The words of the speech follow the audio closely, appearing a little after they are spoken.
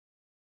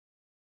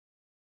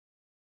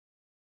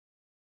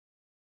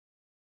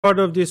Part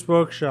of this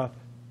workshop,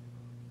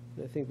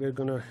 I think we're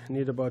going to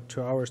need about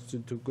 2 hours to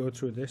go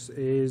through this,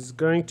 is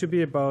going to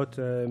be about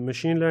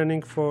machine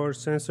learning for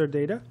sensor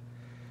data.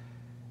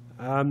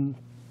 As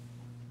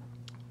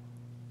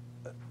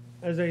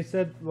I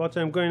said, what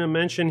I'm going to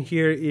mention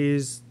here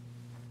is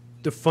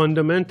the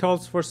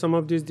fundamentals for some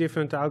of these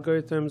different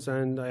algorithms,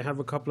 and I have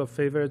a couple of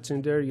favorites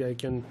in there. I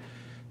can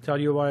tell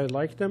you why I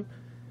like them,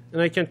 and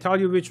I can tell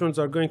you which ones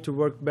are going to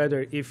work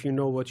better if you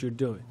know what you're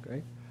doing,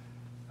 right?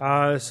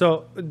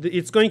 So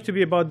it's going to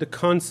be about the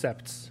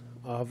concepts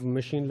of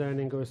machine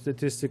learning or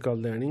statistical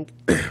learning,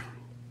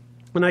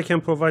 and I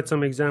can provide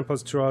some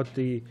examples throughout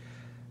the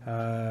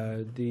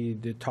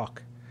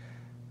talk.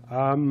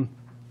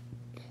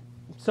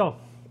 So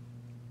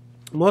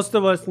most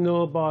of us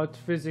know about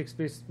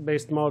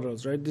physics-based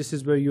models, right? This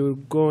is where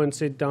you go and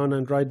sit down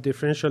and write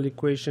differential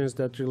equations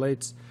that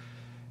relates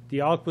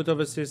the output of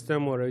a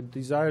system or a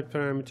desired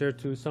parameter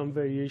to some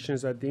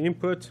variations at the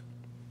input.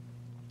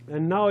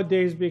 And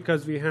nowadays,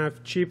 because we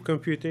have cheap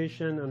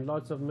computation and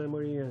lots of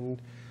memory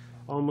and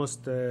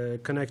almost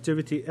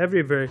connectivity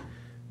everywhere,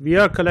 we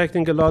are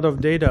collecting a lot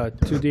of data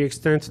to the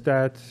extent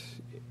that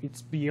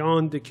it's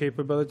beyond the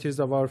capabilities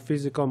of our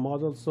physical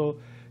models. So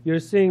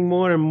you're seeing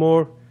more and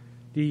more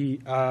the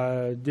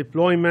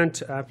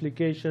deployment,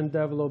 application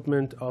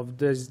development of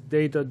these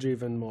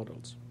data-driven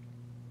models.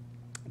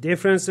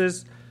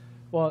 Differences,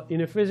 well,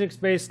 in a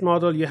physics-based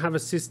model, you have a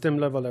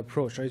system-level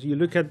approach, right? You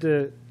look at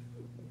the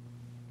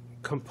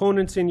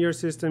components in your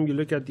system, you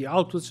look at the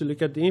outputs, you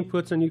look at the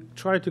inputs, and you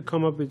try to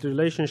come up with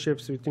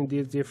relationships between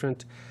these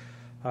different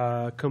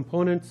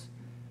components.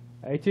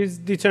 It is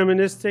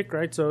deterministic,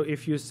 right? So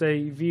if you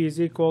say V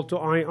is equal to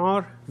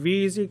IR,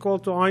 V is equal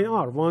to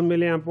IR. 1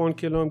 milliamp, 1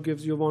 kilo ohm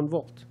gives you 1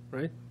 volt,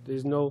 right?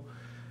 There's no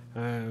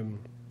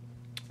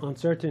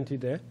uncertainty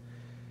there.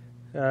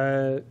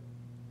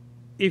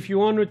 If you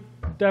want to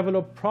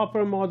develop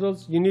proper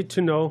models, you need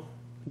to know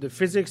the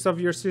physics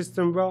of your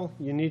system well.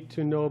 You need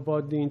to know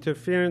about the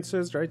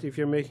interferences, right? If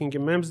you're making a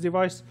MEMS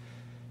device,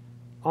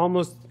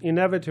 almost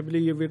inevitably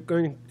you're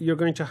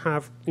going to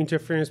have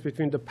interference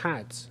between the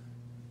pads.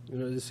 You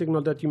know, the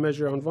signal that you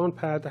measure on one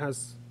pad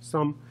has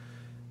some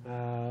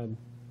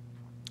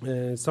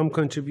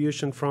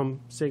contribution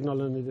from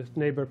signal on the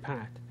neighbor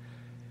pad.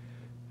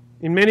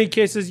 In many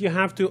cases, you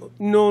have to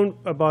know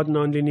about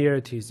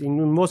nonlinearities.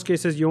 In most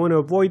cases, you want to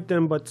avoid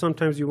them, but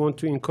sometimes you want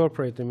to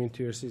incorporate them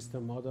into your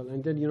system model.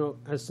 And then, you know,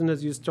 as soon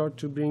as you start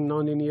to bring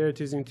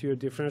nonlinearities into your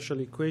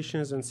differential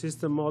equations and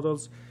system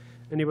models,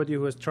 anybody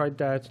who has tried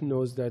that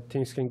knows that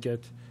things can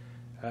get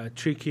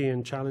tricky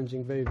and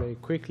challenging very, very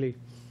quickly.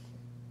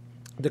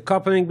 The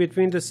coupling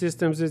between the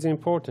systems is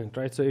important,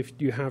 right? So if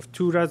you have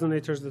two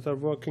resonators that are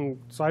working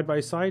side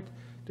by side,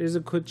 there's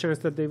a good chance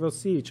that they will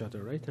see each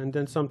other, right? And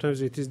then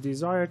sometimes it is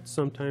desired,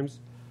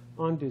 sometimes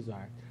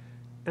undesired.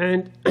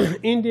 And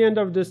in the end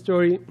of the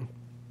story,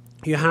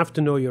 you have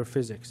to know your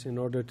physics in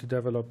order to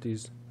develop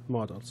these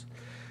models.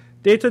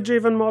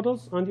 Data-driven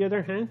models, on the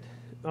other hand,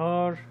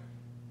 are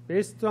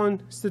based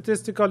on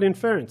statistical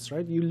inference,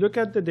 right? You look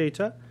at the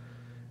data,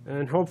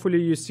 and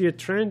hopefully you see a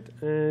trend,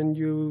 and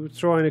you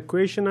throw an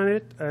equation on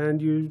it,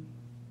 and you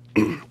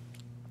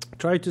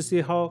try to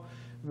see how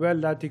well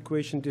that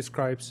equation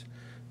describes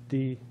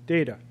the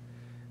data.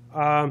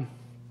 The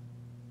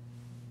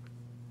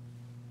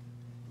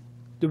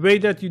way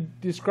that you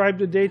describe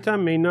the data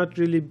may not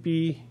really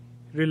be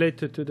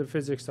related to the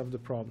physics of the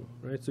problem,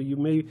 right? So you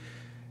may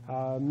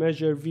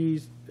measure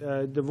V,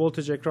 the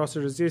voltage across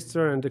a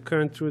resistor and the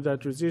current through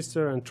that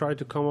resistor, and try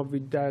to come up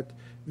with that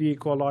V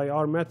equal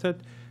IR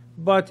method.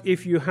 But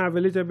if you have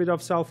a little bit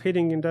of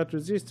self-hitting in that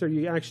resistor,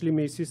 you actually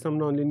may see some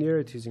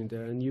nonlinearities in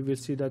there, and you will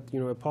see that, you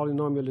know, a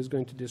polynomial is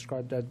going to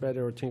describe that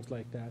better, or things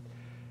like that.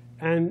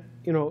 And,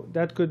 you know,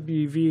 that could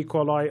be V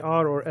equal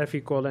IR or F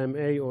equal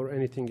MA or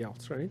anything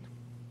else, right?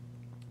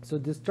 So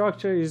the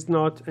structure is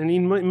not, and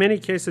in many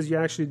cases, you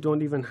actually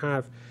don't even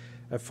have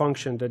a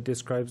function that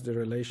describes the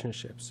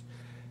relationships.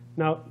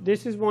 Now,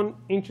 this is one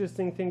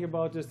interesting thing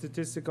about the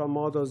statistical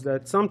models,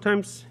 that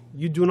sometimes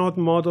you do not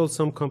model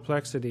some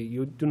complexity.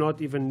 You do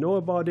not even know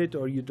about it,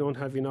 or you don't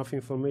have enough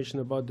information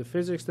about the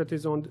physics that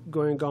is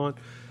going on,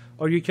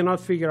 or you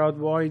cannot figure out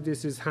why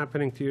this is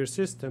happening to your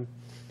system.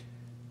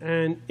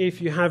 And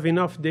if you have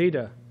enough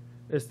data,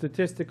 a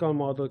statistical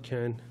model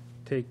can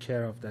take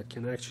care of that,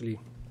 can actually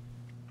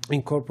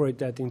incorporate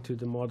that into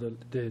the model,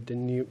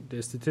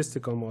 the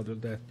statistical model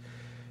that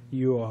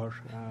you are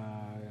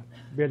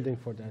building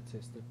for that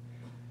system.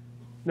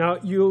 Now,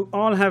 you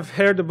all have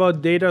heard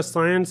about data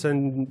science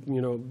and,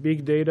 you know,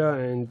 big data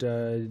and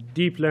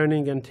deep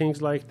learning and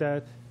things like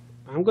that.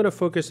 I'm going to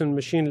focus on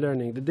machine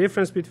learning. The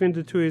difference between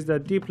the two is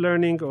that deep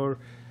learning or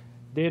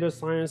data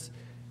science,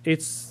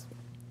 it's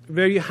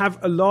where you have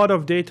a lot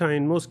of data.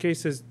 In most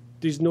cases,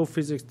 there's no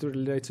physics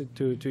related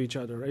to each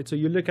other, right? So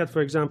you look at,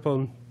 for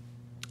example,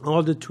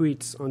 all the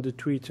tweets on the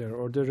Twitter,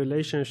 or the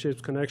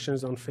relationships,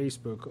 connections on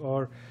Facebook,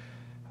 or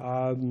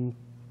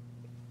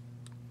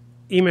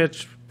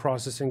image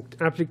processing,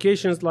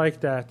 applications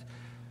like that.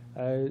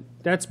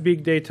 That's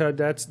big data,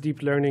 that's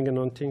deep learning and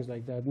on things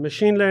like that.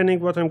 Machine learning,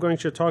 what I'm going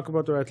to talk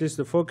about, or at least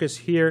the focus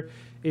here,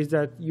 is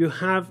that you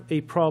have a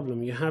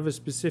problem. You have a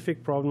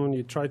specific problem and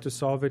you try to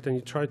solve it and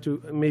you try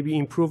to maybe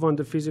improve on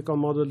the physical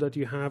model that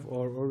you have,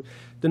 or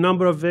the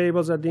number of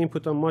variables at the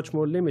input are much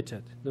more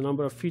limited. The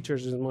number of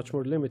features is much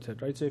more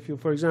limited, right? So if you,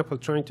 for example,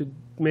 trying to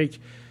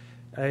make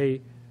to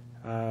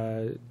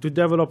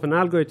develop an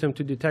algorithm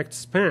to detect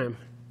spam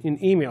in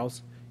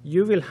emails,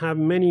 you will have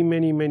many,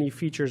 many, many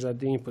features at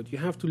the input. You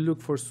have to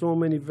look for so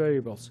many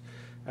variables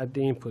at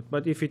the input.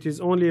 But if it is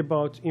only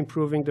about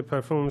improving the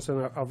performance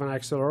of an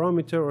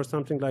accelerometer or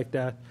something like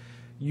that,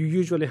 you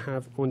usually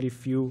have only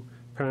few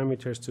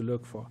parameters to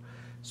look for.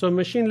 So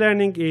machine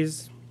learning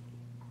is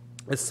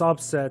a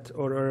subset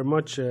or a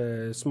much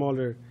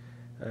smaller,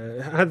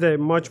 has a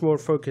much more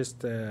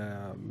focused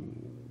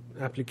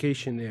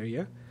application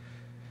area.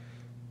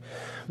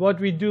 What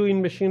we do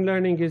in machine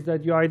learning is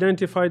that you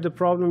identify the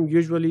problem,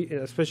 usually,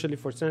 especially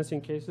for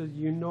sensing cases,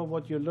 you know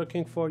what you're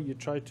looking for, you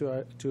try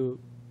to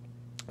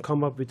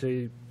come up with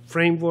a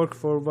framework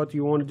for what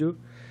you want to do,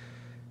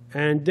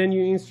 and then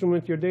you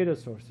instrument your data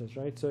sources,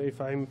 right? So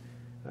if I'm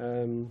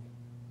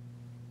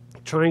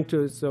trying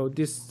to, so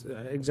this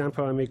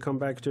example, I may come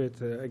back to it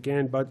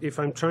again, but if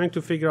I'm trying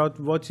to figure out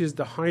what is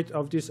the height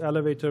of this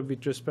elevator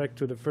with respect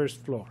to the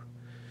first floor,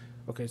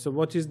 okay, so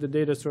what is the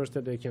data source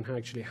that they can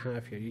actually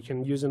have here? You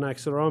can use an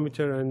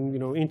accelerometer and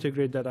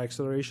integrate that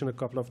acceleration a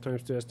couple of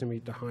times to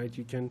estimate the height.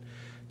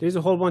 There's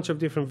a whole bunch of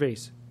different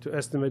ways to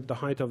estimate the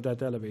height of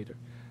that elevator,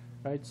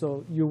 right?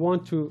 So you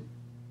want to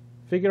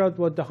figure out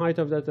what the height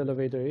of that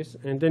elevator is,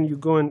 and then you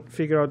go and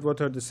figure out what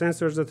are the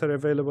sensors that are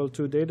available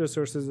to, data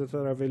sources that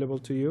are available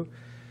to you,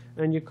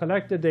 and you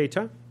collect the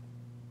data.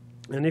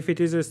 And if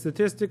it is a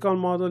statistical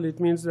model, it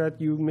means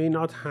that you may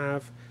not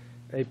have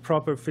a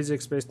proper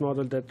physics-based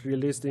model that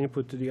relates the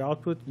input to the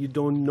output. You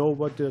don't know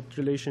what the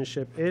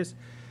relationship is.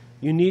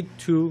 You need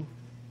to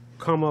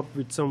come up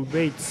with some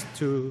weights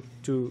to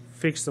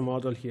fix the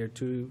model here,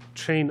 to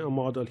train a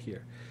model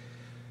here.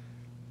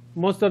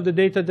 Most of the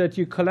data that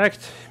you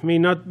collect may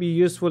not be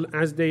useful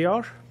as they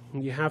are.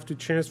 You have to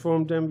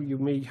transform them. You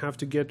may have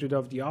to get rid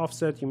of the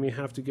offset. You may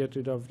have to get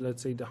rid of,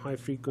 let's say, the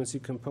high-frequency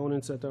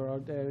components that are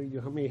out there.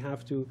 You may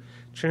have to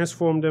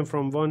transform them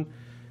from one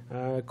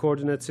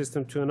coordinate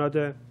system to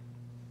another.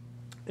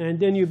 And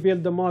then you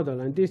build the model,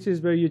 and this is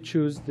where you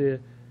choose the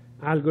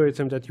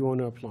algorithm that you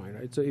want to apply,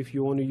 right? So if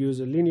you want to use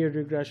a linear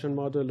regression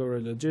model or a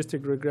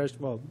logistic regression,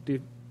 well,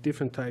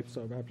 different types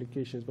of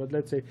applications, but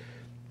let's say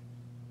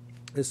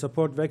a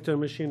support vector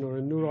machine or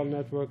a neural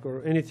network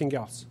or anything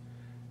else.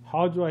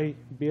 How do I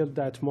build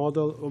that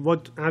model?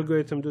 What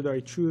algorithm do I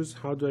choose?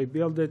 How do I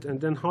build it?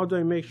 And then how do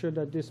I make sure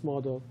that this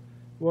model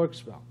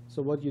works well?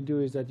 So what you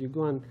do is that you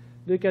go and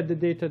look at the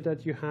data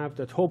that you have,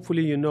 that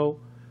hopefully you know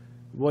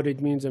what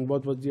it means and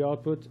what was the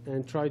output,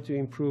 and try to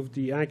improve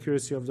the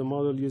accuracy of the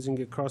model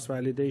using a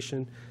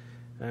cross-validation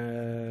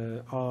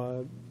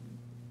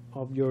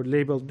of your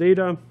labeled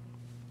data.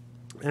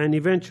 And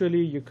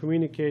eventually you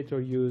communicate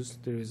or use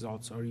the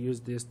results, or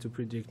use this to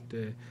predict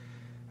the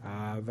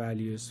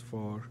values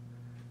for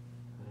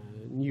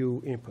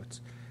new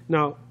inputs.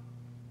 Now,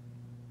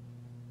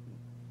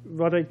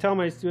 what I tell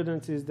my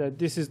students is that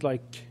this is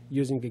like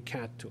using a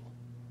CAD tool.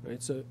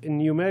 Right? So a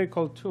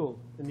numerical tool,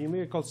 a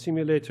numerical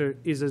simulator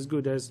is as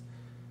good as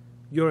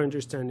your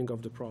understanding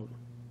of the problem.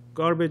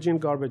 Garbage in,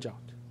 garbage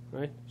out.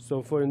 Right?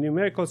 So for a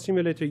numerical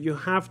simulator, you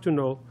have to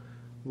know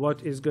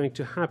what is going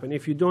to happen.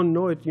 If you don't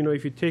know it,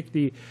 if you take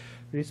the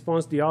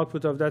response, the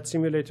output of that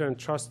simulator and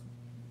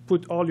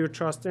put all your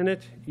trust in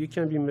it, you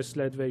can be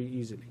misled very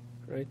easily.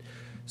 Right?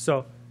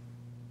 So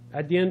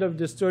at the end of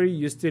the story,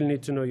 you still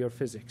need to know your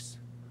physics.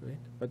 Right?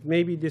 But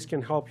maybe this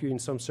can help you in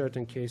some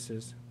certain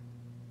cases,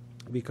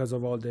 because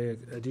of all the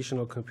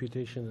additional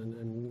computation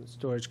and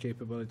storage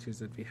capabilities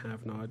that we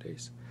have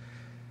nowadays.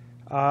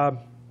 A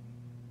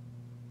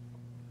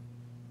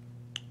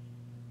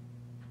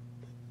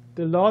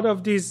lot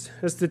of these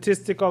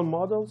statistical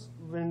models,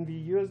 when we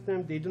use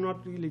them, they do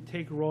not really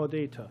take raw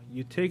data.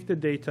 You take the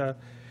data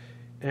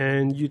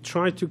and you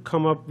try to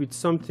come up with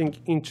something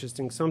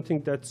interesting,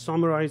 something that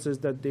summarizes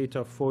that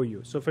data for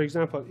you. So for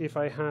example, if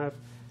I have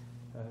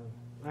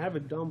a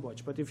dumb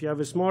watch, but if you have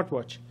a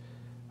smartwatch,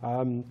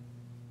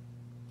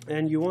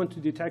 and you want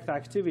to detect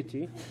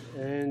activity,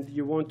 and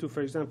you want to,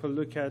 for example,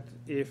 look at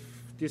if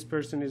this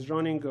person is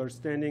running or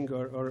standing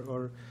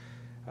or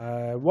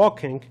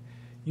walking,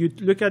 you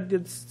look at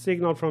the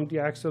signal from the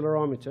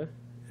accelerometer,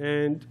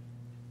 and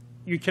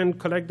you can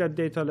collect that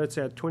data, let's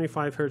say at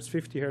 25 hertz,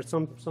 50 hertz,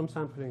 some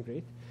sampling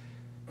rate.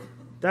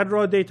 That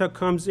raw data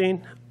comes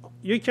in.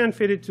 You can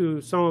fit it to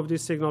some of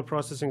these signal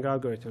processing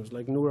algorithms,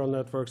 like neural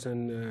networks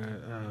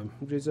and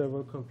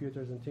reservoir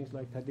computers and things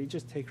like that. They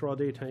just take raw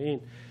data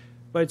in.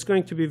 But it's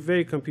going to be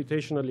very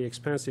computationally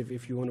expensive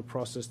if you want to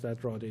process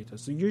that raw data.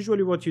 So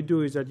usually what you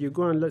do is that you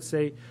go and let's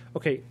say,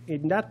 okay,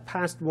 in that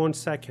past 1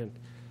 second,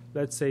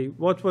 let's say,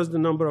 what was the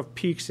number of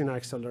peaks in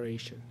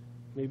acceleration?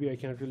 Maybe I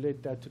can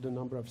relate that to the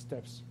number of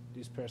steps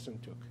this person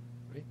took,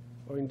 right?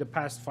 or in the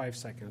past 5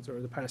 seconds, or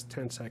the past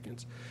 10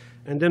 seconds.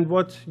 And then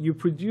what you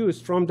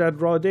produce from that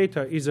raw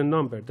data is a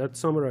number that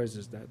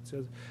summarizes that.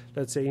 So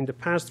let's say in the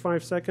past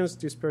 5 seconds,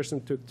 this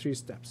person took 3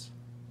 steps,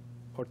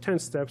 or 10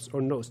 steps,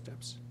 or no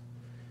steps.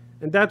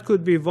 And that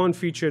could be one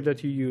feature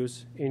that you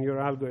use in your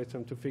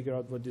algorithm to figure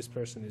out what this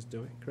person is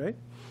doing, right?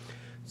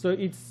 So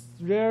it's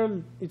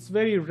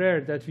very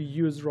rare that we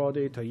use raw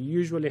data. You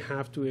usually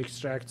have to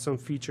extract some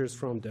features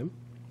from them.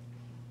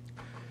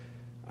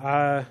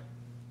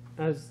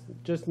 As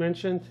just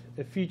mentioned,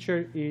 a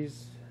feature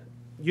is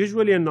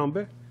usually a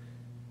number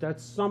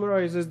that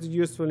summarizes the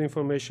useful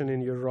information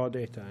in your raw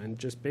data and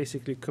just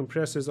basically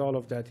compresses all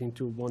of that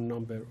into one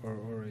number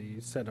or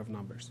a set of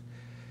numbers.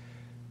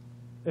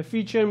 A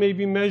feature may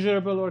be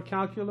measurable or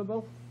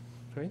calculable,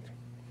 right?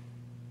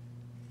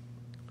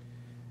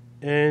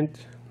 And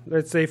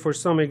let's say for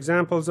some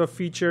examples of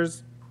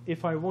features,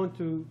 if I want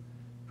to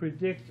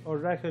predict or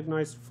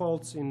recognize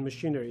faults in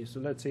machinery, so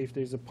let's say if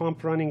there's a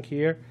pump running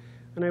here,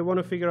 and I want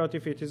to figure out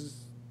if it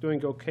is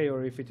doing okay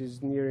or if it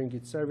is nearing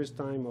its service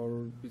time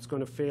or it's going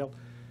to fail,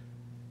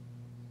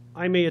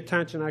 I may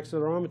attach an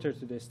accelerometer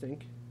to this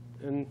thing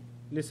and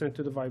listen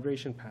to the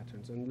vibration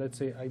patterns. And let's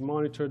say I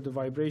monitor the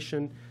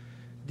vibration,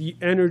 the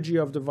energy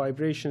of the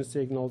vibration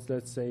signals,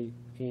 let's say,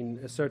 in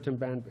a certain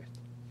bandwidth.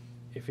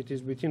 If it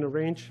is within a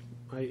range,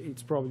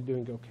 it's probably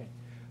doing okay.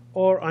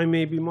 Or I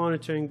may be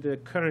monitoring the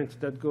current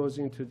that goes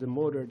into the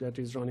motor that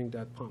is running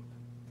that pump.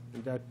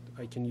 And that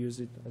I can use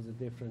it as a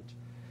different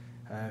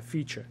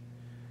feature.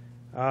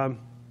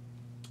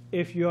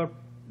 If you're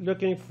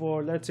looking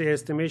for, let's say,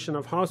 estimation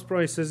of house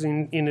prices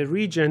in a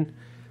region,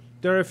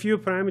 there are a few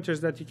parameters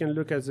that you can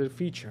look as a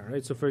feature,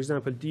 right? So for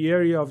example, the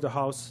area of the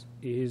house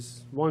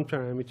is one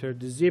parameter,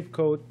 the zip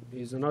code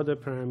is another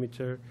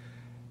parameter,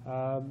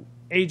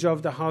 age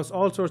of the house,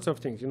 all sorts of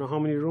things. You know, how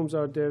many rooms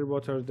are there,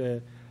 what are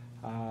the,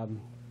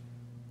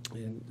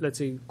 let's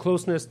say,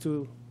 closeness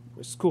to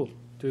a school,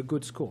 to a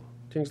good school.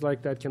 Things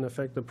like that can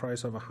affect the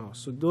price of a house.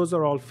 So those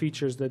are all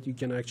features that you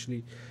can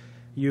actually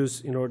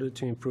use in order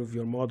to improve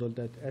your model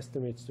that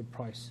estimates the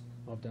price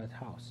of that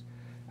house.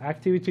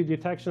 Activity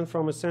detection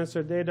from a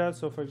sensor data.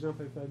 So for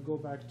example, if I go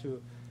back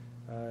to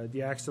the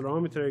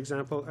accelerometer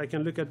example, I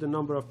can look at the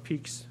number of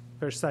peaks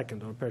per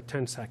second or per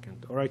 10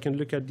 seconds. Or I can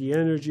look at the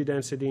energy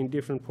density in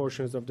different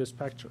portions of the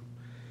spectrum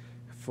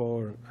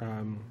for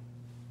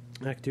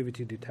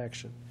activity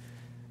detection.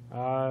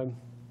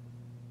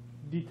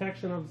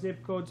 Detection of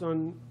zip codes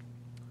on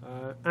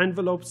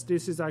envelopes.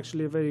 This is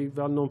actually a very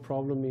well-known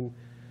problem in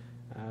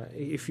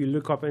if you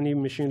look up any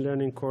machine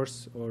learning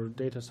course or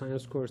data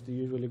science course, they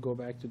usually go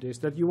back to this,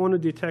 that you want to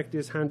detect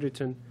these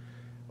handwritten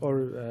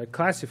or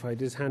classify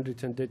these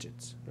handwritten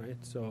digits, right?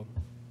 So,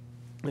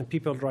 and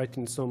people write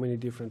in so many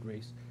different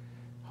ways.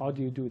 How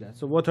do you do that?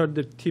 So what are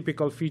the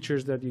typical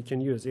features that you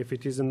can use? If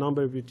it is a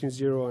number between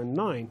 0 and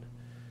 9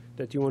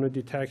 that you want to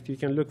detect, you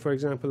can look, for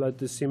example, at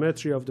the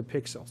symmetry of the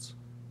pixels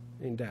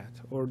in that,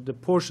 or the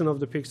portion of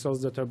the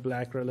pixels that are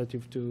black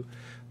relative to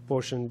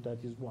portion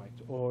that is white,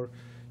 or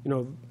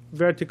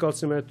vertical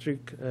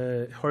symmetric,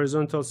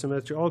 horizontal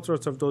symmetry, all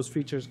sorts of those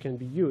features can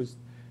be used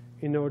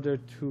in order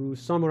to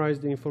summarize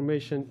the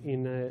information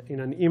in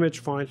an image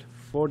file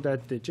for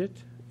that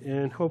digit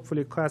and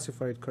hopefully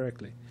classify it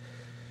correctly.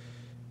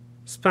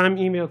 Spam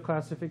email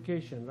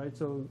classification, right?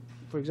 So,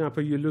 for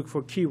example, you look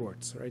for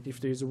keywords, right? If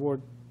there is a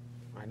word,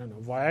 I don't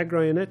know,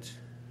 Viagra in it,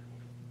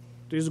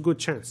 there's a good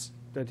chance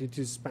that it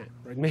is spam,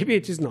 right? Maybe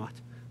it is not,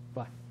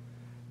 but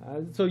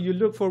so you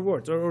look for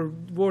words or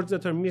words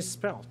that are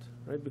misspelled,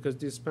 right? Because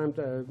these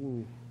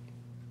spam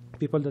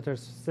people that are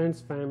sent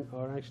spam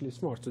are actually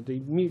smart, so they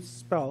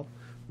misspell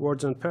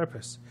words on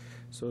purpose.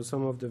 So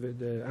some of the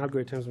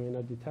algorithms may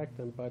not detect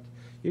them, but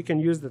you can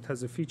use that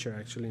as a feature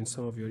actually in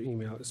some of your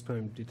email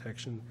spam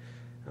detection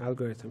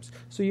algorithms.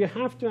 So you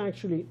have to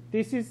actually,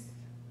 this is,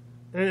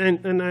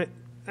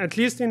 at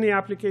least in the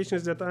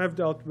applications that I've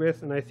dealt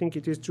with, and I think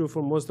it is true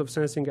for most of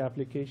sensing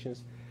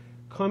applications,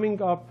 coming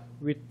up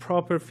with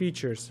proper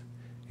features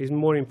is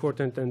more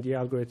important than the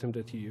algorithm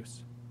that you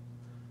use.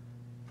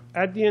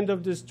 At the end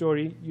of the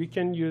story, you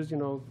can use,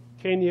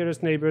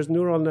 k-nearest neighbors,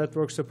 neural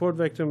networks, support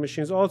vector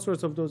machines, all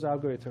sorts of those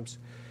algorithms.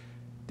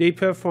 They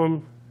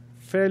perform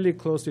fairly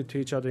closely to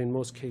each other in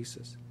most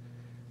cases.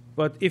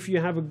 But if you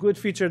have a good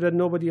feature that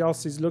nobody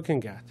else is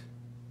looking at,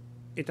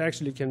 it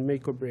actually can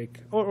make or break,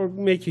 or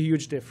make a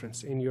huge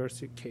difference in your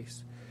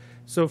case.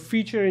 So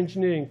feature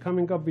engineering,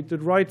 coming up with the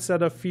right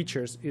set of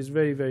features, is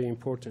very, very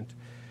important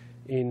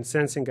in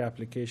sensing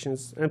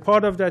applications. And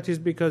part of that is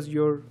because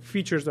your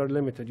features are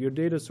limited, your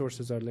data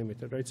sources are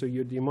limited, right? So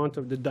the amount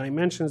of the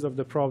dimensions of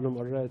the problem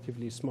are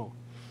relatively small.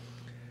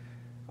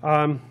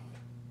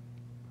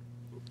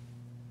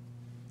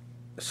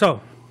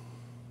 So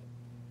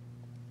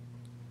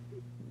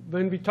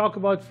when we talk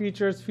about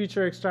features,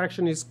 feature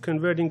extraction is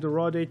converting the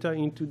raw data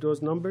into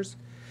those numbers.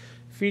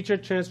 Feature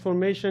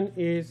transformation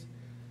is,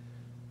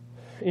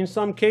 in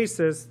some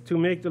cases, to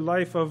make the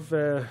life of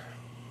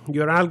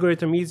your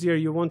algorithm easier,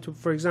 you want to,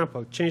 for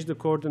example, change the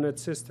coordinate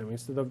system.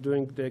 Instead of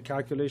doing the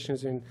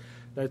calculations in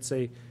let's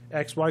say,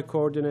 XY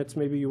coordinates,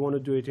 maybe you want to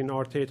do it in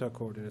R theta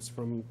coordinates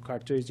from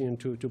Cartesian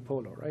to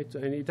polar, right?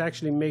 And it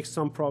actually makes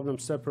some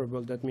problems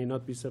separable that may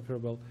not be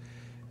separable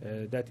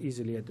that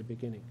easily at the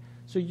beginning.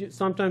 So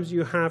sometimes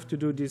you have to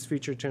do this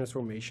feature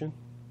transformation.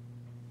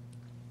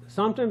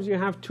 Sometimes you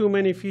have too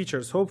many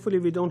features. Hopefully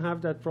we don't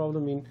have that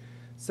problem in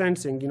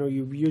sensing. You know,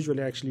 you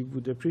usually actually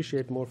would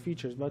appreciate more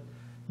features, but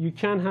you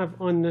can have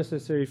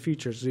unnecessary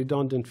features,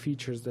 redundant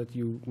features that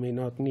you may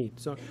not need.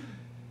 So,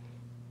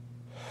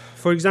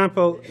 for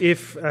example,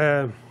 if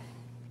I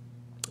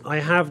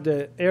have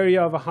the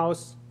area of a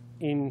house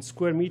in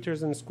square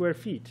meters and square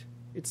feet,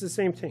 it's the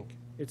same thing.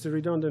 It's a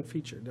redundant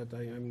feature that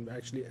I am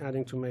actually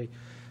adding to my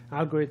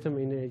algorithm.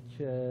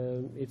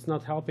 It's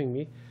not helping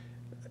me.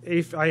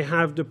 If I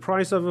have the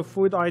price of a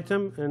food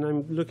item and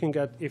I'm looking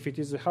at if it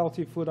is a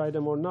healthy food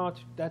item or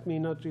not, that may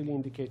not really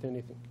indicate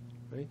anything,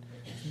 right?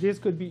 This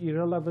could be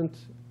irrelevant,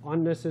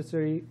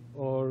 unnecessary,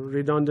 or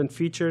redundant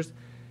features,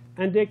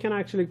 and they can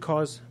actually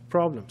cause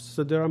problems.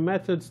 So there are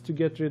methods to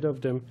get rid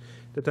of them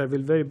that I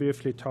will very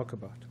briefly talk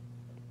about.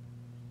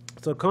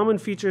 So common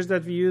features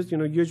that we use,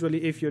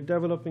 usually if you're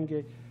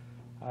developing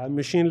a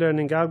machine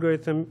learning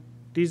algorithm,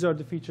 these are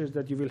the features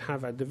that you will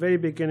have at the very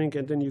beginning,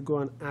 and then you go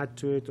and add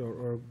to it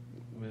or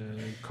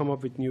come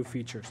up with new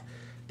features.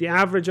 The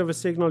average of a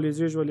signal is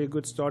usually a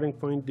good starting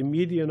point. The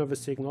median of a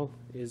signal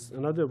is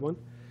another one.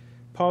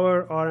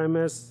 Power,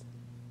 RMS,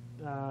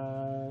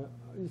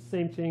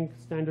 same thing.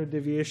 Standard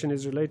deviation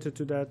is related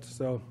to that.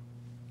 So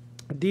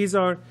these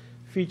are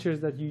features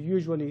that you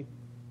usually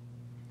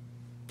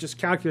just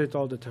calculate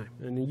all the time.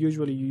 And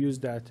usually you use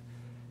that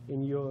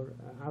in your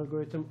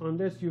algorithm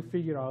unless you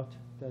figure out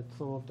that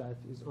some of that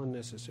is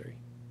unnecessary.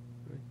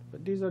 Right?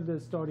 But these are the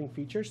starting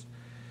features.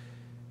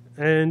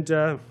 And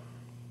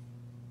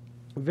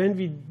when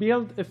we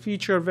build a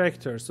feature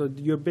vector, so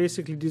you're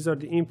basically, these are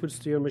the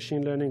inputs to your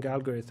machine learning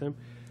algorithm.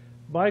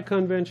 By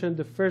convention,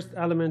 the first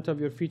element of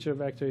your feature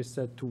vector is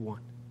set to 1.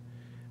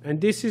 And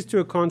this is to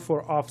account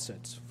for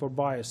offsets, for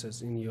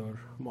biases in your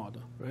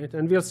model, right?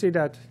 And we'll see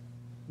that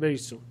very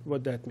soon,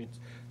 what that means.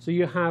 So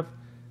you have,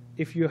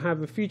 if you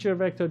have a feature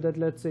vector that,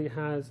 let's say,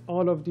 has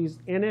all of these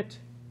in it,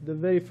 the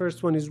very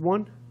first one is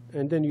 1.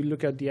 And then you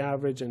look at the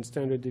average and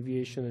standard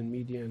deviation and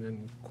median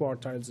and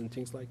quartiles and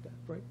things like that,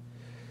 right?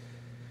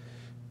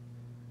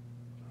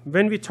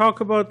 When we talk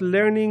about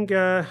learning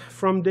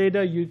from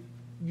data, you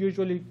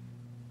usually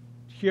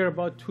hear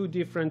about two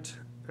different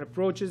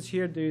approaches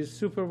here. There is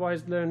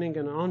supervised learning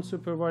and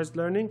unsupervised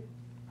learning.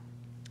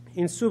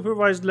 In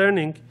supervised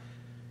learning,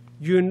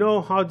 you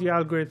know how the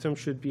algorithm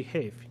should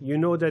behave. You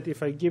know that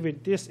if I give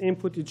it this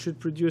input, it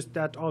should produce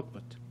that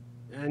output.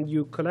 And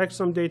you collect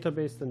some data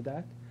based on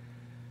that.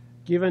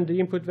 Given the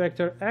input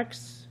vector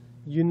x,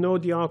 you know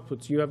the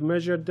outputs. You have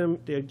measured them.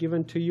 They are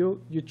given to you.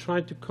 You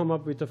try to come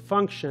up with a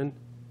function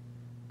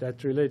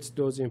that relates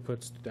those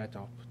inputs to that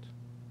output.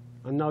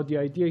 And now the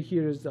idea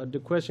here is that the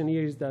question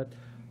here is that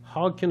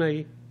how can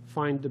I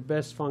find the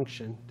best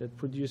function that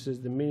produces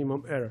the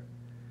minimum error,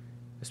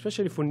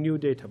 especially for new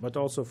data, but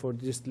also for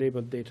this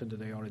labeled data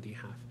that I already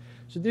have.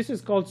 So this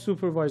is called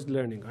supervised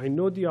learning. I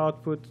know the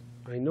output.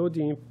 I know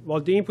the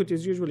input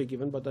is usually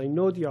given, but I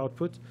know the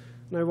output.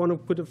 And I want to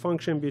put a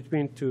function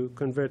between to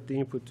convert the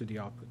input to the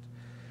output.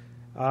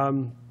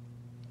 And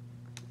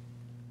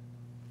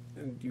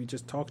you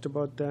just talked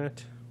about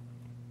that.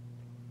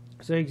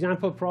 So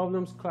example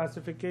problems,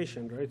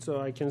 classification, right?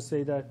 So I can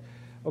say that,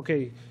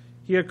 okay,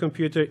 here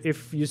computer,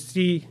 if you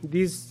see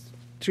these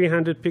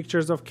 300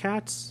 pictures of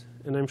cats,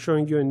 and I'm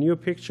showing you a new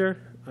picture,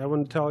 I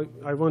want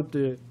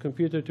the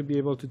computer to be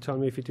able to tell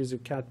me if it is a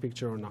cat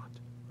picture or not,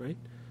 right?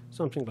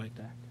 Something like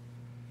that.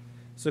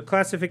 So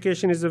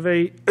classification is a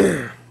very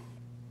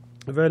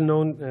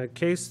well-known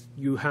case.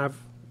 You have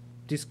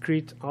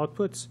discrete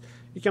outputs.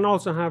 You can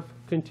also have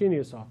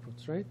continuous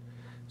outputs, right?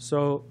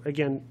 So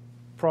again,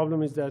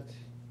 problem is that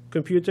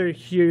computer,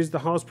 here is the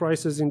house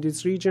prices in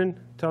this region.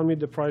 Tell me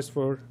the price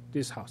for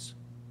this house.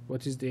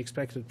 What is the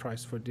expected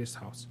price for this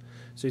house?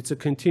 So it's a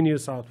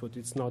continuous output.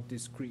 It's not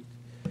discrete.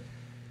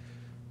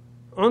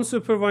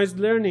 Unsupervised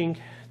learning,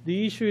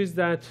 the issue is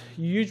that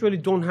you usually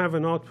don't have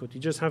an output. You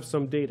just have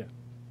some data.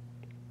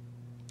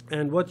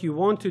 And what you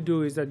want to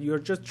do is that you're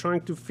just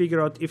trying to figure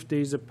out if there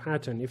is a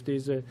pattern, if there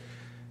is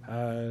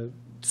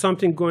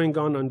something going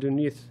on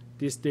underneath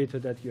this data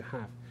that you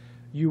have.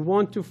 You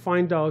want to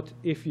find out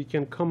if you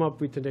can come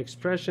up with an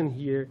expression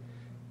here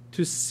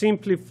to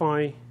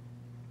simplify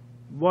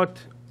what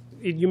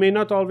you may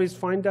not always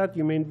find that.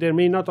 There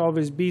may not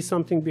always be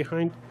something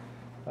behind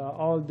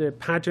all the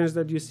patterns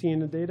that you see in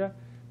the data,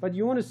 but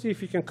you want to see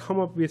if you can come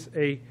up with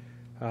a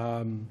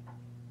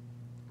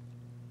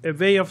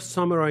way of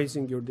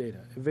summarizing your data,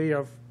 a way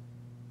of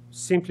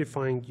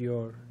simplifying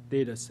your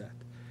data set.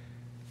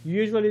 You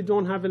usually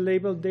don't have a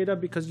labeled data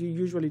because you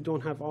usually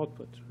don't have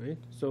output, right?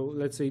 So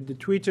let's say the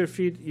Twitter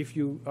feed, if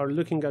you are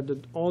looking at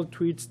all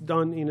tweets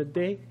done in a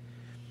day,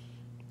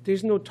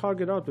 there's no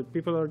target output.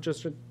 People are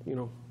just,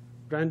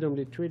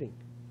 randomly tweeting.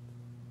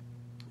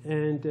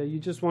 And you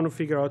just want to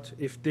figure out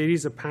if there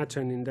is a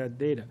pattern in that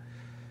data.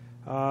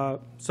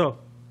 So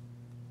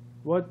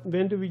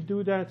When do we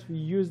do that? We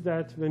use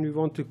that when we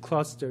want to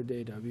cluster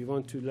data. We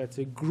want to, let's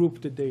say,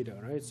 group the data,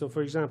 right? So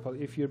for example,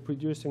 if you're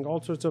producing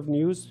all sorts of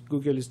news,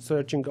 Google is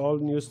searching all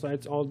news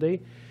sites all day,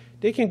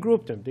 they can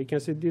group them. They can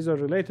say these are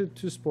related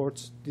to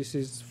sports, this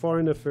is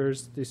foreign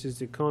affairs, this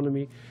is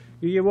economy.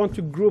 You want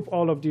to group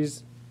all of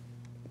these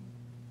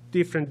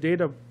different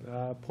data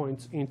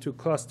points into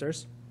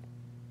clusters.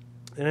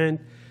 And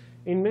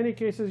in many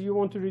cases, you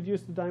want to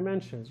reduce the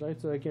dimensions, right?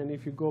 So again,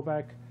 if you go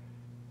back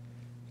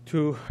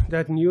to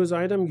that news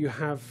item, you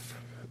have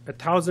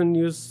 1,000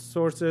 news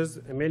sources,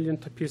 1 million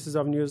pieces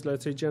of news,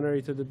 let's say,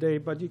 generated a day,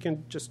 but you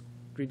can just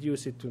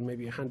reduce it to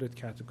maybe 100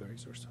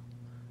 categories or so.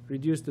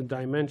 Reduce the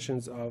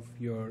dimensions of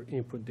your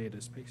input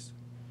data space.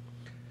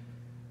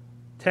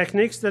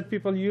 Techniques that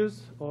people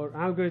use, or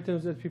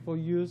algorithms that people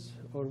use,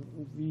 or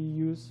we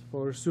use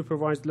for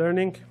supervised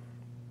learning.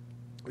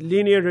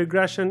 Linear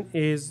regression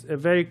is a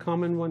very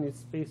common one.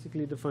 It's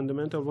basically the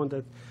fundamental one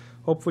that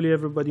hopefully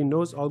everybody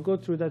knows. I'll go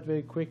through that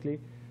very quickly,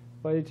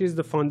 but it is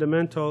the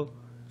fundamental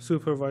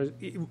supervised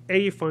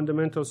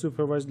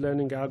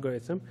learning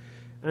algorithm.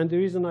 And the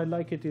reason I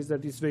like it is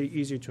that it's very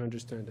easy to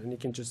understand, and you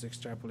can just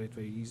extrapolate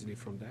very easily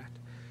from that.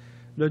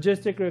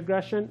 Logistic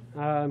regression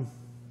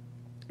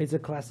is a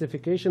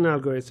classification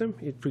algorithm.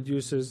 It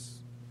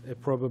produces a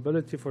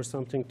probability for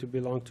something to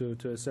belong to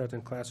a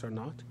certain class or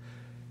not.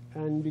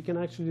 And we can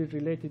actually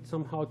relate it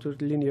somehow to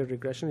linear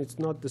regression. It's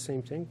not the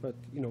same thing, but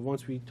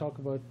once we talk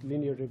about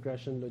linear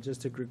regression,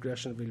 logistic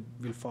regression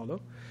will follow.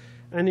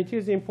 And it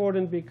is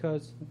important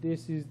because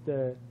this is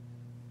the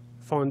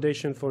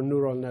foundation for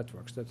neural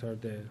networks that are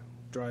the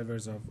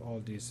drivers of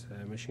all these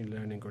machine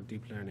learning or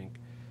deep learning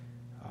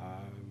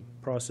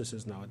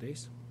processes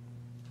nowadays.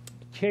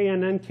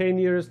 KNN, K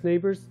nearest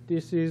neighbors,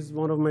 this is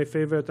one of my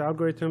favorite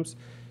algorithms.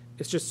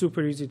 It's just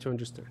super easy to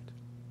understand.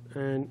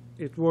 And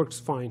it works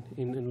fine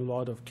in a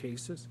lot of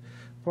cases.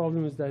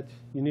 Problem is that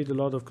you need a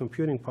lot of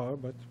computing power,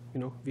 but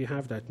we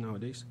have that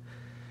nowadays.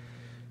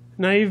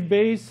 Naive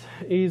Bayes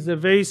is a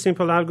very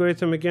simple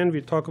algorithm. Again,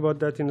 we'll talk about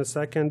that in a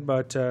second,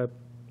 but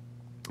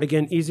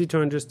again, easy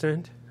to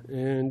understand.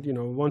 And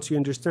once you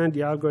understand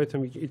the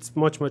algorithm, it's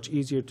much, much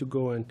easier to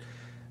go and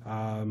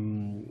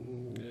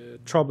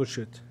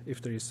troubleshoot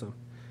if there is some.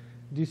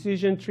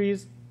 Decision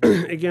trees,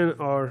 again,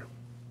 are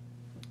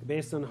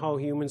based on how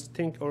humans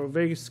think, or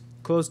very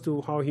close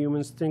to how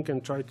humans think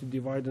and try to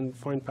divide and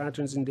find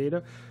patterns in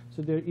data.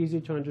 So they're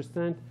easy to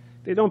understand.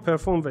 They don't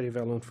perform very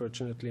well,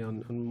 unfortunately,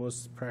 on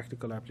most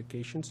practical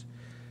applications.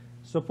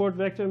 Support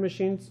vector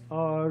machines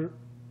are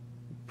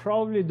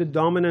probably the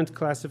dominant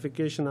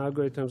classification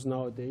algorithms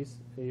nowadays,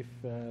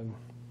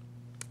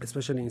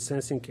 especially in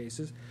sensing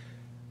cases.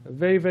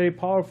 Very, very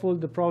powerful.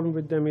 The problem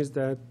with them is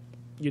that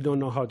you don't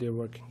know how they're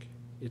working.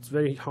 It's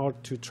very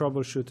hard to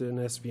troubleshoot an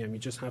SVM. You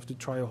just have to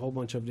try a whole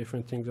bunch of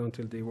different things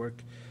until they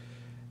work,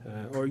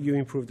 or you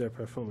improve their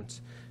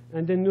performance.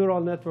 And then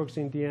neural networks,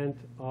 in the end,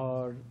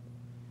 are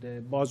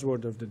the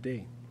buzzword of the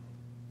day.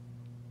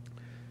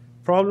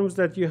 Problems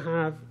that you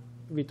have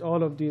with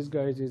all of these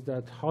guys is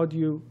that how do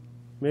you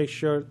make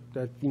sure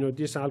that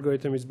this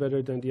algorithm is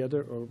better than the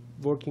other, or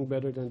working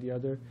better than the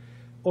other?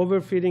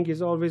 Overfitting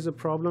is always a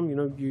problem.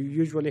 You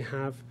usually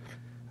have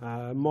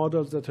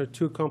models that are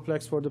too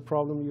complex for the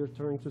problem you're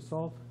trying to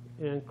solve,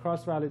 and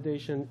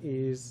cross-validation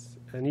is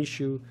an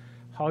issue.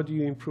 How do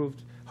you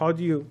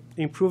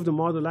improve the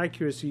model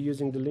accuracy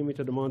using the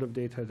limited amount of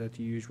data that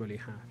you usually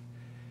have?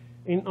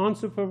 In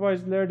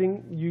unsupervised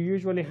learning, you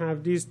usually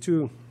have these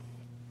two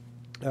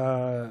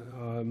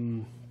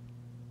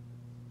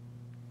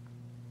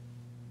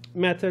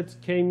methods,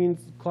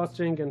 k-means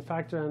clustering and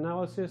factor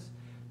analysis.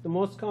 The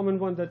most common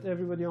one that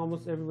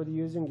almost everybody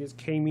using is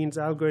k-means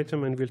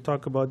algorithm, and we'll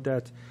talk about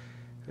that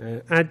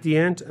at the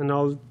end. And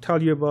I'll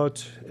tell you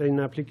about an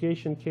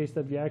application case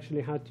that we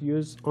actually had to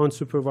use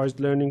unsupervised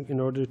learning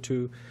in order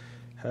to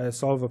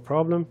solve a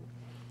problem.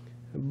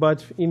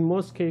 But in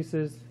most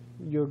cases,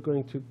 you're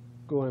going to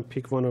go and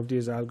pick one of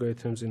these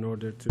algorithms in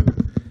order to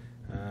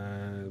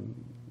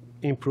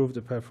improve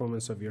the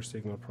performance of your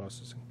signal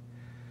processing.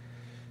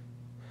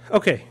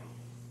 Okay.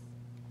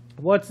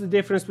 What's the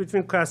difference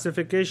between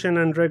classification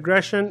and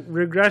regression?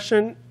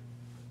 Regression,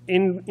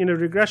 in a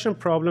regression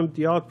problem,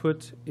 the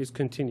output is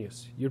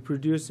continuous. You're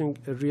producing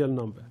a real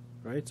number,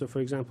 right? So for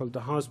example, the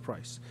house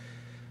price,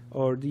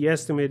 or the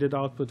estimated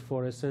output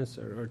for a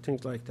sensor, or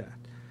things like that.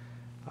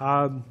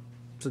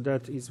 So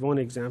that is one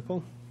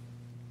example.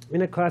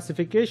 In a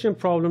classification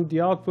problem, the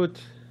output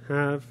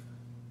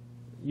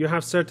you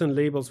have certain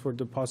labels for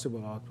the possible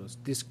outputs,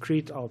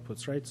 discrete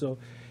outputs, right? So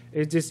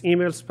is this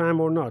email spam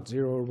or not,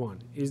 0 or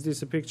 1? Is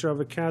this a picture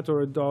of a cat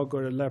or a dog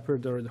or a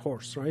leopard or a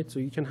horse, right? So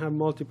you can have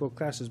multiple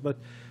classes, but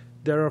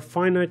there are a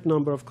finite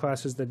number of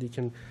classes that you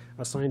can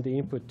assign the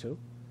input to.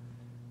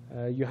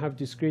 You have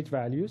discrete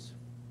values.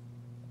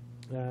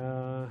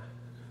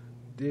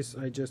 This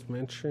I just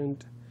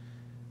mentioned.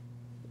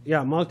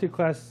 Yeah,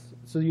 multi-class.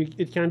 So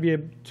it can be a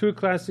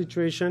two-class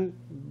situation,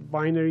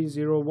 binary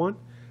 0, 1,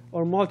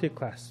 or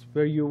multi-class,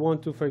 where you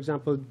want to, for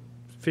example,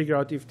 figure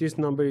out if this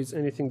number is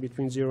anything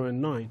between 0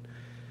 and 9.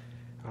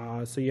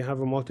 So you have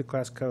a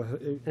multi-class,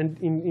 and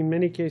in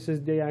many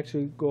cases they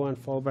actually go and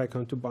fall back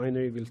onto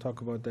binary. We'll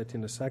talk about that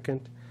in a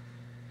second.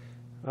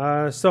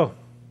 So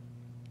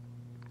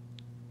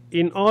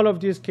in all of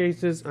these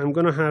cases, I'm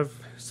going to have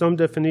some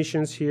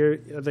definitions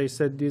here. As I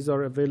said, these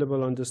are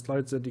available on the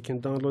slides that you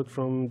can download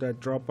from that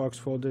Dropbox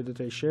folder that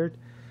I shared.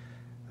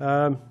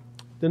 The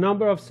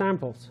number of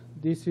samples.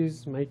 This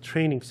is my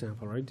training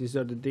sample, right? These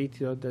are the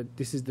data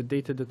this is the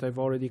data that I've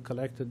already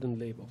collected and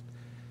labeled.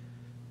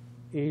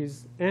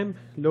 Is m,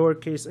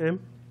 lowercase m.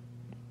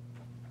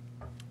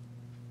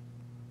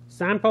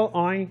 Sample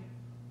I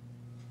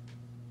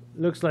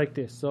looks like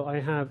this. So I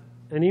have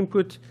an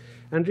input,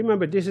 and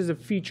remember, this is a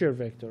feature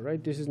vector,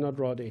 right? This is not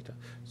raw data.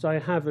 So I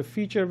have a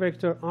feature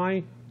vector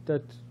I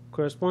that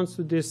corresponds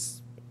to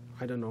this,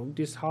 I don't know,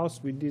 this house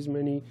with these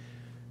many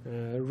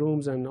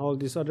rooms and all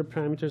these other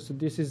parameters. So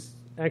this is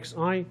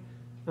xi,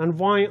 and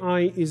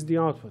yi is the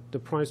output, the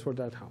price for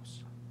that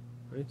house.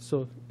 Right?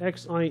 So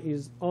xi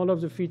is all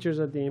of the features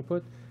at the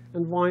input,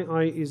 and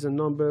yi is a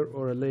number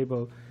or a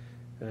label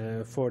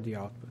for the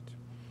output.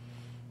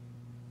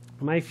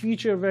 My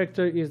feature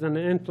vector is an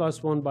n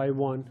plus 1 by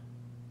 1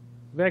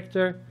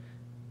 vector.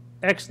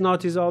 X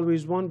naught is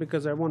always 1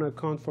 because I want to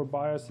account for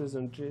biases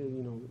and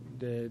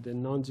the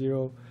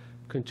non-zero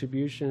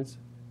contributions.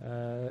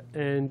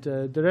 And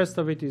the rest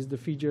of it is the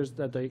features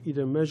that I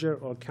either measure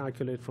or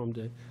calculate from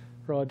the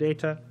raw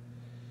data.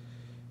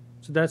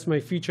 So that's my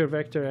feature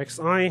vector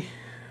xi.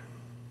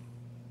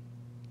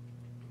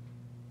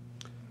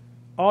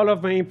 All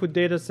of my input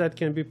data set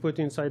can be put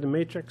inside a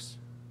matrix.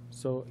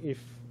 So if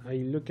I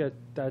look at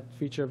that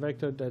feature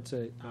vector, that's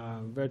a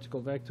vertical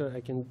vector,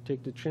 I can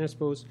take the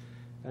transpose,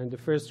 and the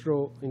first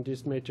row in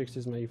this matrix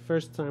is my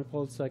first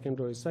sample, second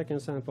row is second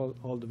sample,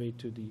 all the way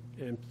to the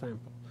nth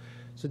sample.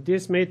 So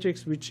this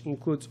matrix, which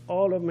includes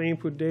all of my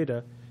input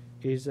data,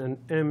 is an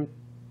m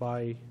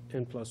by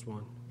n plus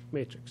 1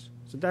 matrix.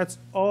 So that's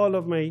all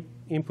of my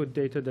input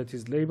data that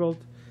is labeled.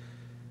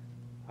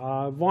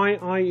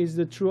 yi is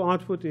the true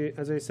output.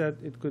 As I said,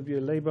 it could be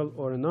a label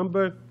or a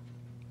number.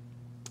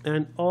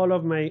 And all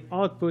of my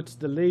outputs,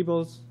 the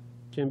labels,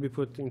 can be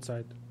put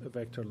inside a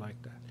vector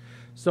like that.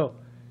 So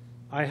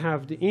I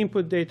have the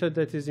input data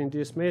that is in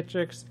this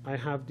matrix. I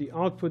have the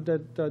output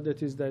that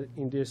is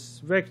in this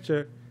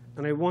vector.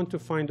 And I want to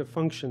find a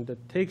function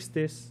that takes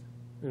this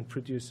and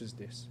produces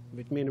this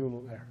with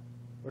minimum error,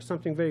 or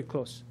something very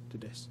close to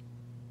this.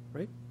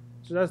 Right?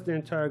 So that's the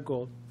entire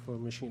goal for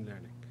machine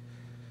learning.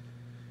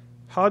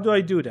 How do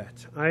I do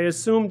that? I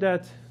assume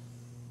that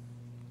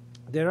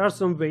there are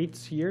some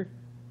weights here,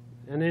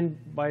 and then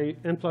by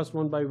n plus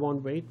 1 by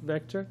 1 weight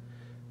vector,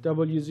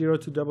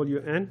 w0 to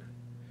wn,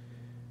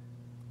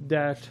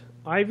 that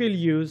I will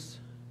use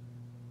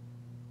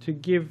to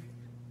give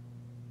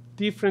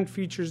different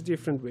features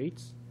different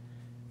weights,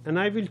 and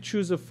I will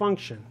choose a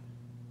function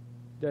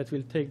that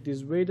will take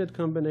this weighted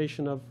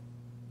combination of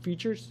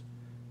features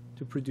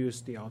to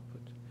produce the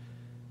output.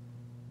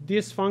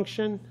 This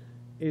function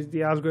is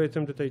the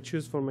algorithm that I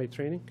choose for my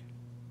training,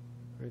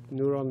 right?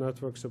 Neural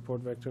network,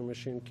 support vector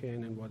machine,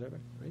 KNN, whatever,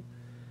 right?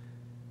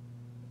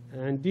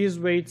 And these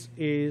weights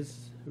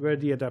is where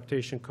the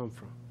adaptation comes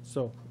from.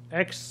 So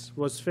x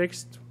was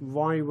fixed,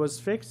 y was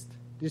fixed.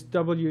 This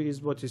w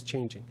is what is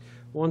changing.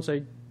 Once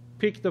I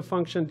pick the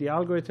function, the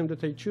algorithm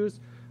that I choose,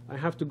 I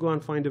have to go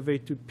and find a way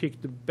to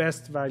pick the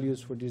best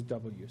values for these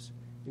w's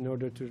in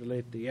order to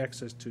relate the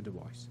x's to the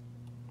y's.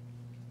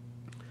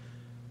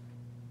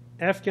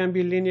 F can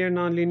be linear,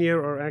 nonlinear,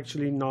 or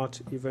actually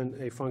not even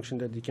a function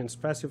that you can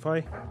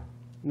specify.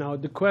 Now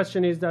the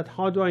question is that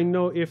how do I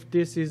know if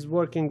this is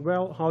working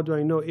well? How do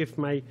I know if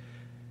my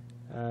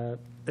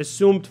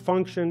assumed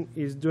function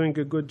is doing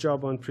a good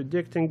job on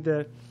predicting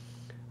the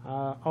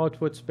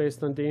outputs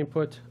based on the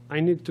input?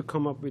 I need to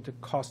come up with a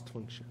cost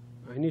function.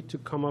 I need to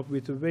come up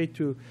with a way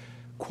to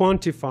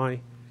quantify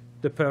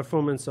the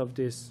performance of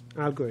this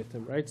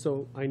algorithm, right?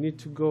 So I need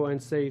to go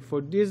and say,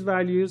 for these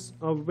values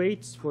of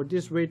weights, for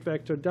this weight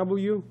vector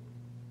w,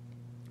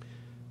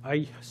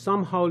 I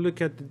somehow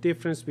look at the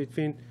difference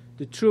between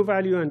the true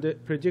value and the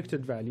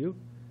predicted value,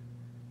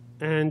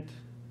 and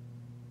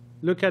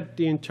look at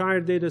the entire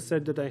data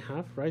set that I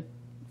have, right,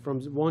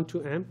 from 1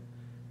 to m,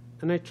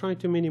 and I try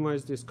to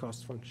minimize this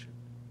cost function.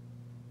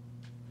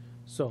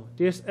 So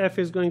this f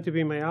is going to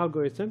be my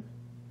algorithm.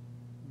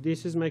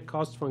 This is my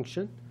cost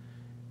function.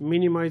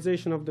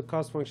 Minimization of the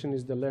cost function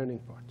is the learning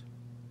part.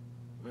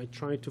 I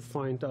try to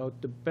find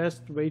out the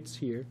best weights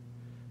here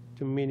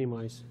to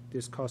minimize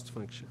this cost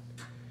function.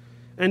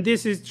 And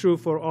this is true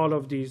for all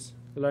of these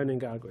learning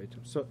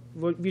algorithms. So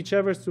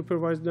whichever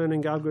supervised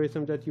learning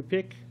algorithm that you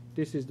pick,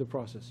 this is the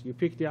process. You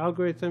pick the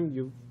algorithm,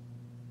 you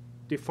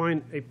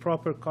define a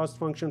proper cost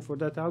function for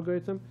that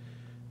algorithm,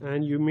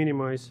 and you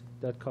minimize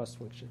that cost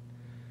function.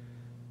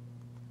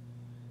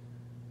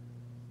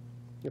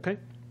 Okay?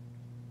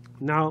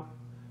 Now,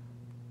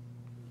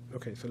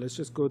 okay, so let's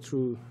just go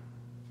through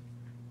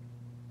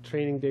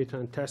training data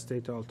and test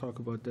data. I'll talk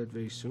about that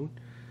very soon.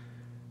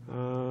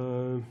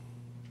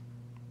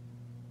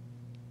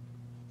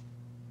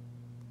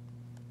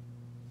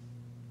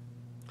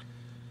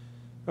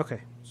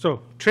 Okay,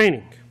 so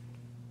training.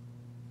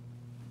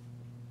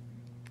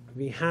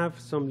 We have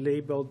some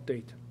labeled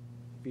data.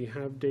 We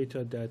have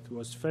data that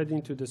was fed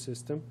into the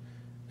system,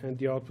 and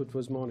the output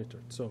was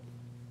monitored. So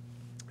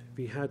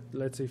we had,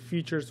 let's say,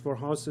 features for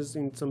houses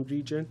in some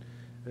region,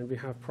 and we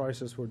have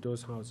prices for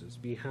those houses.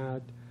 We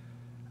had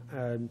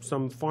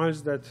some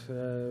files that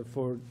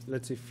for,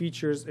 let's say,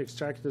 features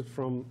extracted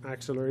from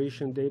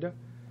acceleration data,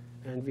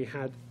 and we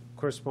had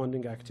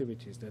corresponding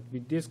activities that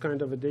with this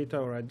kind of a data,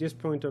 or at this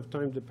point of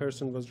time, the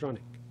person was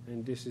running,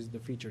 and this is the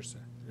feature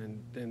set.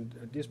 And then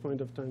at this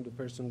point of time, the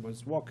person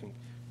was walking,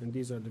 and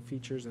these are the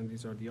features, and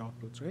these are the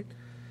outputs,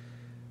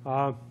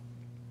 right?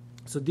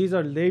 So these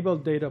are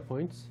labeled data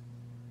points.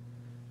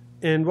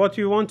 And what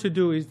we want to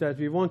do is that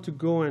we want to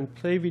go and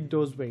play with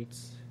those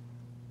weights,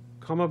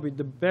 come up with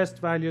the best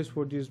values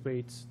for these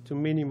weights to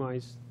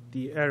minimize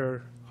the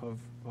error of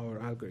our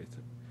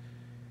algorithm.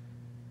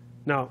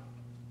 Now,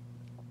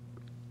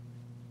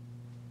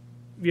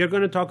 we are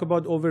going to talk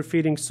about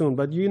overfitting soon,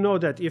 but you know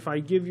that if I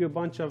give you a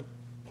bunch of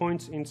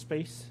points in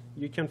space,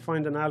 you can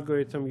find an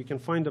algorithm, you can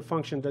find a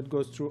function that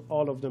goes through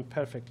all of them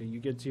perfectly. You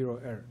get zero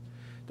error.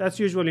 That's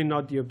usually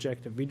not the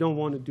objective. We don't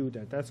want to do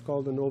that. That's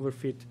called an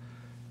overfit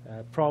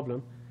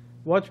problem.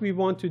 What we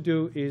want to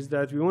do is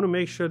that we want to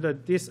make sure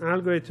that this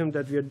algorithm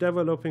that we are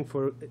developing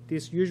for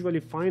this usually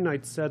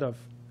finite set of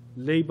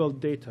labeled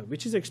data,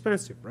 which is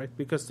expensive, right?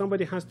 Because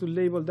somebody has to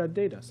label that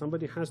data.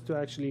 Somebody has to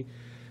actually,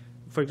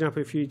 for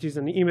example, if it is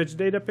an image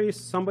database,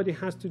 somebody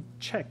has to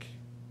check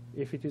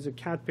if it is a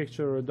cat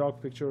picture or a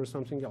dog picture or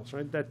something else,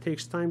 right? That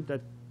takes time.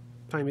 That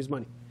time is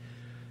money.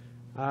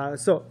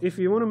 So if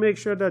we want to make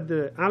sure that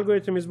the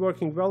algorithm is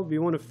working well, we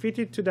want to fit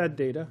it to that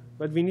data,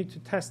 but we need to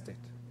test it.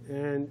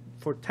 And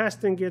for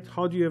testing it,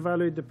 how do you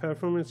evaluate the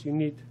performance? You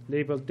need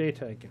labeled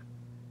data again.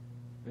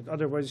 And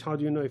otherwise, how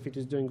do you know if it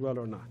is doing well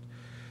or not?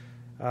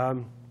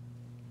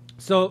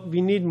 So we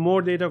need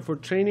more data for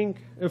training,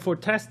 for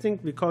testing.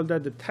 We call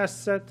that the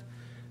test set.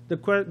 The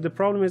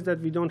problem is that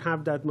we don't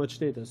have that much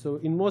data. So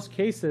in most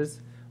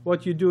cases,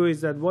 what you do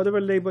is that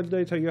whatever labeled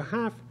data you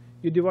have,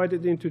 you divide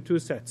it into two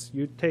sets.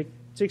 You take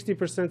 60%,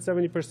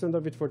 70%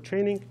 of it for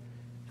training,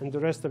 and the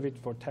rest of it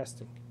for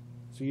testing.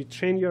 So you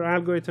train your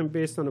algorithm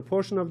based on a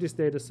portion of this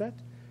data set,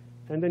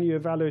 and then you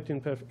evaluate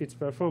its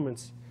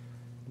performance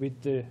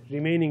with the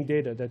remaining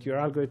data that your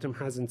algorithm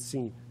hasn't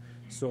seen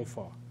so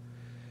far.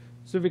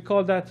 So we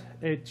call that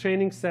a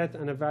training set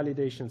and a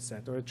validation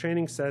set, or a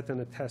training set and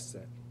a test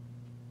set.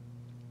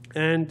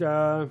 And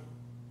the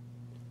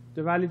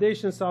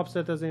validation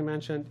subset, as I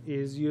mentioned,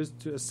 is used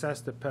to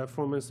assess the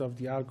performance of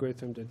the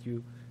algorithm that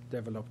you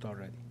developed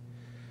already.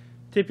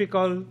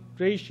 Typical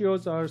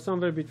ratios are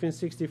somewhere between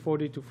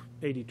 60-40 to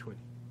 80-20,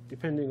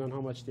 depending on how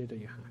much data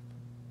you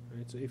have.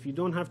 Right? So if you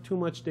don't have too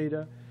much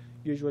data,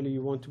 usually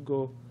you want to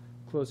go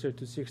closer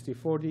to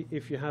 60-40.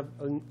 If you have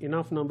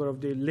enough number of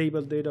the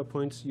labeled data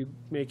points, you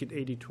make it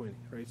 80-20.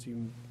 Right? So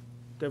you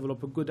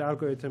develop a good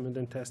algorithm and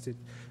then test it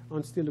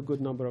on still a good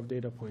number of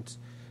data points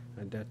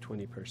at that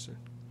 20%.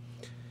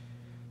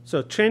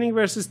 So training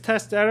versus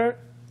test error.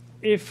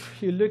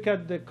 If you look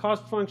at the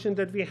cost function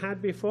that we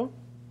had before,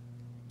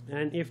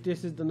 and if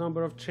this is the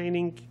number of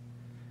training,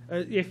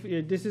 if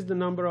this is the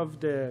number of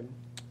the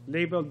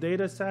labeled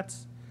data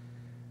sets,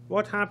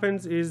 what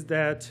happens is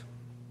that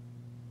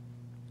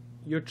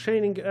your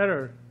training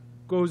error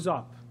goes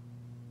up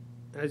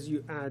as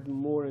you add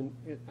more and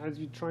as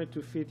you try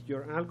to fit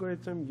your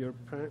algorithm, your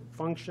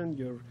function,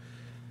 your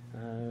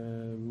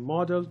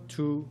model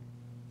to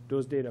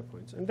those data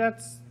points. And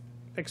that's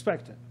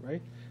expected,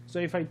 right? So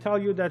if I tell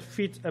you that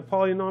fit a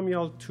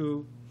polynomial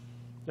to,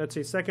 let's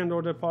say, second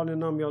order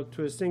polynomial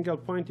to a single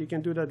point, you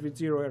can do that with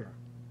zero error,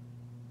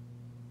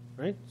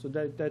 right? So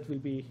that will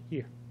be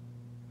here.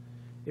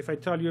 If I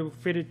tell you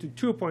fit it to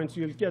 2 points,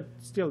 you'll get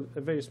still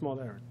a very small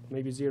error,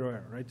 maybe zero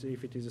error, right? So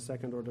if it is a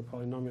second order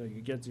polynomial,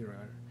 you get zero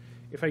error.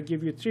 If I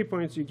give you 3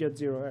 points, you get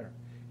zero error.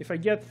 If I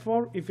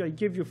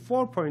give you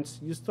 4 points,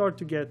 you start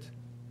to get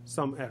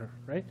some error,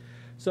 right?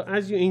 So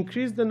as you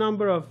increase the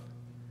number of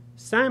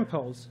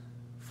samples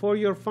for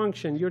your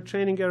function, your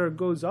training error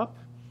goes up,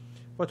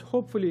 but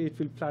hopefully it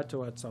will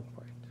plateau at some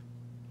point,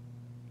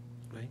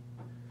 right?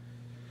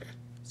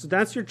 So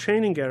that's your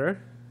training error.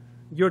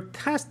 Your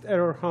test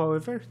error,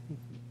 however,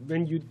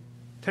 when you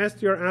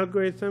test your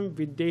algorithm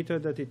with data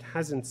that it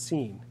hasn't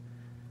seen,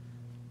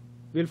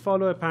 will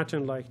follow a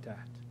pattern like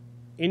that.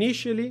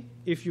 Initially,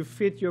 if you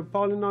fit your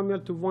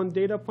polynomial to one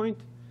data point,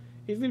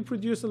 it will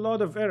produce a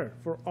lot of error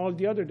for all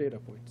the other data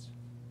points.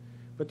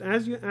 But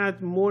as you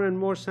add more and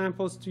more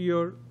samples to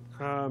your,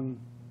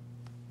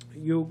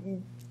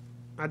 you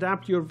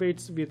adapt your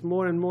weights with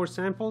more and more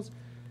samples,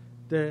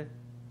 the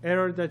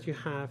error that you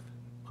have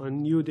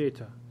on new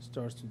data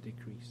starts to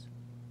decrease,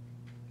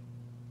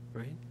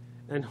 right?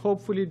 And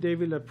hopefully they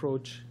will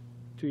approach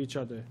to each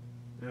other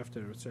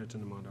after a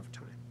certain amount of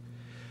time.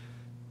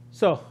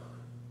 So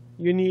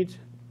you need,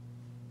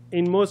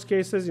 in most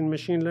cases, in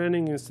machine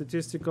learning and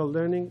statistical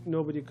learning,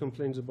 nobody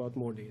complains about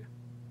more data.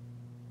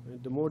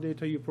 Right? The more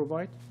data you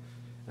provide,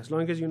 As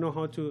long as you know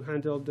how to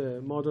handle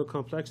the model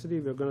complexity,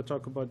 we're going to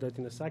talk about that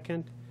in a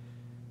second,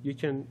 you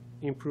can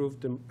improve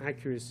the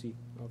accuracy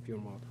of your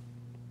model.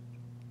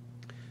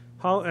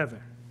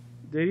 However,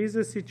 there is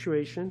a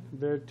situation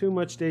where too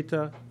much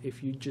data,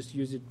 if you just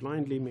use it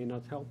blindly, may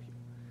not help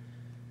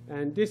you.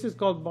 And this is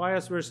called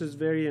bias versus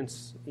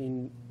variance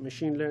in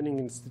machine learning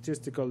and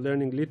statistical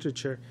learning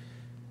literature.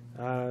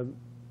 In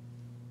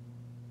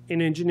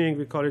engineering,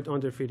 we call it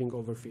underfitting,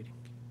 overfitting.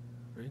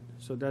 Right?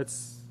 So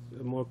that's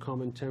a more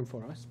common term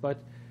for us.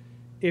 But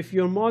if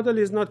your model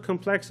is not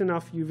complex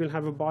enough, you will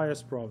have a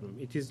bias problem.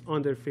 It is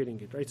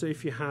underfitting it. Right? So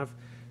if you have,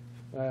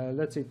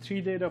 let's say,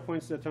 3 data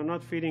points that are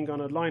not fitting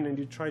on a line and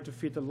you try to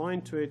fit a line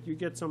to it, you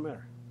get some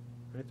error.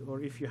 Right? Or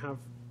if you have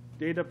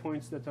data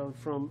points that are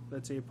from,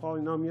 let's say, a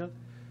polynomial,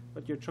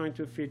 but you're trying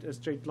to fit a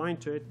straight line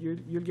to it,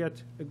 you'll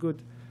get a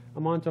good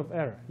amount of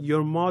error.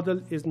 Your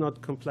model is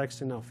not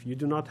complex enough. You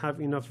do not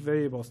have enough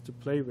variables to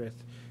play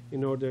with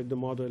in order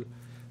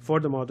for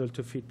the model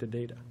to fit the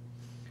data.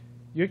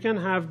 You can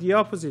have the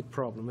opposite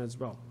problem as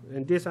well.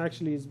 And this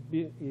actually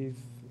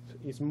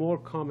is more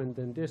common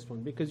than this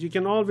one, because you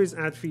can always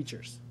add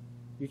features.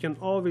 You can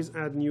always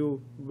add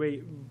new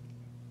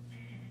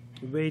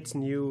weights,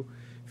 new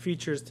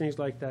features, things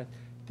like that.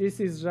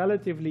 This is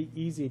relatively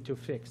easy to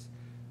fix.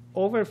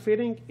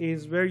 Overfitting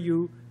is where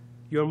your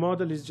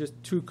model is just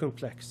too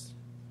complex.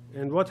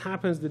 And what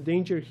happens, the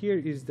danger here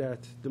is that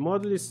the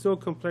model is so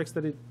complex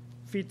that it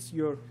fits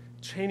your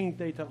training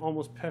data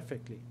almost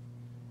perfectly,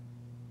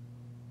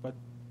 but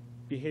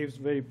behaves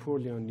very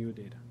poorly on new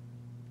data.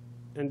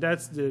 And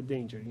that's the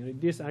danger.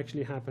 This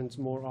actually happens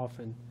more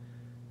often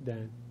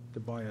than the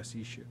bias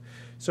issue.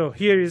 So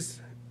here is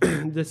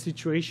the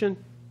situation.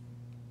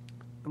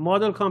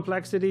 Model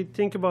complexity,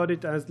 think about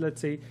it as,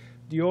 let's say,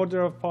 the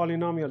order of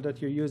polynomial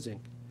that you're using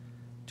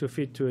to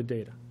fit to a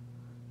data.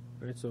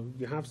 Right? So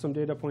you have some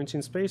data points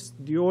in space,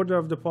 the order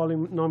of the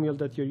polynomial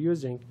that you're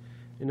using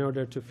in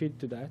order to fit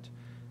to that,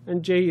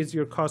 and J is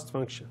your cost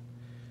function.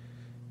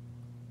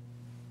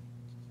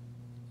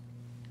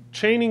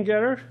 Training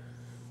error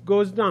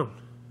goes down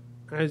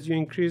as you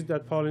increase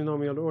that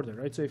polynomial order.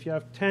 Right? So if you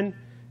have 10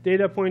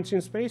 data points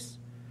in space,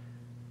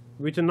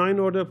 with a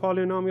 9-order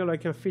polynomial, I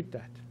can fit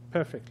that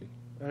perfectly,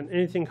 and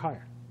anything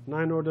higher.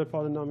 9-order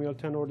polynomial,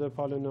 10-order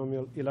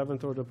polynomial,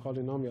 11th-order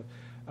polynomial.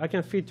 I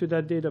can fit to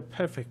that data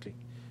perfectly.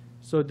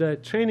 So the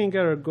training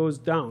error goes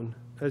down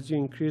as you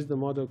increase the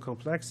model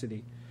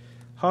complexity.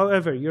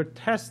 However, your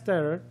test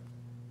error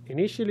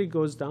initially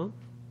goes down.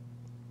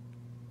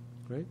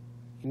 Right?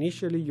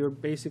 Initially, your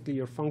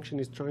function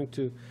is trying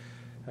to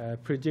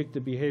predict the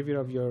behavior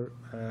of your,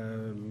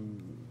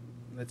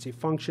 let's say,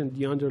 function,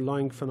 the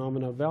underlying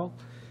phenomena well.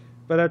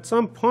 But at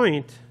some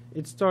point,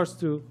 it starts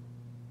to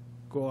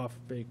go off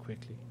very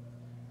quickly.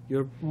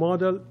 Your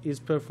model is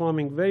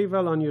performing very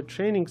well on your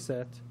training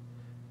set,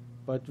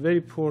 but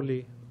very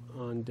poorly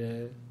on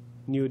the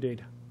new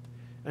data.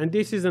 And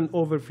this is an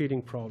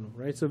overfitting problem,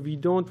 right? So we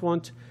don't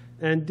want,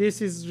 and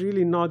this is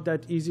really not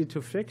that easy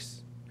to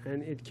fix,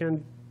 and it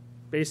can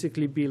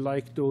basically be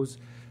like those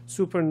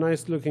super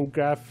nice looking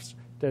graphs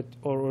that,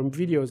 or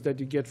videos that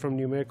you get from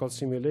numerical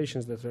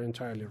simulations that are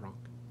entirely wrong,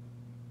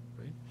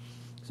 right?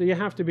 So you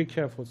have to be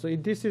careful. So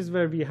this is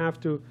where we have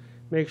to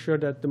make sure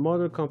that the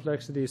model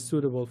complexity is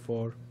suitable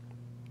for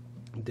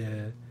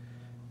the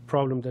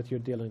problem that you're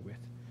dealing with.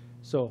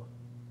 So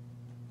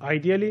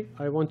ideally,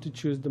 I want to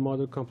choose the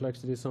model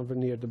complexity somewhere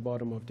near the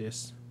bottom of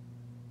this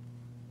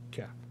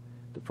cap.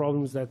 The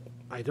problem is that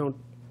I don't,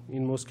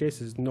 in most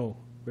cases, know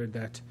where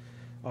that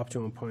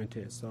optimum point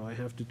is. So I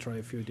have to try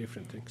a few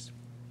different things.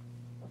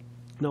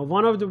 Now,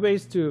 one of the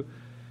ways to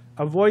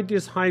avoid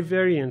this high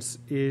variance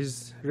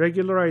is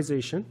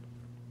regularization.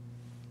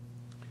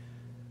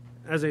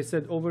 As I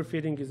said,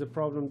 overfitting is a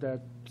problem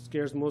that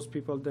scares most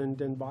people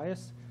than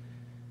bias.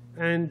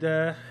 And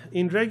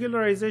in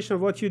regularization,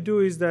 what you do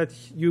is that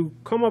you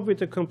come up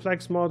with a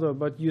complex model,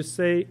 but you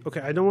say, OK,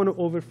 I don't want to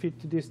overfit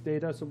to this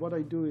data. So what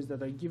I do is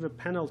that I give a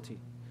penalty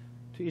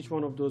to each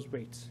one of those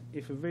weights.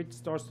 If a weight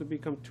starts to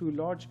become too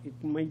large, it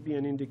might be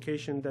an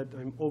indication that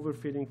I'm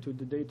overfitting to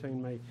the data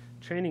in my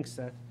training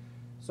set.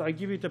 So I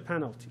give it a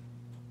penalty.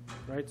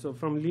 Right? So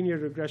from linear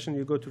regression,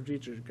 you go to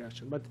ridge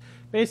regression. But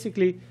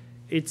basically,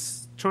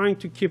 it's trying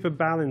to keep a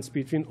balance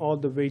between all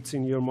the weights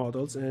in your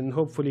models. And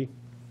hopefully,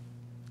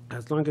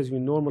 as long as you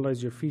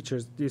normalize your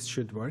features, this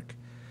should work.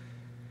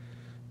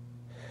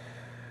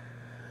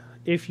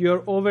 If you're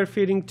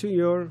overfitting to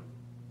your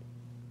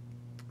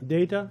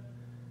data,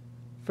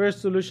 first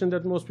solution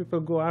that most people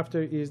go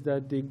after is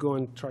that they go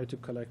and try to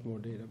collect more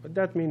data. But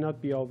that may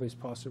not be always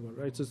possible,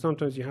 right? So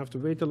sometimes you have to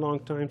wait a long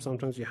time.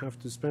 Sometimes you have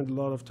to spend a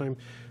lot of time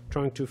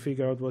trying to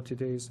figure out what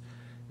it is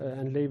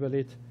and label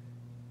it.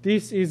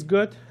 This is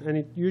good, and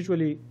it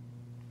usually,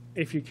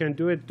 if you can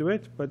do it, do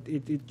it. But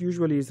it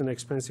usually is an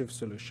expensive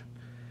solution.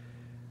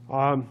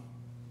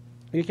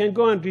 You can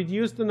go and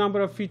reduce the number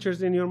of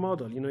features in your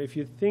model. If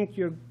you think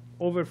you're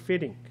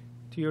overfitting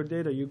to your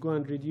data, you go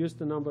and reduce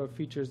the number of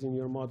features in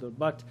your model.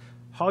 But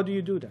how do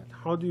you do that?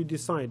 How do you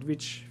decide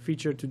which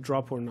feature to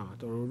drop or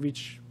not, or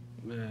which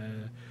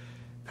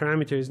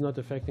parameter is not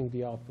affecting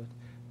the output.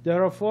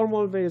 There are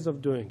formal ways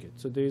of doing it.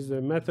 So there is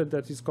a method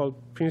that is called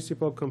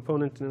principal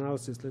component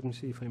analysis. Let me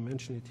see if I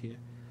mention it here.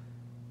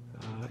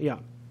 Yeah.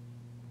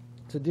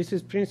 So this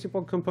is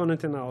principal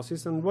component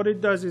analysis, and what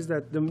it does is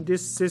that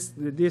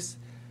this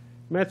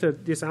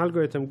method, this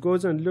algorithm,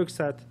 goes and looks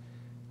at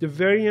the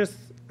variance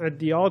at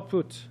the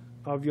output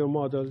of your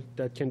model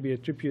that can be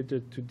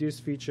attributed to this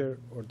feature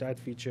or that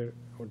feature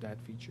or that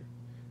feature.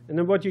 And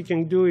then what you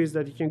can do is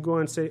that you can go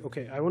and say,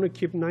 okay, I want to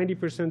keep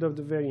 90% of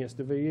the variance,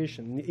 the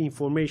variation,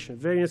 information.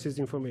 Variance is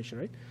information,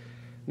 right?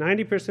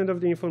 90% of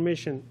the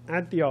information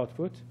at the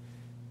output,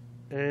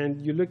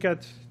 and you look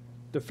at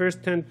the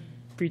first 10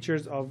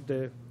 features of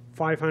the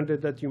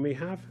 500 that you may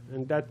have,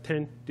 and that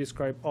 10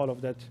 describe all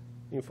of that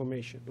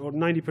information, or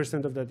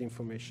 90% of that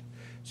information.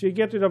 So you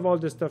get rid of all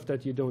the stuff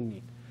that you don't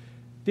need.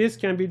 This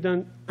can be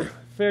done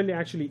fairly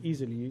actually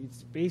easily.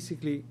 It's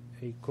basically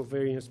a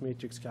covariance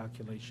matrix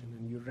calculation,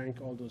 and you rank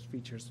all those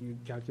features. You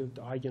calculate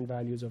the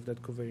eigenvalues of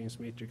that covariance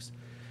matrix,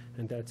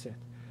 and that's it.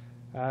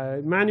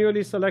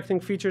 Manually selecting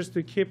features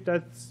to keep,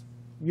 that's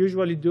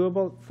usually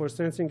doable for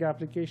sensing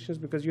applications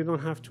because you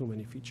don't have too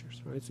many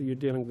features, right? So you're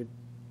dealing with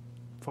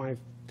 5,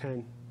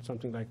 10,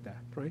 something like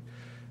that, right?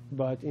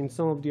 But in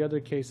some of the other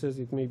cases,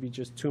 it may be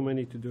just too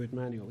many to do it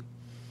manually.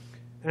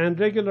 And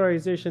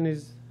regularization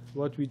is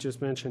what we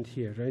just mentioned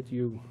here, right?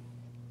 You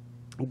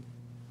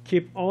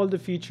keep all the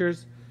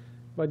features,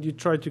 but you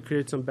try to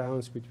create some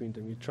balance between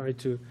them. You try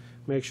to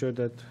make sure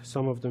that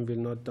some of them will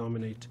not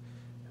dominate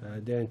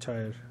the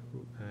entire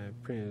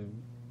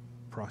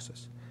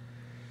process.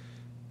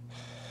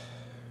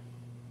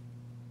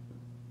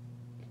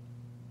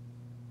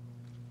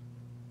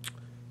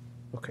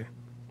 Okay.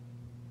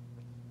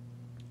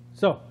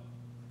 So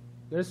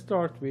let's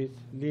start with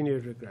linear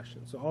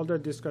regression. So all the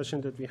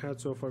discussion that we had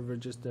so far were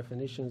just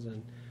definitions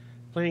and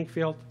playing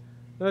field.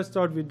 Let's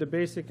start with the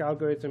basic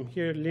algorithm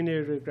here,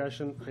 linear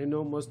regression. I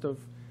know most of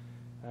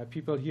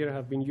people here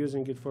have been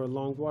using it for a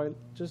long while.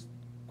 Just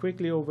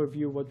quickly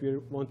overview what we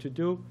want to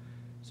do.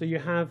 So you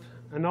have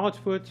an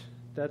output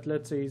that,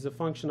 let's say, is a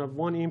function of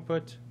one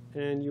input,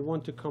 and you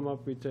want to come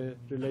up with a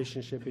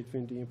relationship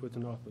between the input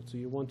and output. So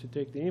you want to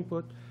take the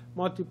input,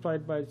 multiply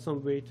it by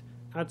some weight,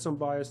 add some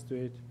bias to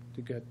it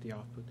to get the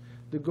output.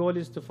 The goal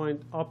is to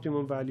find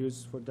optimum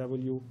values for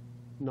W0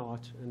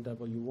 and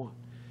W1.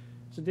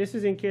 So this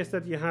is in case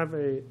that you have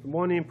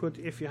one input.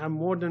 If you have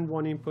more than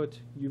one input,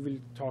 you will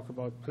talk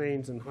about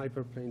planes and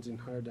hyperplanes in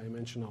higher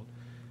dimensional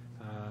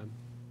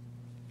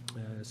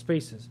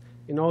spaces.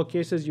 In all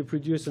cases, you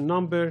produce a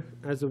number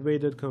as a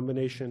weighted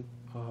combination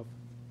of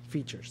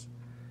features.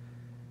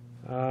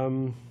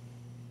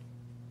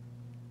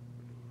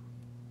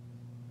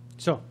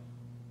 So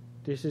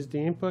this is the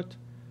input.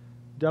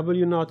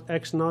 W0,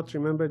 X0,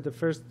 remember the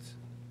first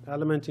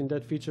element in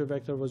that feature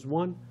vector was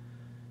 1,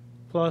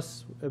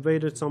 plus a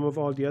weighted sum of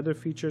all the other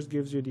features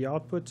gives you the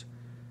output.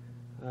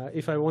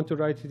 If I want to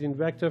write it in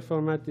vector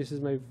format, this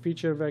is my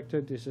feature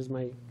vector, this is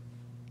my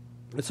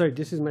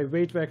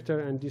weight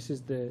vector, and this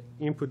is the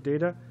input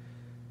data.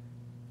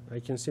 I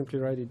can simply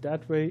write it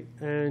that way,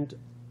 and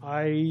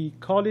I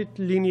call it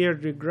linear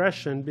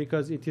regression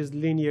because it is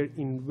linear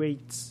in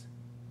weights,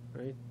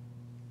 right?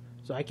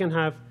 So I can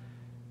have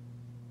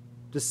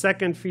the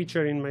second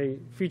feature in my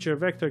feature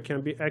vector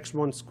can be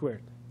x1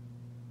 squared,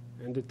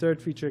 and the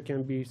third feature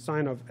can be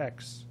sine of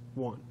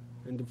x1,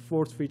 and the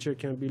fourth feature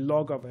can be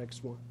log of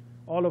x1.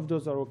 All of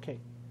those are okay.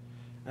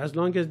 As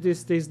long as this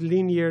stays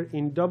linear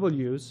in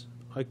W's,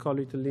 I call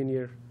it a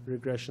linear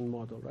regression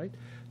model, right?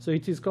 So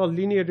it is called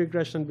linear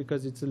regression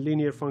because it's a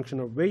linear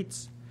function of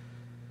weights.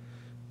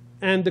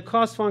 And the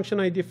cost function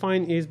I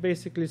define is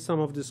basically sum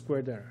of the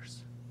squared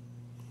errors.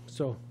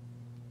 So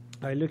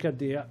I look at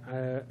the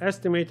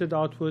estimated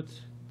output,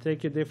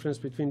 take a difference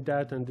between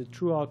that and the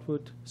true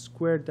output,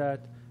 square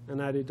that,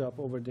 and add it up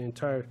over the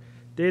entire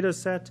data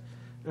set.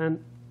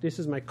 And this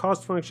is my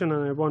cost function,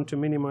 and I want to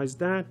minimize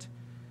that.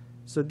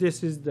 So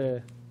this is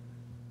the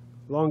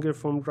longer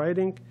form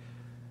writing.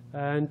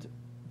 And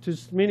to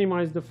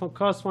minimize the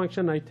cost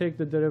function, I take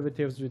the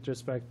derivatives with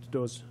respect to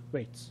those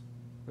weights,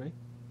 right?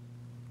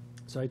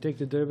 So I take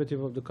the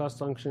derivative of the cost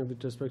function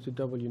with respect to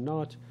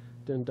W0,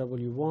 then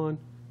W1,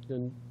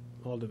 then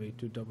all the way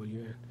to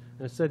Wn,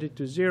 and set it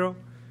to 0.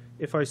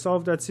 If I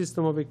solve that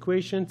system of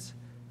equations,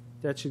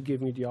 that should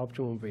give me the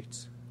optimum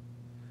weights.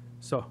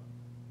 So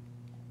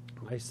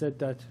I set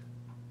that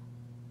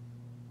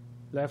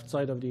left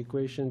side of the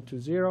equation to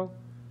 0.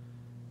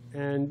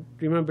 And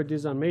remember,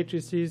 these are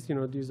matrices. You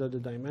know, these are the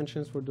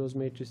dimensions for those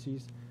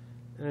matrices.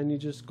 And you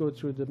just go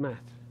through the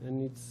math,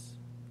 and it's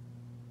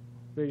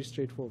very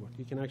straightforward.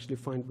 You can actually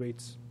find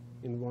weights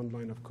in one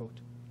line of code.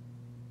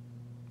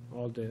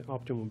 All the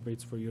optimum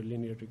weights for your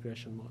linear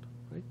regression model,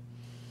 right?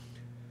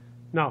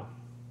 Now,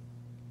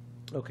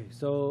 okay,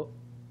 so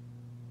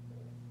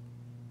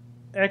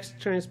X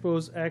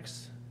transpose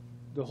X,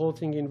 the whole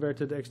thing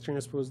inverted X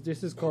transpose,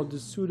 this is called the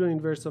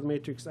pseudo-inverse of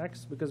matrix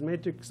X because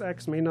matrix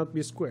X may not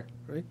be square,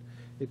 right?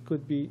 It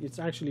could be, it's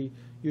actually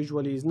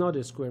usually is not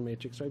a square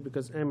matrix, right?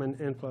 Because M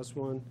and N plus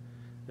 1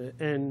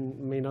 n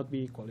may not be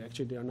equal.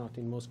 Actually, they are not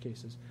in most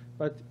cases.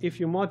 But if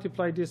you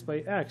multiply this by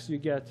x, you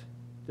get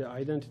the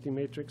identity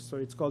matrix. So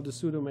it's called the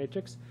pseudo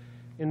matrix.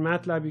 In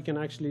MATLAB, you can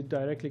actually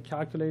directly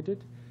calculate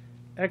it.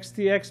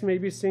 XTX may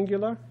be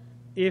singular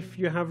if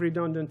you have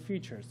redundant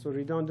features. So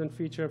redundant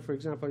feature, for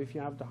example, if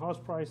you have the house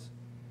price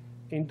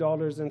in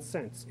dollars and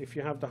cents, if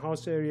you have the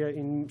house area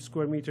in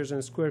square meters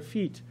and square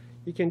feet,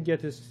 you can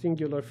get a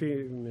singular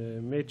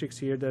matrix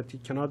here that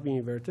it cannot be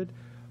inverted.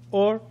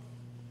 Or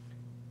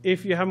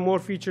if you have more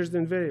features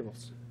than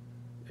variables,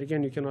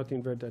 again, you cannot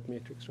invert that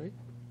matrix, right?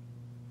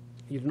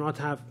 You do not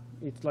have,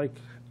 it's like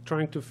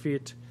trying to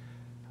fit,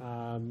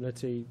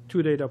 let's say,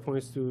 2 data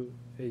points to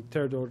a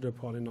third order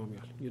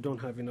polynomial. You don't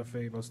have enough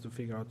variables to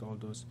figure out all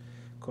those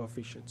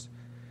coefficients.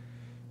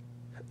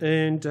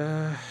 And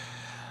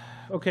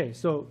OK,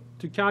 so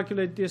to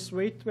calculate this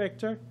weight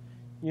vector,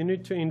 you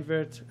need to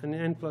invert an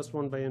n plus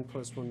 1 by n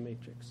plus 1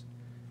 matrix.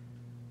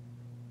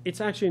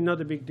 It's actually not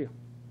a big deal.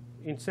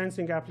 In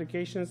sensing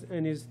applications,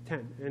 n is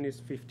 10, n is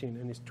 15,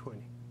 n is 20.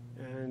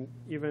 And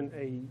even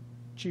a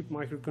cheap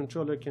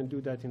microcontroller can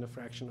do that in a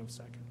fraction of a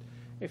second.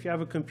 If you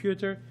have a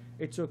computer,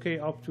 it's OK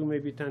up to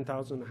maybe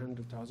 10,000,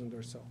 100,000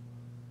 or so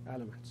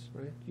elements,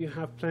 right? You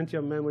have plenty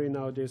of memory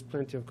nowadays,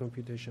 plenty of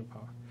computation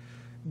power.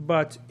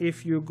 But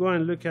if you go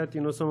and look at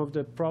some of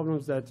the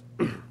problems that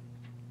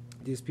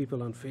these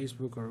people on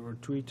Facebook or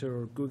Twitter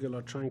or Google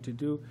are trying to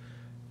do,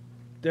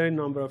 their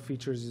number of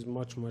features is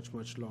much, much,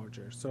 much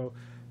larger. So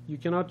you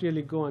cannot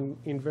really go and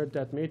invert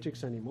that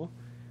matrix anymore.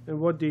 And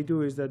what they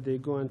do is that they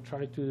go and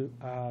try to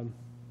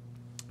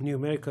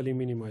numerically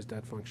minimize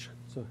that function.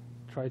 So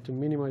try to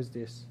minimize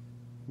this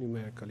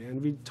numerically.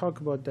 And we talk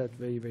about that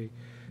very, very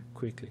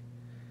quickly,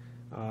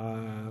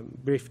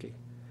 briefly.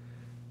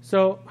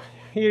 So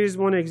here is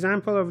one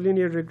example of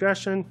linear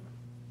regression.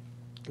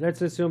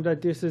 Let's assume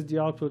that this is the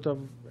output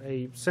of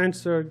a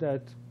sensor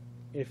that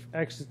if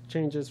x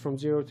changes from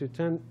 0 to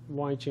 10,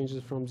 y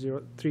changes from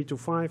 3 to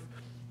 5.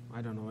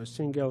 I don't know, a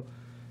single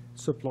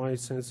supply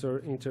sensor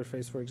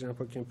interface, for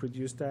example, can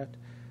produce that.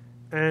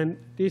 And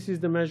this is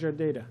the measured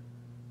data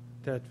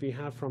that we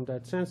have from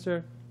that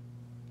sensor.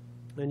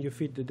 And you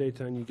feed the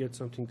data, and you get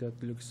something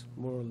that looks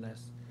more or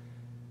less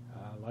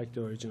like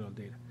the original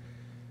data.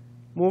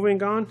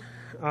 Moving on,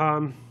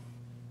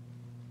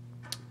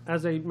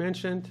 as I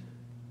mentioned,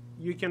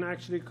 you can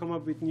actually come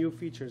up with new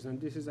features,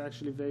 and this is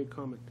actually very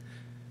common,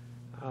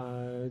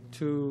 and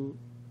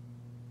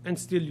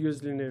still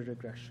use linear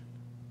regression.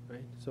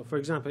 Right? So for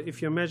example,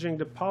 if you're measuring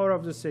the power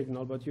of the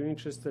signal, but you're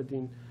interested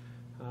in,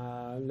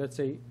 let's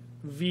say,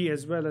 V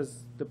as well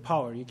as the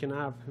power, you can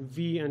have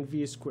V and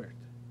V squared.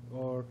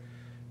 Or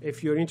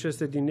if you're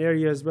interested in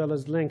area as well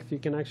as length, you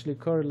can actually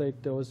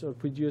correlate those or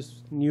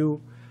produce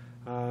new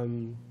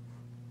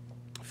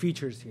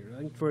features here.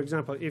 Right? For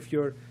example, if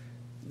you're,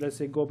 let's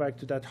say, go back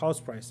to that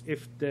house price,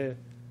 if the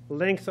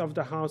length of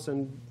the house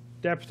and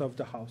depth of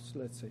the house,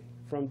 let's say,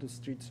 from the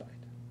street side,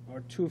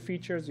 or two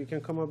features, you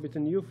can come up with a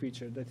new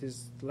feature that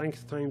is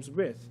length times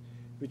width,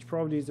 which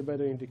probably is a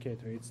better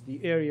indicator. It's the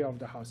area of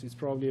the house. It's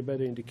probably a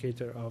better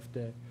indicator of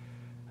the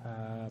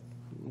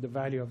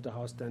value of the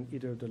house than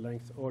either the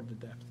length or the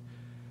depth.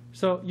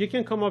 So you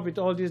can come up with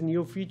all these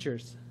new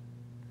features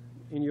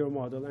in your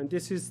model, and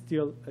this is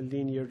still a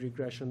linear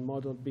regression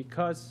model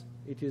because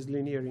it is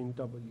linear in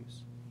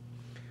W's.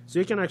 So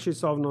you can actually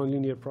solve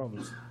nonlinear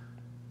problems.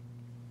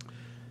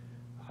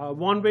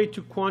 One way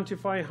to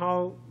quantify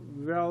how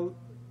well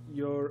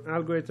your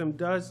algorithm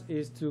does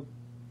is to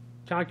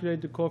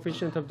calculate the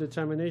coefficient of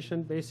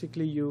determination.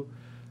 Basically, you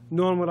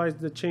normalize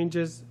the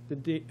changes,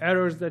 the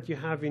errors that you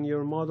have in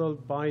your model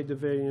by the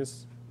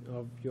variance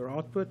of your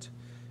output.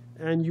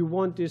 And you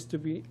want this to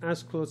be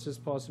as close as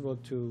possible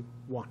to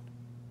 1.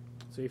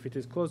 So if it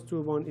is close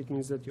to 1, it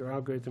means that your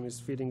algorithm is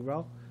fitting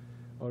well,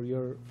 or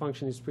your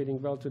function is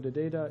fitting well to the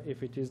data.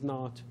 If it is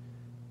not,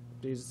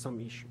 there is some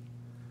issue.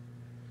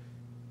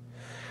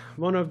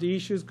 One of the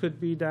issues could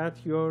be that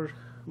your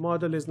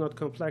model is not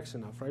complex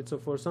enough, right? So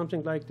for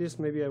something like this,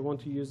 maybe I want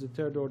to use a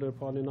third order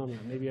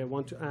polynomial. Maybe I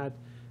want to add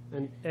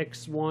an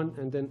x1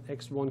 and then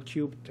x1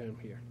 cubed term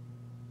here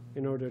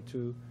in order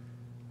to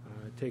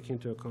take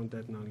into account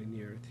that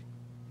nonlinearity.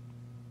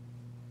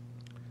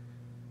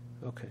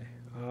 Okay.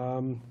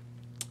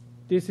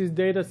 This is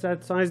data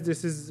set size.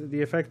 This is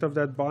the effect of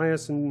that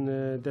bias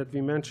that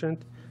we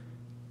mentioned.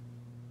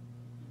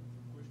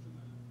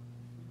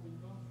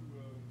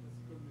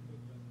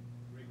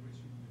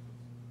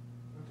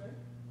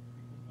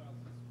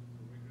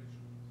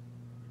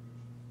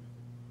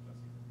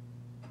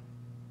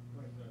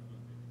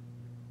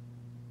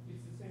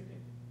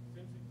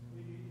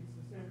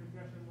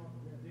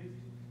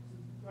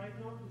 Right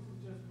now, this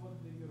is just what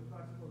your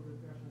classical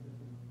regression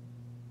defines.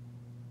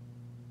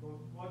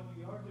 So what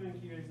we are doing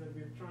here is that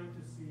we're trying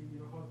to see,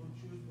 how to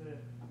choose the,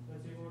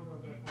 let's say, order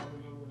of that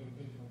polynomial and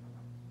things like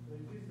that. So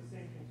it is the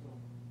same thing. So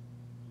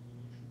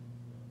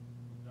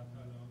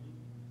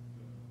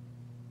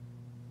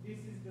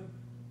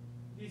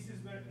this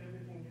is where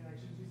everything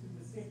actually. This is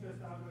the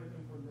simplest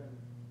algorithm for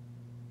learning,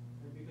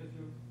 and because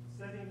you're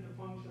setting the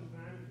function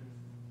parameters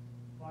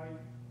by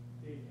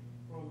data,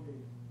 from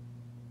data.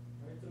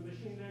 Right? So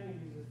machine learning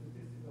is a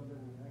statistical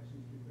learning,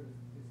 actually prefers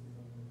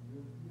statistical learning.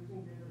 You're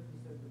using data to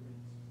set the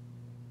weights.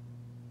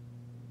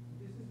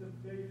 This is the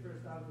very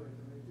first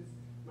algorithm. Right? This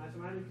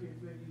mathematically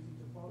it's very easy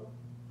to follow.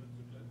 That's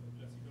a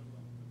classical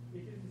one.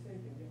 It is the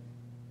same thing, yeah.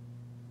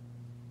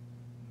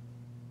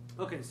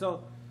 Okay,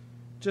 so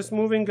just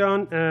moving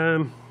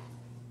on.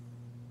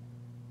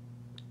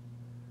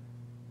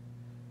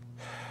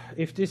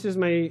 If this is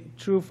my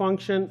true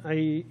function,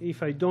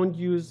 if I don't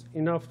use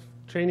enough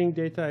training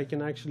data, I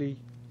can actually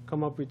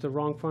come up with the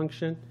wrong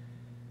function.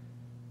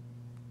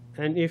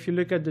 And if you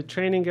look at the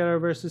training error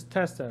versus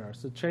test error,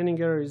 so training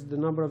error is the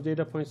number of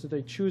data points that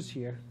I choose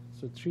here,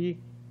 so 3,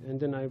 and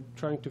then I'm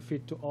trying to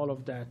fit to all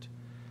of that.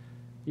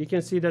 You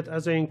can see that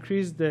as I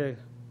increase the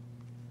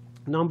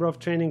number of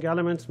training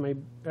elements, my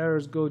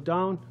errors go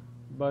down,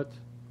 but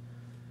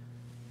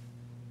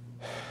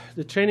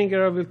the training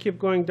error will keep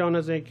going down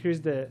as I increase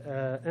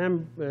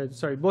the,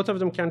 sorry, both of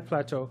them can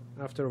plateau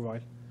after a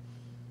while.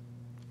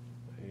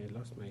 I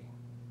lost my.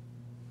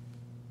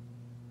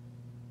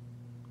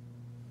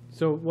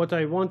 So what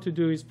I want to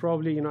do is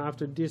probably,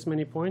 after this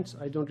many points,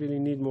 I don't really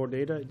need more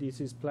data. This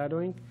is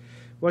plateauing.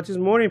 What is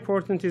more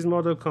important is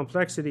model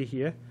complexity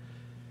here.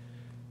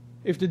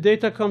 If the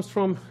data comes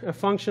from a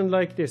function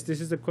like this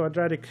is a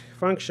quadratic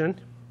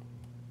function,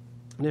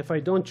 and if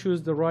I don't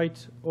choose the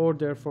right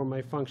order for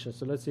my function,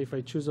 so let's say if I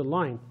choose a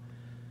line,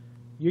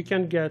 you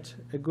can get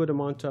a good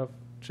amount of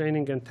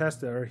training and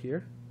test error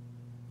here.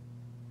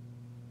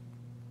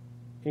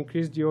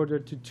 Increase the order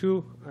to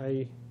 2,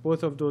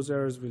 both of those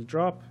errors will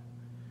drop.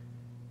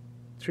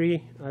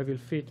 3, I will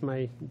fit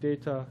my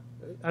data.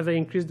 As I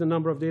increase the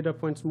number of data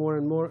points more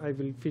and more, I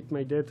will fit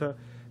my data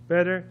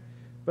better.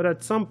 But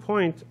at some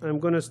point, I'm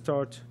going to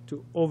start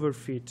to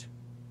overfit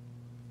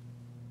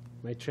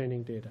my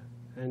training data.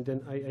 And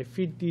then I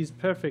fit these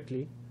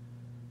perfectly.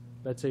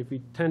 Let's say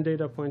with 10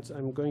 data points,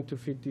 I'm going to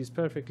fit these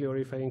perfectly. Or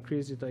if I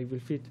increase it, I will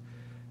fit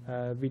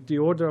with the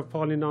order of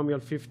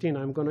polynomial 15.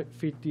 I'm going to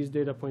fit these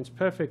data points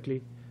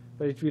perfectly.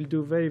 But it will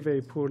do very,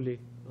 very poorly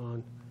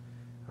on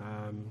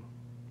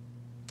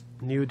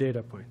new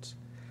data points.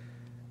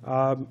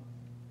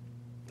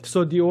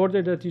 So the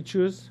order that you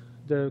choose,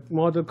 the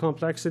model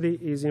complexity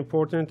is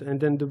important, and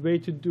then the way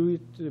to do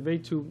it,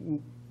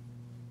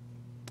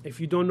 if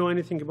you don't know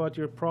anything about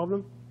your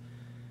problem,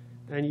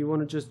 and you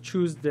want to just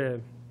choose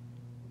the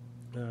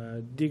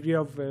degree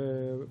of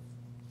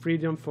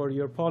freedom for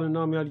your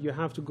polynomial, you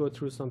have to go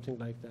through something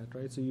like that,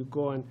 right? So you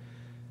go and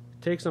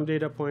take some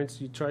data points,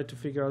 you try to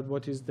figure out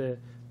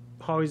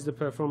how is the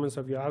performance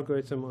of your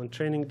algorithm on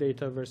training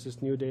data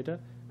versus new data,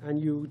 and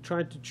you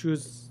try to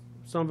choose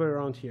somewhere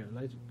around here.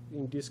 Like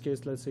in this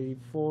case, let's say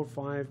 4,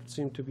 5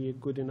 seem to be a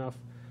good enough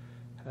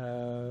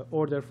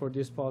order for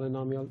this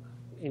polynomial.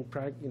 In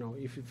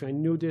if I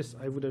knew this,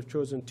 I would have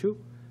chosen 2.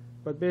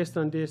 But based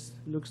on this,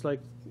 looks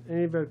like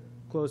anywhere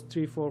close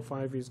 3, 4,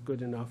 5 is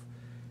good enough,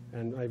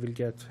 and I will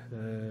get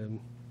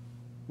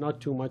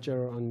not too much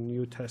error on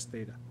new test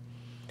data.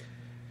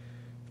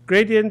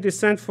 Gradient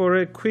descent, for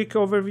a quick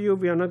overview,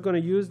 we are not going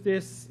to use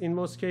this in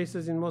most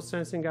cases, in most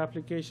sensing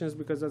applications,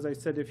 because as I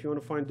said, if you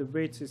want to find the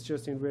weights, it's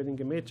just inverting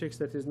a matrix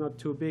that is not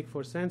too big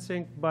for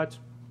sensing. But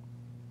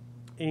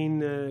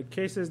in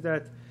cases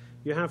that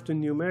you have to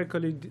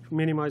numerically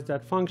minimize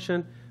that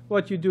function,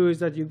 what you do is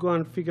that you go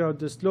and figure out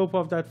the slope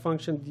of that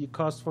function, the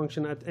cost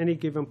function at any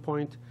given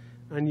point,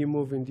 and you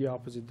move in the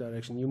opposite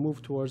direction. You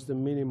move towards the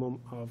minimum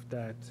of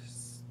that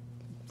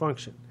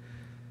function.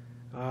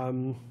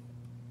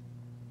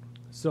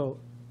 So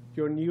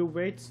your new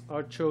weights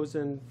are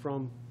chosen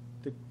from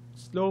the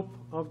slope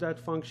of that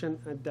function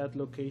at that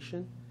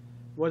location.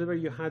 Whatever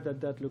you had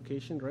at that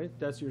location, right?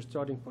 That's your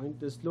starting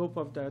point. The slope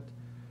of that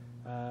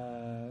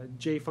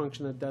j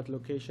function at that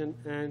location,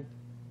 and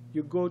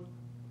you go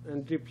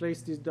and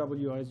replace this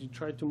w as you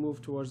try to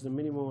move towards the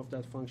minimum of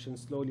that function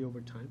slowly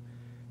over time.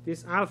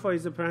 This alpha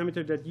is a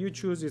parameter that you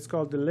choose. It's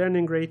called the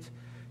learning rate.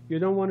 You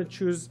don't want to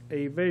choose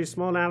a very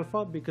small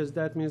alpha, because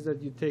that means that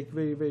you take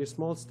very, very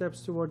small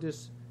steps toward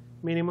this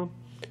minimum.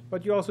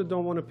 But you also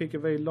don't want to pick a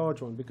very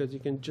large one, because you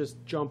can just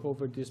jump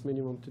over this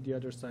minimum to the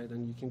other side,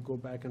 and you can go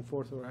back and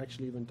forth, or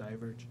actually even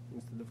diverge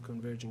instead of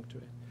converging to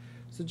it.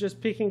 So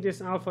just picking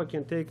this alpha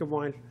can take a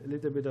while, a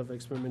little bit of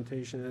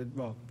experimentation,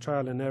 well,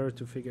 trial and error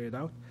to figure it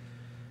out.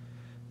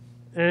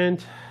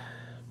 And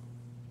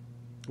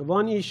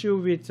one issue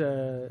with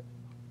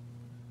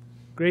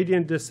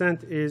gradient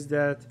descent is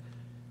that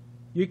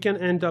you can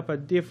end up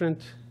at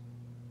different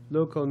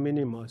local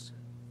minimas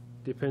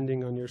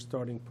depending on your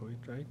starting point,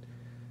 right?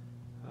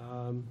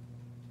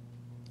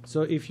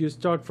 So if you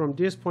start from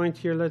this point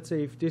here, let's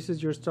say if this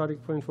is your starting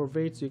point for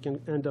weights, you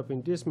can end up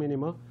in this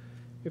minima.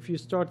 If you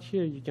start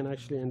here, you can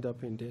actually end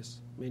up in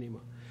this minima.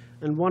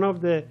 And one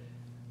of the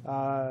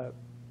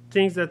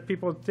things that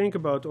people think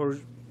about or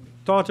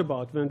thought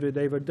about when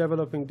they were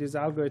developing these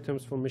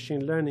algorithms for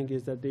machine learning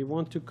is that they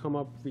want to come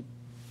up with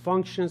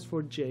functions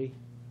for J,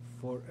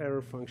 for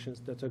error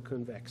functions that are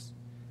convex,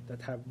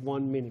 that have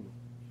one minimum,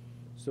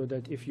 so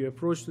that if you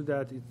approach to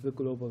that, it's the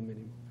global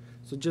minimum.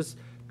 So just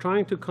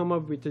trying to come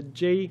up with a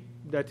J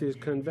that is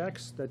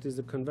convex, that is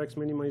a convex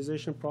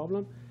minimization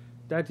problem,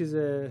 that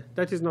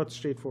is not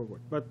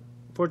straightforward. But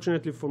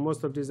fortunately for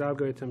most of these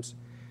algorithms,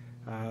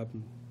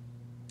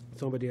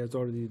 somebody has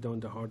already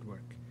done the hard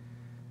work.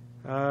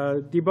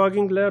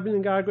 Debugging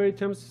labeling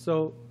algorithms,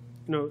 so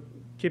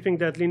keeping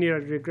that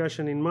linear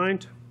regression in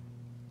mind.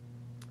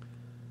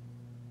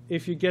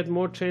 If you get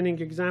more training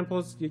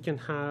examples, you can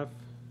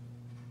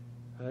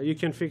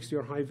fix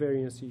your high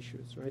variance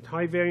issues, right?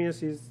 High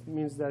variance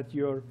means that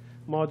your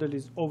model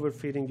is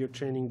overfitting your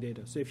training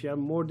data. So if you have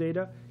more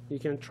data, you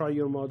can try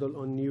your model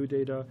on new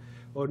data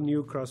or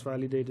new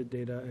cross-validated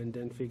data and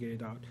then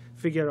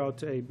figure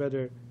out a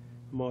better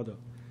model.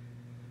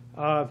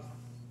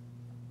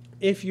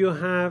 If you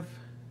have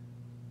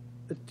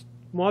a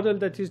model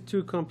that is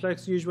too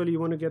complex, usually you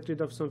want to get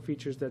rid of some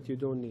features that you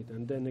don't need.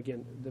 And then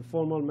again, the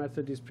formal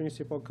method is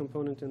principal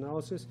component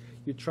analysis.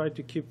 You try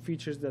to keep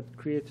features that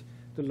create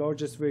the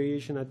largest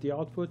variation at the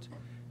output,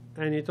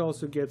 and it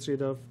also gets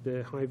rid of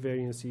the high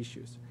variance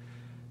issues.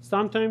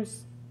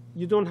 Sometimes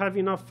you don't have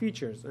enough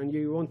features, and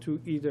you want to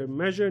either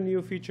measure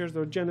new features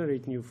or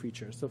generate new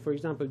features. So for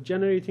example,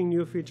 generating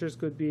new features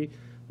could be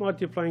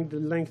multiplying the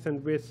length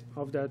and width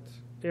of that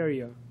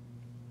area,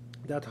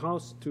 that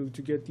house, to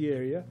get the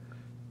area.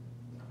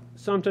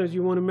 Sometimes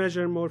you want to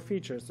measure more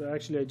features. So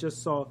actually, I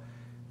just saw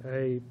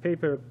a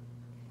paper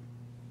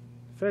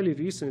fairly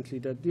recently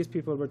that these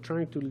people were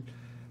trying to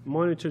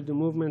monitor the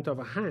movement of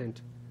a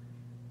hand,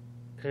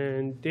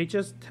 and they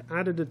just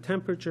added a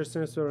temperature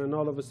sensor, and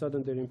all of a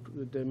sudden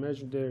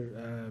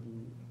their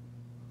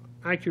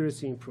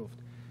accuracy improved.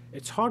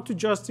 It's hard to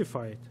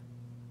justify it,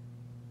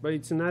 but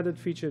it's an added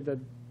feature that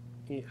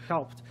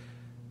helped.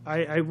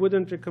 I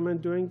wouldn't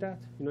recommend doing that.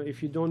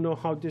 If you don't know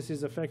how this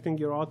is affecting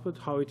your output,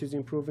 how it is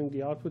improving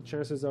the output,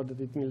 chances are that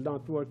it will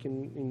not work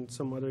in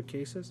some other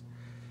cases.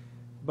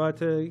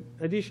 But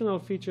additional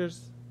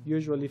features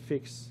usually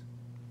fix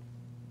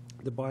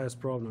the bias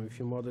problem if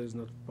your model is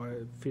not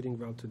fitting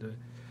well to the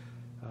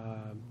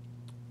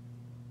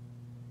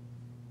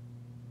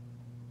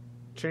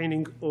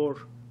training or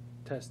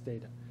test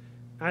data.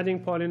 Adding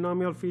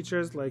polynomial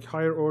features like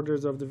higher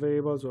orders of the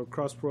variables or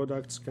cross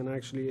products can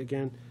actually,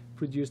 again,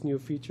 produce new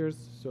features,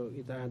 so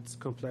it adds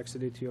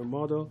complexity to your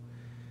model.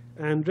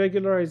 And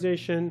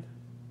regularization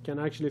can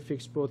actually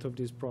fix both of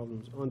these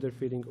problems,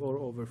 underfitting or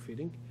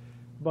overfitting.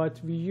 But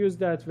we use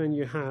that when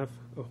you have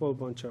a whole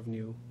bunch of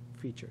new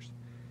features.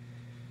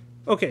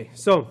 Okay,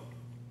 so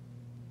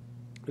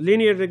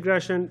linear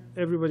regression,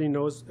 everybody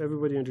knows,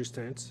 everybody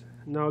understands.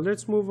 Now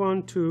let's move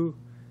on to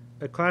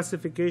a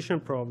classification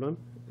problem.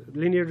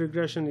 Linear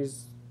regression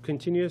is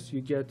continuous.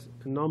 You get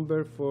a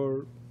number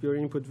for your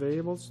input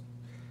variables.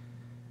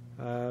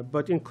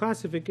 But in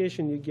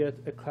classification, you get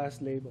a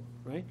class label,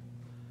 right?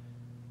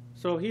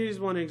 So here is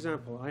one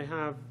example. I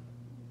have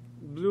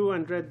blue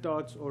and red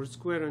dots, or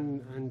square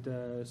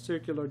and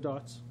circular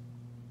dots.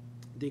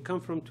 They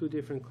come from two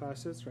different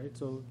classes, right?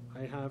 So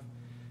I have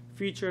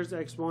features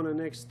x1 and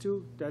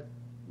x2 that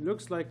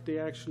looks like they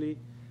actually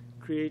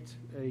create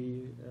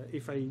a,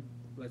 if I,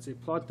 let's say,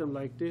 plot them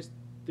like this,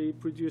 they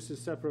produce a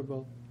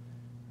separable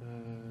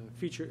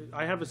feature.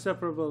 I have a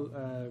separable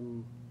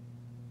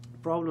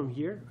problem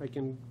here. I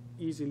can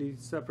easily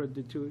separate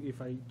the two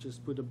if I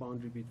just put a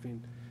boundary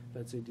between,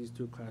 let's say, these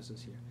two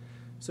classes here.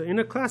 So in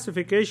a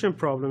classification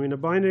problem, in a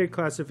binary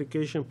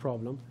classification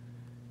problem,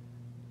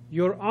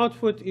 your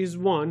output is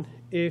 1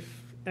 if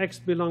x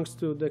belongs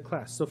to the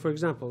class. So for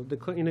example,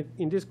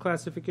 in this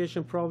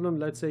classification problem,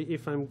 let's say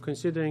if I'm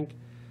considering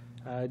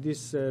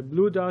these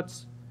blue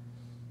dots,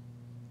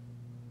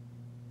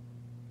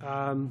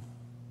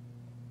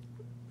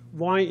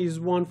 y is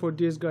 1 for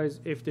these guys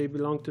if they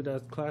belong to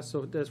that class.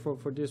 So that's for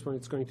this one,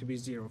 it's going to be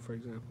 0, for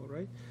example,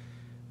 right?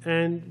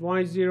 And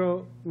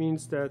y0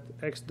 means that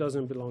x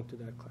doesn't belong to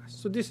that class.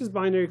 So this is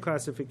binary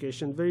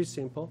classification, very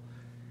simple.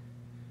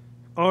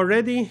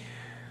 Already,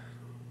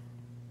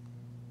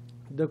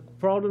 the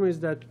problem is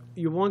that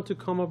you want to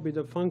come up with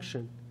a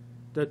function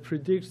that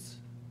predicts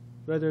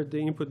whether the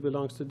input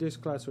belongs to this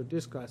class or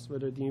this class,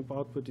 whether the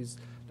output is,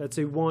 let's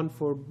say, 1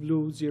 for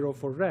blue, 0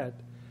 for red,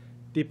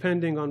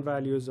 depending on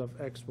values of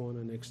x1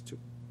 and x2.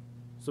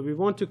 So we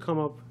want to come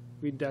up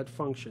with that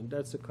function.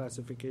 That's the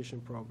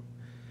classification problem.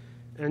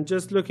 And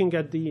just looking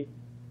at the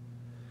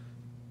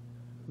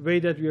way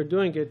that we are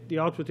doing it, the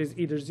output is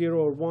either 0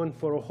 or 1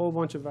 for a whole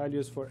bunch of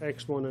values for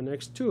x1 and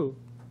x2.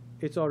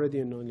 It's already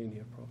a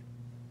nonlinear problem.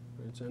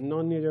 Right? So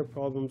nonlinear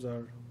problems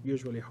are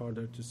usually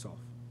harder to solve.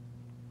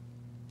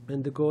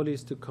 And the goal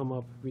is to come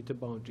up with a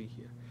boundary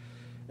here.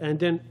 And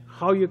then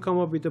how you come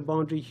up with a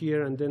boundary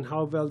here and then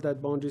how well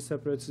that boundary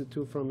separates the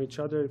two from each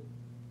other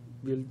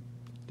will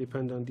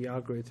depend on the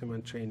algorithm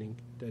and training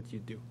that you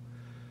do.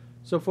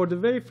 So for the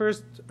very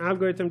first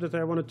algorithm that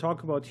I want to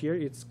talk about here,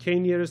 it's k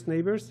nearest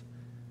neighbors.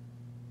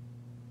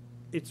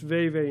 It's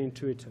very, very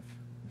intuitive.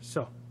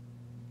 So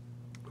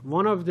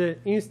one of the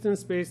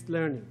instance-based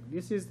learning,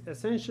 this is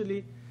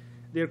essentially,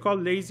 they're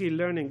called lazy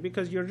learning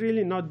because you're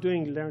really not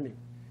doing learning.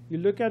 You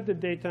look at the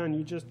data and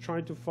you just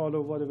try to follow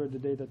whatever the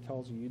data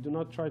tells you. You do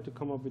not try to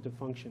come up with a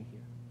function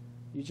here.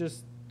 You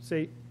just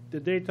say the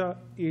data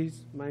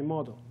is my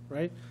model,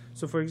 right?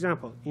 So for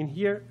example, in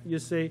here you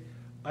say,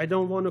 I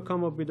don't want to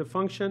come up with a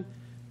function.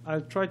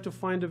 I'll try to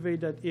find a way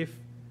that if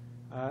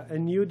a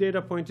new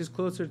data point is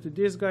closer to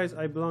these guys,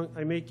 I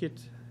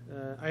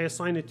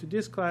assign it to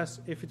this class.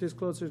 If it is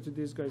closer to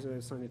these guys, I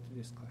assign it to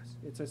this class.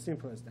 It's as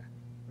simple as that,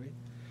 right?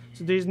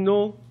 So there's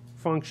no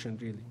function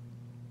really.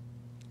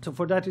 So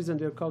for that reason,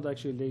 they're called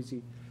actually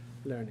lazy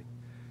learning.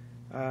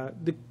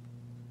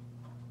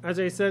 As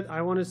I said,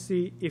 I want to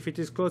see if it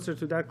is closer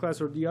to that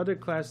class or the other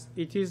class.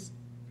 It is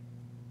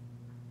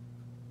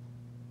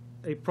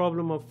a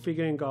problem of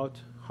figuring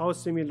out how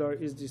similar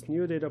is this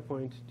new data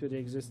point to the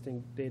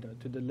existing data,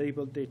 to the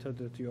labeled data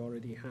that you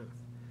already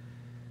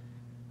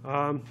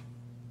have.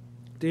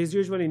 There's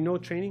usually no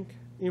training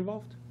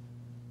involved,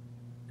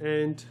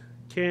 and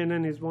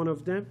KNN is one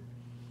of them.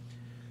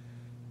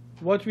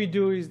 What we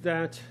do is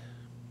that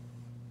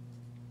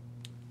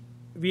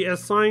we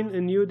assign a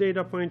new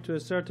data point to a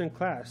certain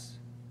class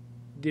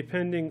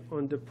depending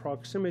on the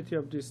proximity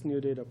of this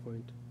new data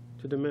point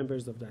to the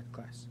members of that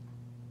class,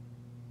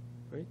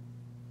 right?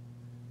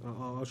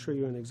 I'll show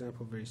you an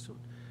example very soon.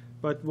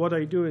 But what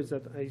I do is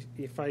that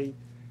if I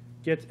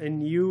get a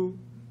new,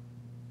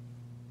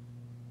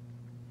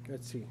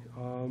 let's see,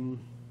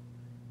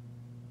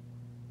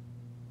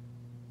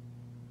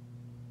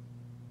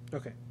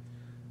 okay.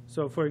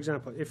 So for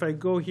example, if I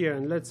go here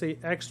and let's say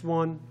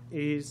x1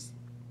 is,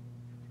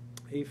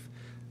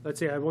 let's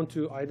say I want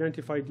to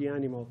identify the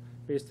animal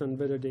based on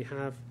whether they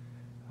have,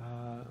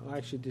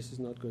 actually this is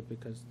not good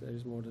because there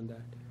is more than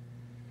that.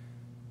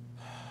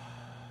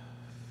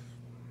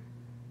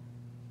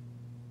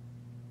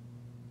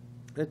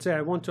 Let's say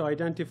I want to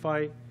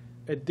identify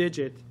a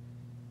digit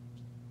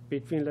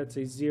between, let's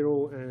say,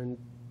 0 and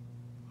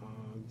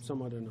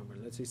some other number,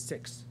 let's say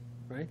 6,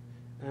 right?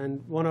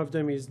 And one of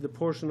them is the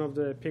portion of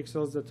the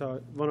pixels that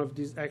are, one of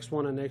these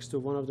x1 and x2,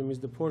 one of them is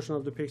the portion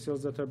of the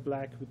pixels that are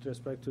black with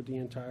respect to the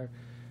entire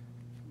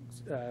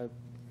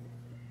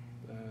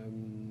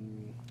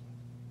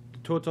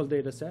total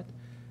data set.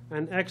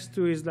 And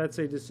x2 is, let's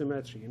say, the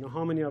symmetry. You know,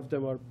 how many of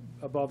them are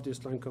above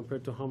this line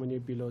compared to how many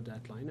below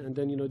that line. And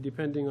then, you know,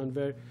 depending on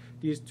where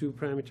these two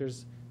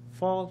parameters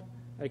fall,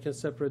 I can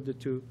separate the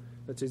two,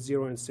 let's say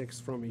 0 and 6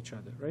 from each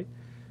other, right?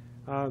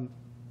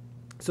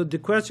 So the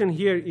question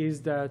here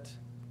is that,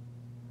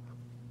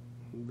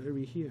 where are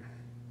we here?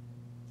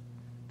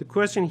 The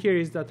question here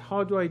is that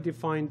how do I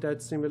define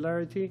that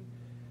similarity?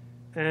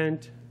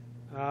 And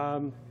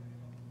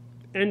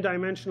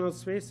n-dimensional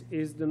space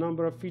is the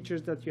number of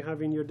features that you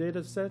have in your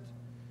data set.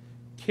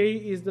 K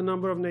is the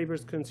number of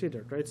neighbors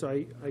considered, right?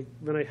 So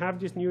when I have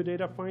this new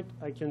data point,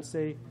 I can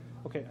say,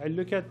 okay, I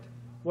look at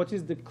what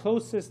is the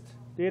closest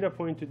data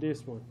point to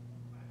this one,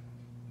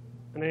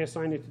 and I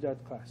assign it to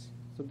that class.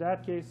 So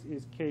that case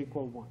is K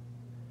equal 1.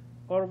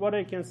 Or what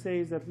I can say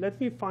is that let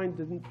me find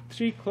the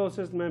 3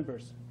 closest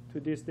members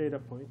to this data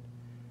point,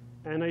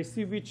 and I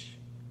see which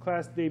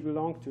class they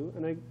belong to,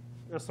 and I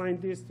assign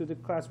this to the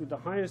class with the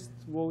highest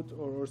vote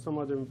or some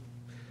other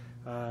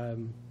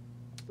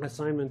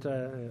assignment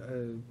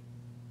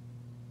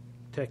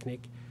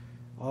technique.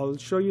 I'll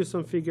show you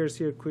some figures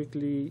here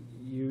quickly.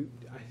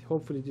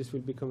 Hopefully this will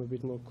become a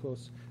bit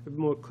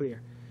more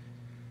clear.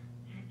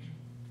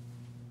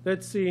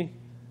 Let's see.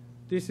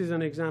 This is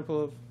an example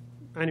of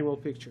animal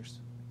pictures.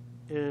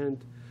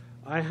 And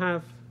I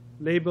have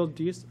labeled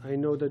these. I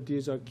know that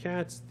these are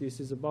cats.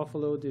 This is a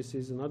buffalo. This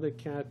is another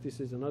cat.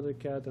 This is another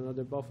cat,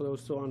 another buffalo,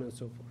 so on and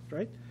so forth,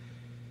 right?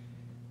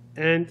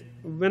 And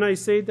when I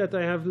say that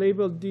I have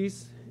labeled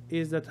these,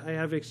 is that I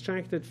have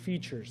extracted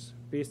features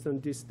based on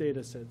this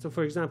data set. So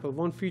for example,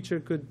 one feature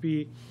could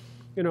be,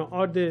 you know,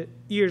 are the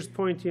ears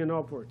pointy and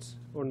upwards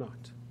or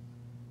not,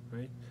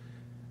 right?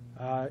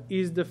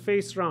 Is the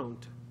face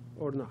round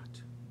or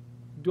not?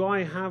 Do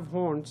I have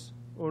horns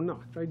or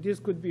not, right? These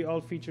could be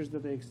all features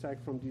that I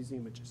extract from these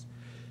images.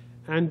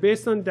 And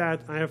based on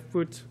that, I have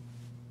put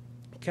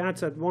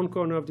cats at one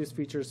corner of this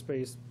feature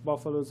space,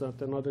 buffaloes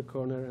at another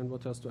corner, and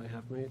what else do I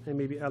have? And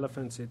maybe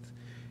elephants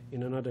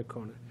in another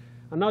corner.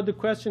 And now the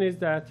question is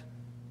that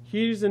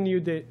here's a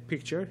new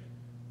picture.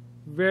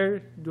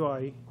 Where do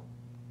I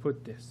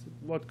put this?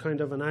 What kind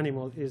of an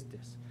animal is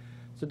this?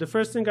 So the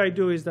first thing I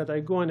do is that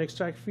I go and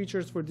extract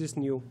features for this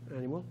new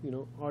animal. You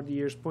know, are the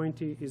ears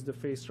pointy? Is the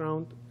face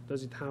round?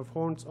 Does it have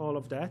horns? All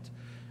of that.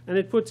 And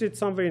it puts it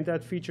somewhere in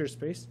that feature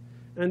space.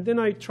 And then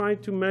I try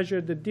to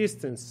measure the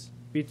distance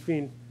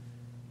between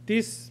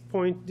this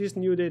point, this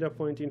new data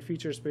point in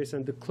feature space,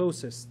 and the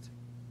closest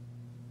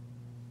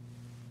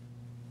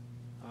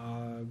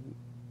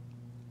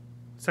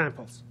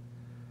samples.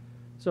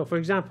 So for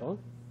example,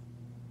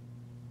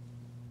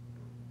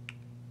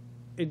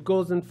 it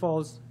goes and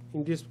falls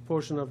in this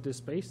portion of the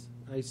space.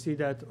 I see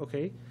that,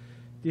 okay,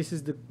 these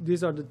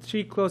are the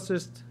 3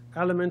 closest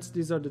elements.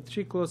 These are the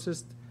 3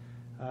 closest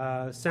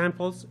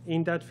samples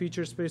in that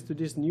feature space to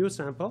this new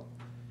sample.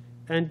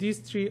 And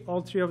these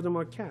all three of them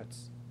are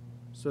cats.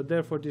 So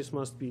therefore, this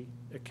must be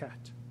a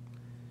cat.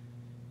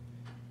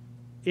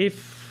 If,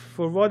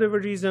 for whatever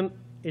reason,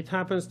 it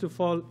happens to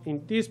fall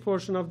in this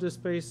portion of the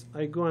space,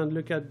 I go and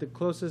look at the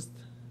closest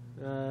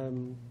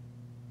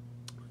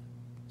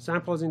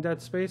samples in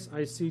that space.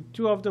 I see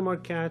 2 of them are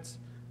cats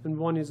and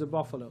 1 is a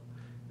buffalo.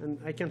 And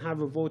I can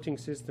have a voting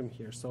system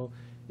here. So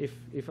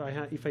if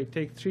I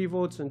take 3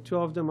 votes and 2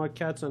 of them are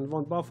cats and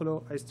 1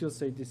 buffalo, I still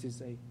say this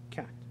is a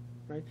cat,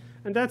 right?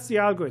 And that's the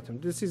algorithm.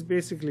 This is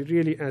basically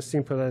really as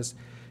simple as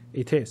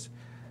it is.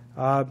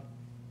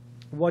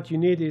 What you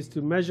need is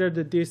to measure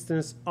the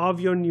distance of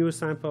your new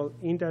sample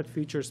in that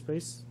feature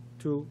space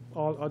to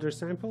all other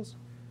samples,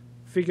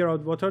 figure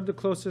out what are the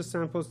closest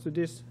samples to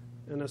this,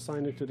 and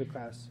assign it to the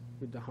class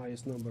with the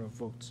highest number of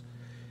votes.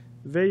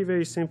 Very,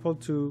 very simple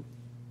to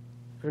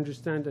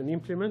understand and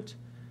implement.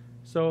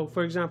 So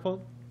for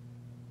example,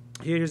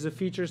 here is a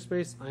feature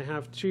space. I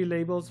have 3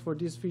 labels for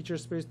this feature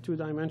space,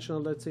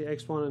 2-dimensional. Let's say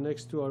x1 and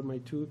x2 are my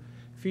 2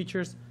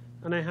 features,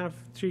 and I have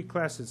 3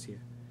 classes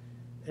here.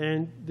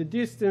 And the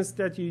distance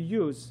that you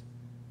use,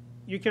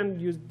 you can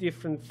use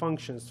different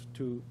functions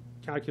to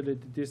calculate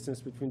the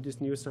distance between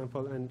this new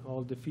sample and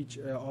all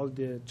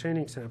the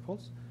training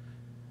samples.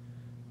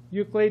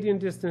 Euclidean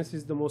distance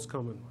is the most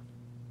common one.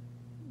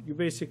 You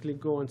basically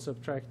go and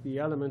subtract the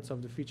elements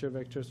of the feature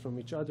vectors from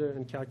each other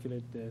and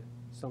calculate the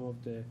sum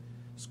of the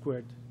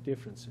squared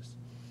differences.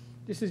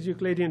 This is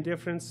Euclidean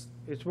difference.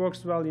 It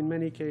works well in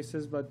many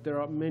cases, but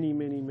there are many,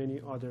 many,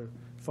 many other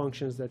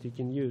functions that you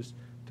can use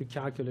to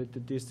calculate the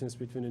distance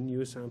between a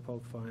new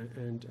sample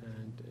and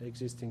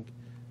existing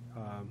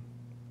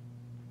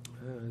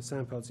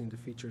samples in the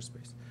feature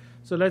space.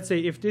 So let's say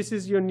if this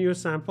is your new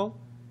sample,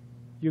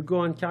 you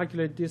go and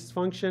calculate this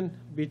function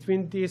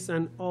between this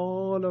and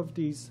all of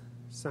these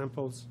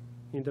samples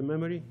in the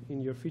memory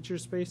in your feature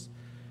space.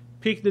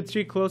 Pick the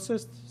 3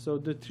 closest. So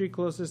the 3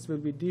 closest will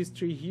be these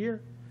 3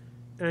 here,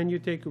 and you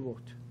take a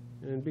vote.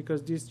 And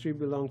because these 3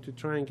 belong to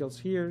triangles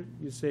here,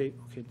 you say,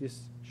 okay,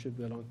 this should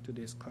belong to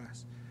this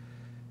class.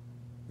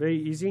 Very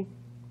easy.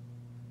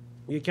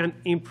 You can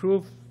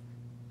improve,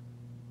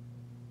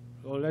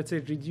 or let's say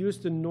reduce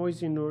the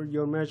noise in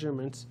your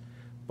measurements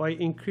by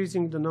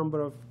increasing the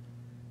number of,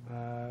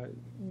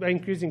 by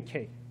increasing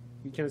k.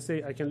 You can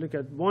say I can look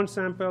at 1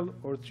 sample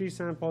or 3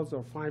 samples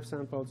or 5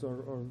 samples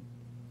or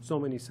so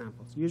many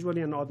samples.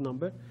 Usually an odd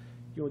number.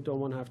 You don't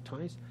want to have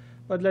ties.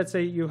 But let's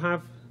say you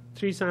have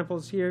 3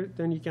 samples here,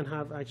 then you can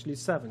have actually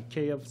 7,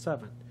 k of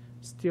 7.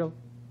 Still,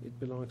 it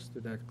belongs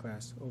to that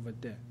class over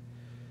there.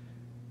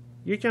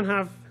 You can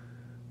have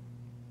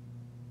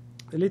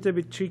a little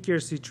bit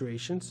trickier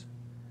situations.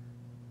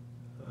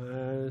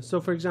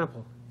 So for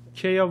example,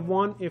 k of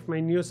 1, if my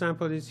new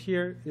sample is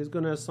here, is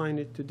going to assign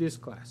it to this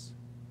class.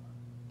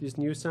 This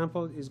new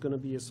sample is going to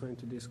be assigned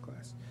to this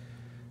class.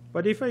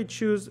 But if I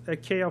choose a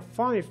k of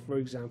 5, for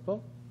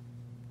example,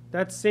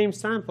 that same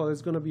sample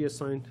is going to be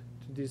assigned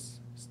to this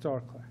star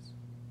class,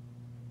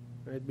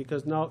 right?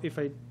 Because now if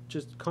I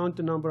just count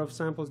the number of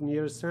samples,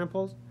 nearest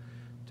samples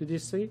to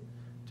this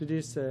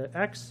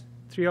x,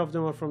 3 of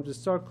them are from the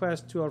star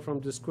class, 2 are from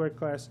the square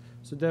class,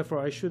 so therefore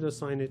I should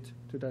assign it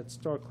to that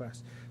star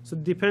class. So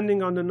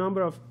depending on the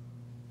number of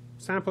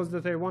samples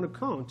that I want to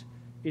count,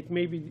 it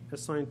may be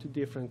assigned to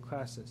different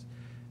classes.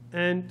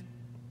 And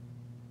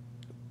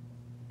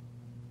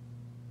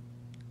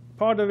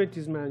part of it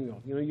is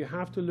manual. You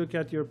have to look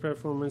at your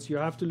performance, you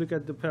have to look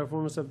at the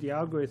performance of the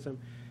algorithm,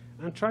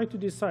 and try to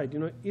decide,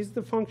 is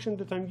the function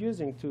that I'm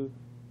using to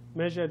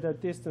measure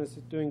that distance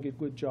doing a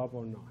good job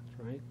or not,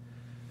 right?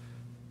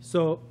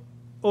 So,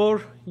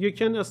 or you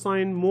can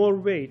assign more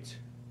weight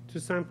to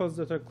samples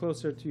that are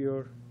closer to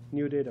your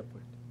new data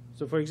point.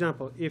 So for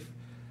example, if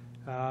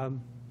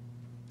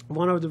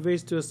one of the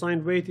ways to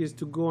assign weight is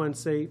to go and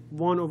say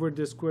 1 over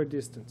the square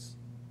distance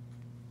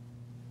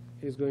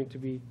is going to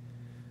be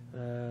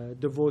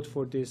the vote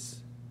for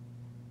this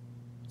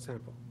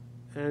sample.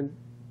 And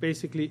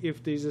basically,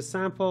 if there's a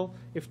sample,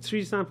 if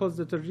 3 samples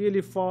that are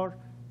really far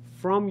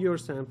from your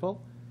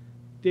sample,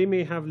 they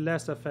may have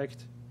less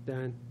effect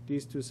than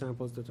these 2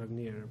 samples that are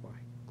nearby,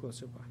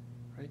 closer by,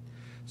 right?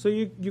 So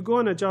you go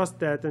and adjust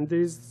that, and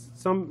there's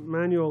some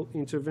manual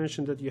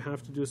intervention that you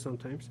have to do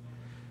sometimes.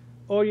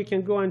 Or you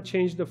can go and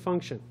change the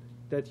function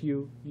that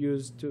you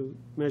use to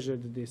measure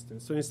the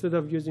distance. So instead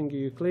of using a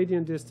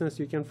Euclidean distance,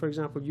 you can, for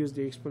example, use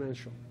the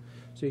exponential.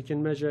 So you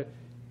can measure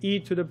e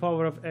to the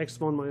power of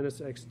x1 minus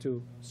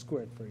x2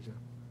 squared, for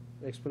example,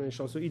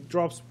 exponential. So it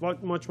drops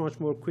much, much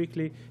more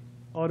quickly.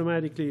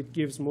 Automatically, it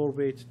gives more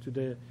weight to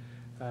the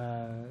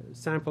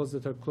samples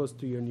that are close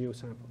to your new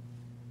sample.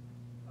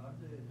 Are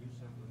the new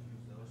samples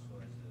used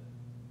also as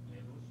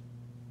labels?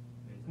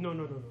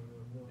 No.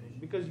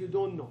 Because you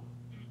don't know.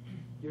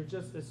 You're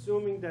just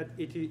assuming that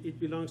it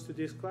belongs to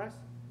this class,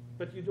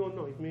 but you don't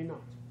know. It may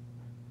not.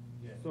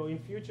 Yeah. So in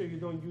future, you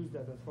don't use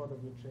that as part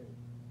of your training.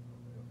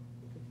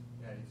 Okay.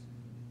 Yeah,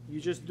 You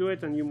just do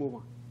it and you move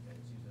on.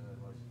 it's used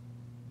otherwise.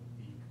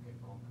 You can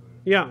conquer.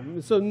 Yeah,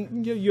 so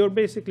you're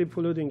basically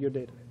polluting your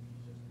data.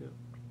 Yeah.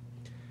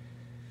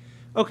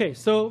 Okay,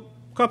 so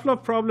a couple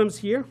of problems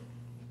here.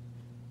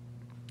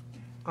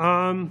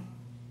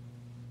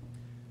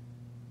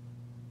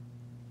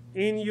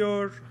 In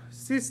your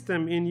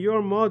system in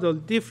your model,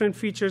 different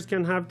features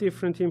can have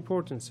different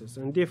importances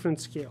and different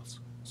scales.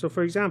 So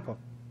for example,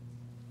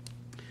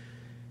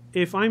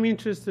 if I'm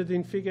interested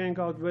in figuring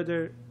out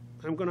whether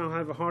I'm going to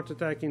have a heart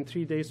attack in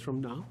 3 days from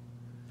now,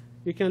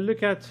 you can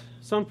look at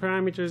some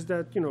parameters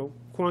that, you know,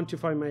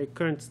 quantify my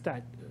current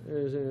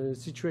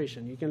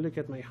situation. You can look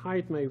at my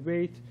height, my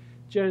weight,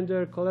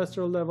 gender,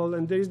 cholesterol level,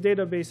 and there's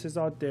databases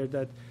out there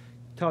that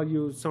tell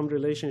you some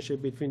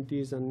relationship between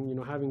these and, you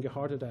know, having a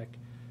heart attack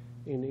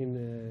within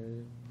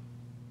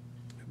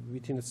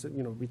a,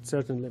 you know, with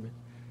certain limit.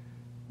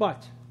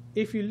 But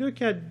if you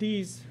look at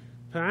these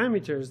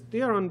parameters,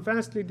 they are on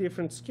vastly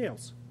different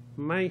scales.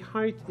 My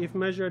height, if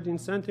measured in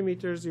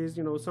centimeters, is,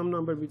 you know, some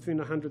number between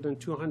 100 and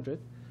 200.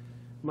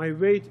 My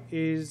weight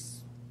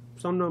is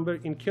some number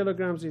in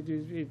kilograms. It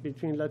is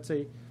between, let's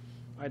say,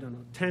 I don't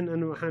know, 10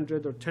 and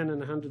 100 or 10 and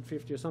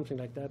 150 or something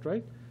like that,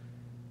 right?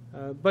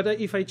 But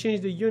if I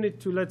change the unit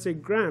to, let's say,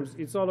 grams,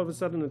 it's all of a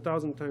sudden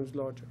 1,000 times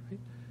larger, right?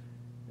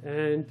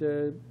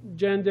 And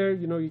gender,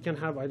 you know, you can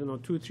have, I don't know,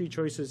 2, 3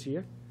 choices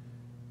here.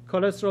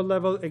 Cholesterol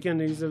level,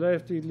 again, is a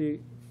relatively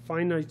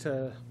finite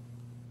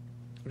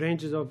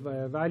ranges of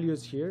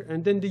values here.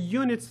 And then the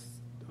units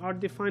are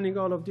defining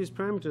all of these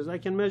parameters. I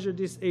can measure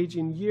this age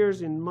in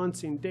years, in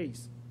months, in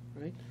days,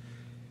 right?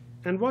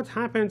 And what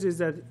happens is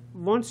that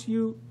once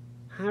you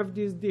have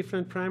these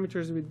different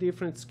parameters with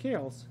different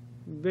scales,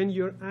 when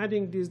you're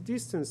adding these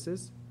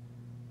distances,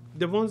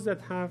 the ones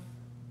that have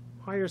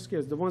higher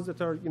scales, the ones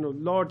that are, you know,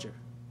 larger,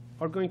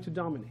 are going to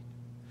dominate.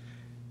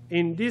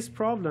 In this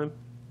problem,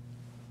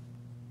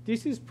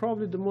 this is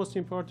probably the most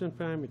important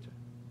parameter.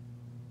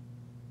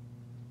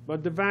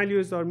 But the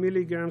values are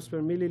milligrams per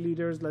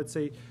milliliters. Let's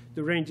say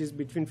the range is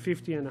between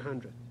 50 and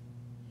 100.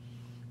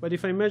 But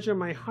if I measure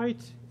my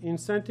height in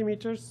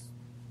centimeters,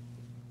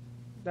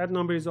 that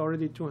number is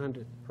already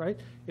 200, right?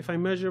 If I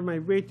measure my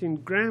weight in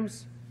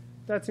grams,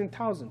 that's in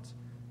thousands.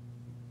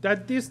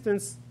 That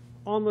distance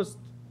almost,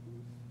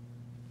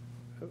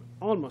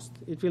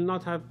 it will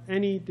not have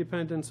any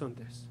dependence on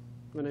this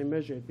when I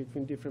measure it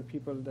between different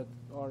people that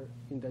are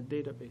in that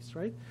database,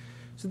 right?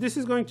 So this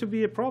is going to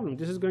be a problem.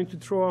 This is going to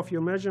throw off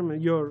your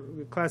measurement, your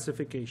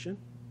classification.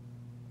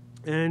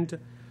 And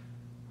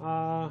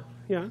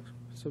yeah,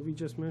 so we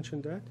just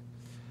mentioned that.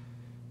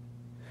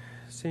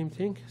 Same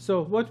thing.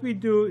 So what we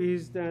do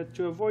is that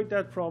to avoid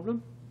that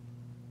problem,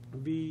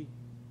 we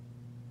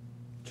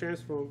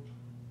transform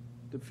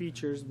the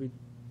features with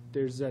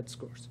their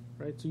z-scores,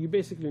 right? So you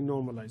basically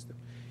normalize them.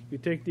 You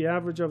take the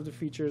average of the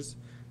features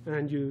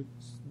and you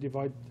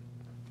divide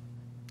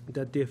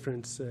that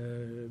difference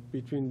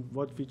between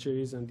what feature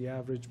is and the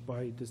average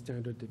by the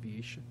standard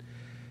deviation.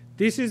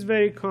 This is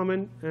very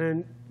common,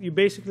 and you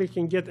basically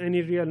can get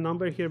any real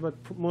number here, but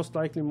most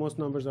likely most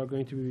numbers are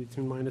going to be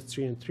between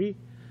 -3 and 3.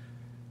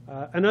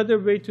 Another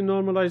way to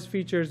normalize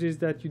features is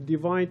that you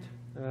divide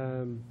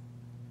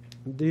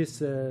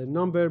this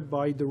number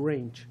by the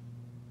range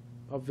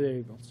of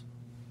variables.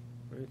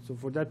 Right? So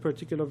for that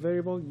particular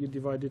variable, you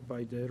divide it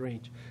by the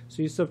range.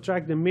 So you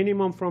subtract the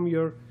minimum from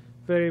your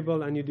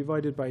variable and you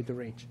divide it by the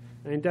range.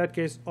 And in that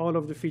case, all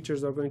of the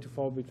features are going to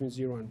fall between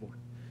 0 and 1.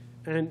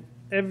 And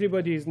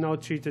everybody is now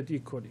treated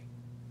equally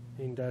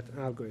in that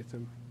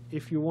algorithm.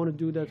 If you want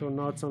to do that or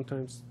not,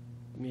 sometimes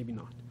maybe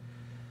not.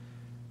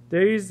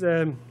 There is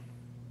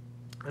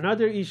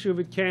another issue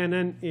with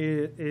KNN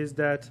is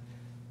that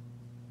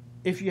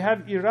if you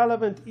have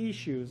irrelevant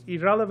issues,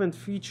 irrelevant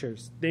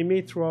features, they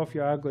may throw off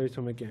your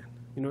algorithm again.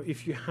 You know,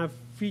 if you have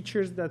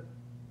features that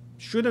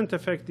shouldn't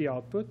affect the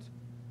output,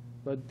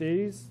 but there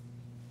is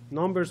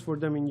numbers for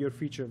them in your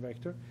feature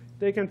vector,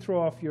 they can throw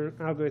off your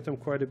algorithm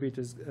quite a bit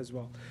as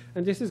well.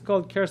 And this is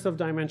called curse of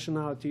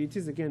dimensionality. It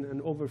is, again,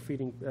 an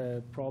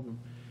overfitting problem.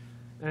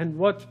 And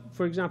what,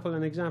 for example,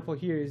 an example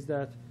here is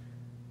that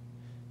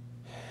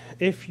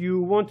if you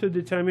want to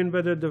determine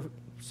whether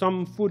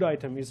some food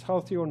item is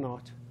healthy or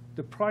not,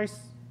 the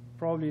price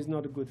probably is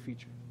not a good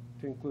feature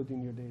to include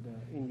in your data,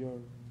 in your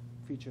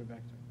feature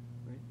vector.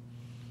 Right?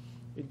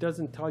 It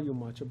doesn't tell you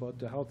much about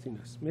the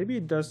healthiness. Maybe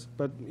it does,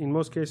 but in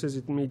most cases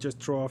it may just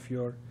throw off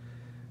your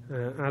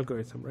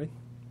algorithm, right?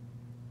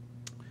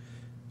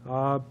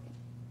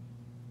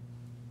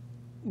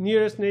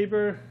 Nearest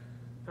neighbor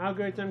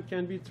algorithm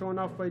can be thrown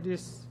off by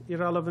these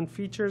irrelevant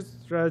features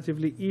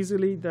relatively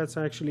easily. That's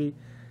actually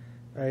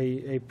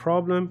a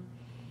problem.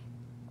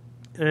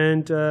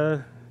 And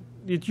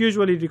it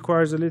usually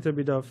requires a little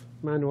bit of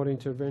manual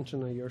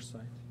intervention on your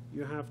side.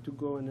 You have to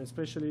go, and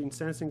especially in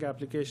sensing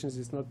applications,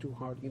 it's not too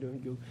hard.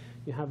 You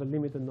have a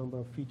limited number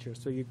of features,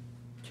 so you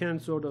can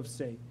sort of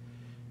say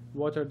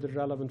what are the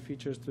relevant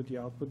features to the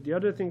output. The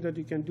other thing that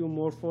you can do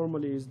more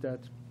formally is that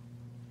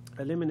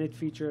eliminate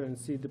feature and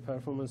see the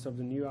performance of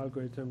the new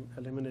algorithm,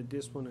 eliminate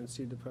this one and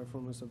see the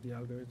performance of the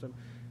algorithm,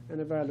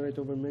 and evaluate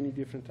over many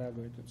different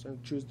algorithms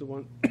and choose the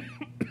one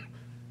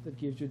that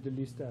gives you the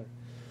least error.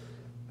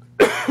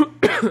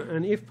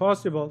 And if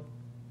possible,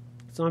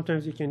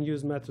 sometimes you can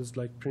use methods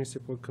like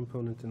principal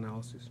component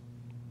analysis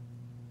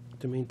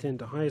to maintain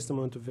the highest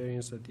amount of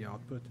variance at the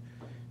output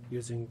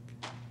using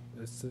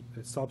a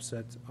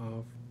subset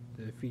of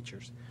the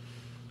features.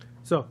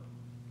 So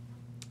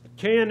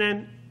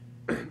KNN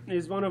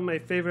is one of my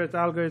favorite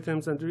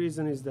algorithms, and the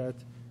reason is that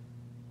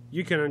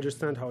you can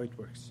understand how it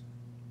works.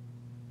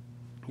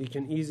 You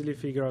can easily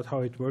figure out how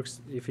it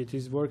works. If it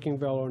is working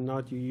well or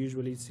not, you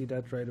usually see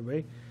that right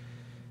away.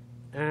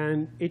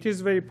 And it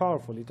is very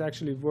powerful. It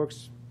actually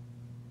works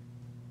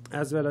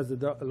as well as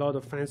a lot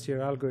of fancier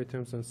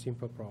algorithms on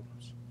simple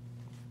problems.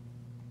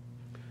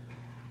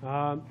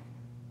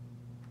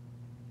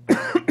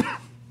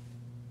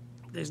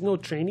 There's no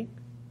training,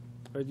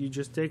 but you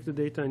just take the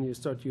data and you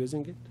start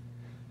using it.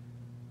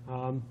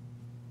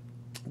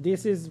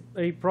 This is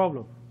a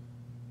problem.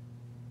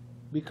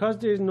 Because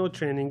there is no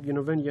training,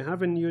 when you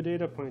have a new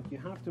data point, you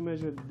have to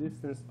measure the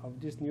distance of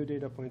this new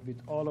data point with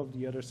all of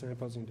the other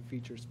samples in the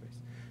feature space.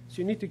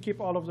 So you need to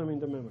keep all of them in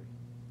the memory.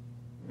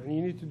 And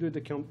you need to do the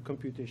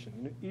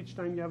computation. Each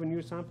time you have a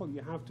new sample,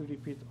 you have to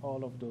repeat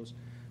all of those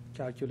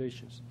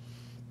calculations.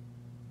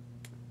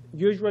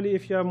 Usually,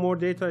 if you have more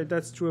data,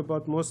 that's true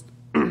about most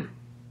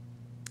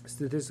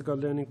statistical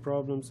learning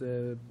problems,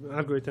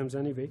 algorithms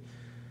anyway,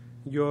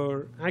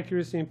 your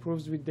accuracy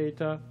improves with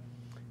data.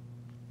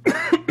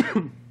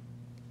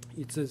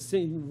 It's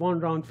a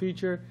one-round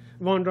feature,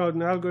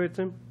 one-round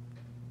algorithm,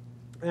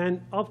 and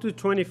up to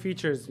 20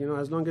 features.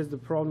 As long as the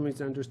problem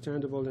is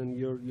understandable and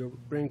your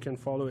brain can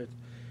follow it,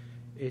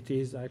 it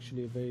is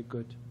actually a very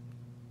good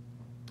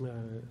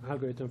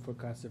algorithm for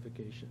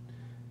classification.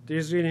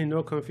 There's really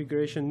no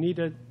configuration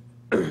needed,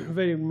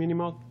 very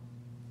minimal.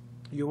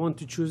 You want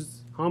to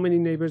choose how many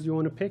neighbors you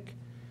want to pick.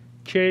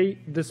 K,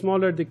 the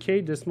smaller the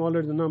K, the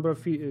smaller the number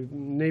of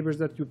neighbors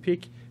that you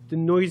pick, the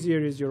noisier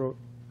is your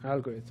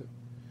algorithm.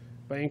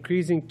 By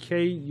increasing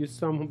K, you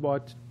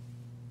somewhat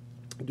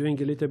doing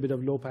a little bit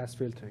of low-pass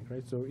filtering,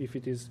 right? So if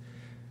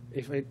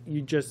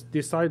you just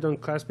decide on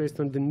class based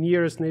on the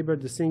nearest neighbor,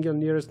 the single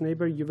nearest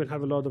neighbor, you will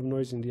have a lot of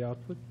noise in the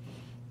output.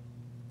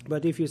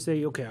 But if you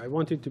say, okay, I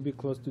want it to be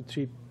close to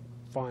 3,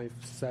 5,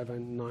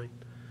 7,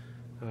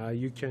 9,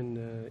 you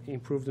can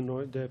improve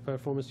the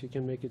performance. You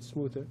can make it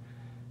smoother.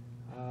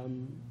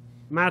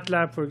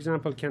 MATLAB, for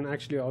example, can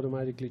actually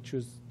automatically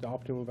choose the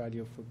optimal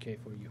value for K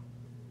for you.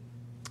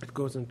 It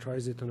goes and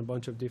tries it on a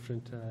bunch of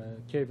different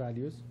K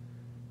values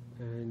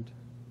and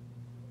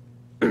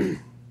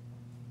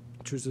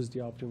chooses the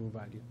optimal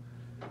value.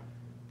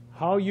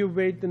 How you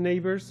weight the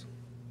neighbors?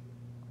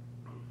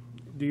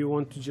 Do you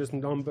want to just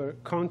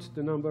count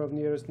the number of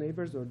nearest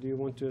neighbors, or do you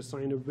want to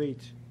assign a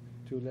weight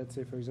to, let's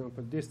say, for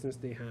example, distance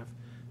they have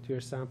to your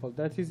sample?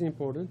 That is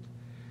important.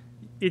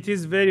 It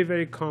is very,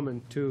 very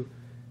common to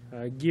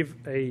give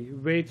a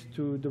weight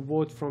to the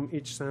vote from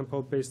each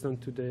sample based on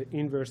to the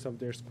inverse of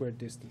their squared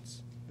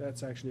distance.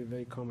 That's actually a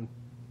very common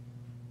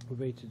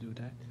way to do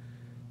that.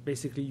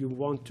 Basically, you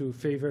want to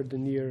favor the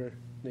nearer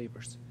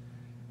neighbors.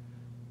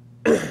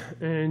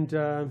 And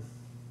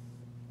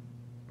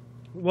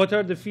what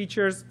are the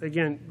features?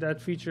 Again,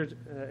 that feature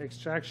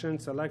extraction,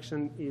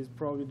 selection is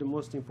probably the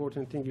most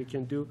important thing you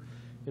can do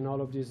in all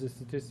of these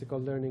statistical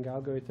learning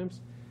algorithms.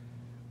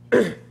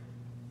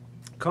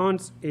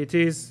 Cons, it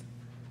is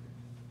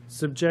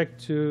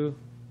subject to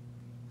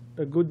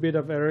a good bit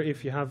of error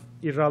if you have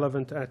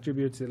irrelevant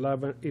attributes,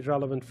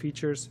 irrelevant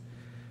features,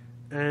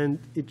 and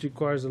it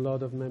requires a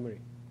lot of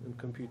memory and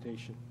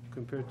computation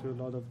compared to a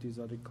lot of these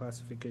other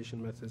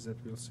classification methods that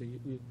we'll see.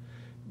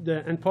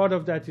 And part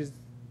of that is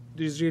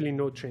there's really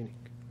no training,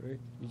 right?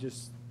 You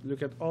just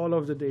look at all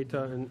of the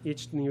data, and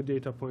each new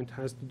data point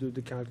has to do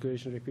the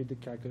calculation, repeat the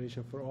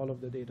calculation for all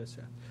of the data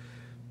set.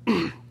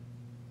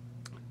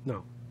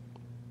 Now,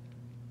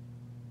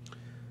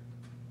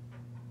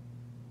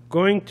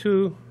 going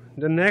to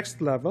the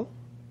next level,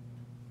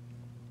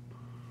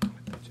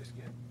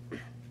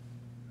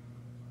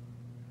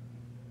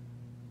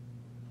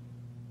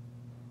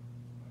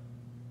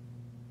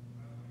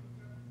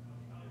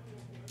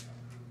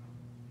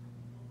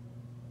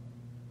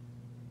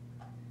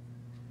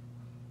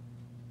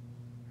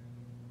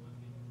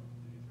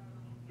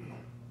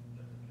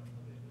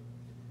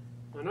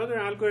 another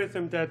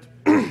algorithm that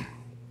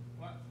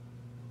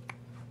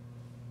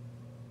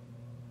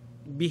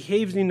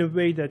behaves in a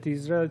way that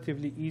is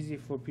relatively easy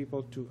for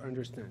people to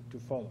understand, to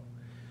follow,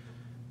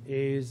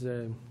 is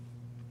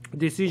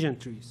decision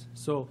trees.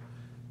 So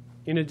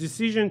in a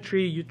decision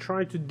tree, you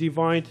try to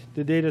divide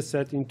the data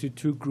set into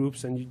two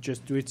groups, and you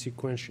just do it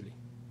sequentially.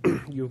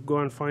 You go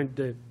and find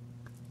the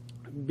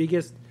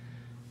biggest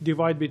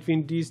divide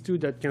between these two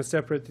that can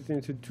separate it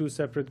into two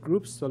separate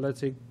groups. So let's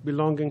say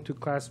belonging to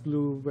class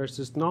blue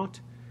versus not.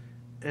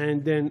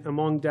 And then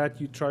among that,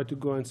 you try to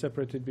go and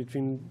separate it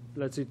between,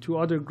 let's say, two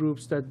other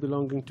groups that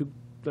belonging to,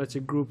 let's say,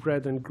 group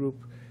red and group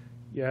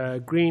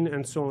green,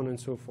 and so on and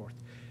so forth.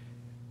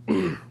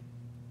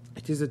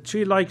 It is a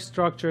tree-like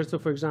structure. So,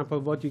 for example,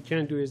 what you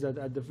can do is that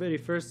at the very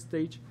first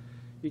stage,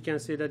 you can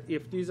say that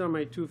if these are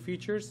my two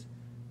features,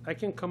 I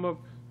can come up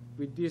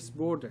with this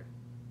border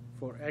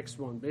for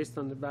x1 based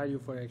on the value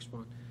for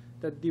x1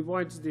 that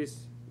divides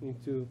this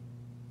into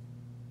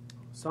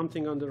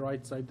something on the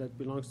right side that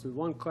belongs to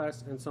one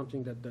class and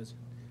something that doesn't.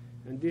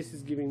 And this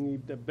is giving me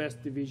the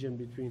best division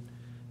between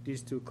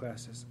these two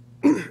classes.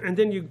 And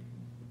then you,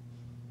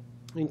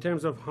 in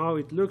terms of how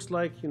it looks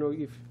like, you know,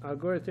 if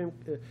algorithm,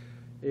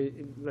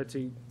 let's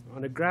say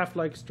on a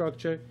graph-like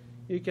structure,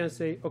 you can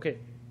say, okay,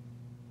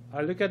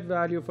 I look at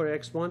value for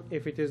x1.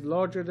 If it is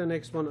larger than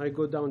x1, I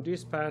go down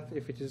this path.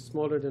 If it is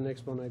smaller than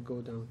x1, I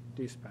go down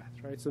this path,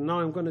 right? So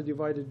now I'm going to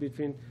divide it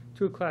between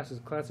two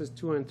classes, classes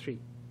 2 and 3.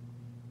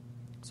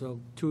 So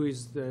 2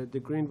 is the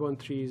green one,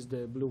 3 is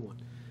the blue one.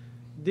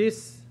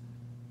 This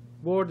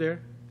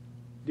border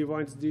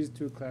divides these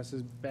two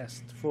classes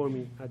best for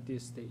me at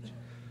this stage.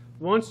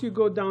 Once you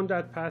go down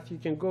that path, you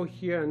can go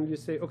here and you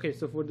say, okay,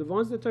 so for the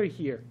ones that are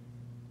here,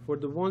 for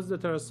the ones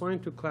that are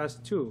assigned to class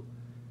 2,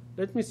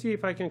 let me see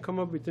if I can come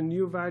up with a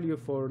new value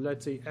for,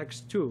 let's say,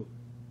 x2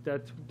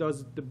 that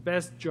does the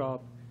best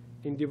job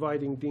in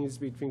dividing things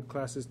between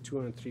classes 2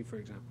 and 3, for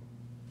example.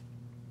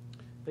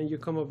 And you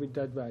come up with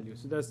that value.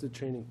 So that's the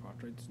training part,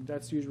 right? So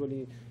that's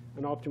usually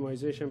an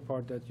optimization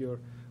part that your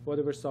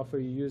whatever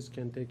software you use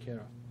can take care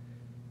of.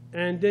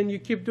 And then you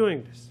keep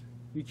doing this.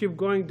 You keep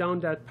going down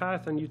that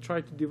path, and you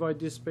try to divide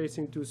this space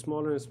into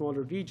smaller and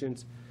smaller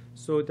regions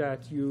so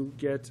that you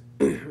get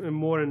a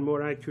more and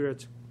more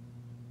accurate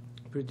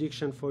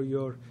prediction for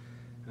your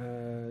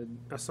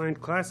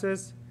assigned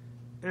classes.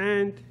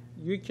 And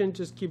you can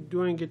just keep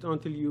doing it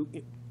until you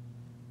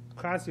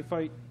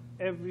classify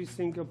every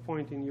single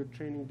point in your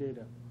training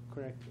data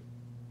correctly.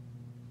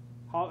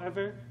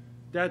 However,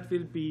 that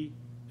will be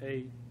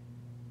a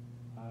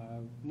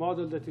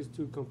model that is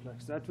too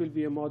complex. That will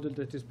be a model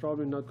that is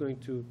probably not going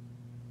to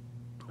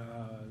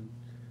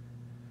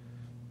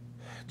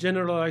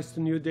generalize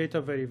to new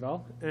data very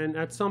well. And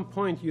at some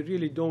point, you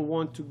really don't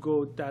want to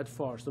go that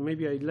far. So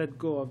maybe I let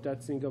go of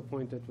that single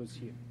point that was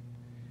here.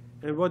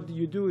 And what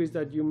you do is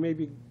that you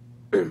maybe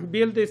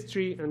build this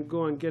tree and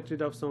go and get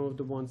rid of some of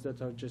the ones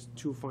that are just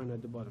too fine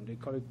at the bottom. They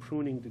call it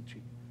pruning the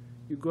tree.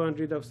 You go and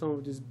rid of some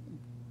of these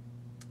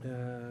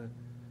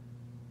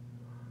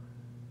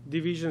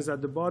divisions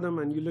at the bottom,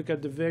 and you look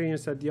at the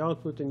variance at the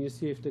output, and you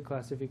see if the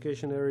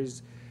classification error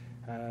is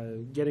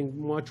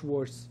getting much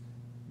worse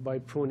by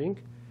pruning.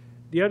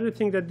 The other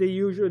thing that they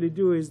usually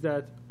do is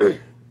that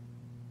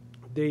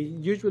they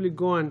usually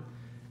go on,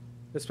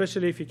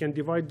 especially if you can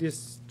divide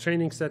this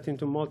training set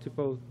into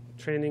multiple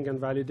training and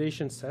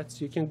validation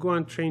sets, you can go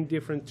and train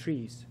different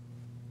trees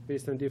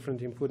based on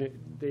different input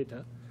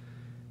data,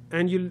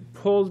 and you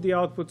pull the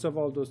outputs of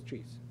all those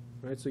trees,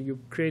 right? So you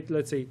create,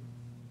 let's say,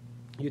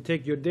 you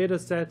take your data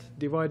set,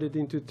 divide it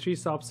into 3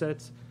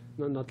 subsets,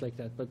 no, not like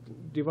that, but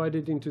divide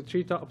it into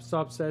 3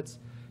 subsets.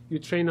 You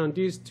train on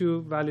these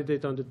 2,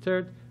 validate on the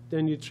third,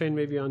 then you train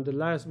maybe on the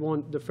last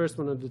one, the first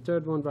one and the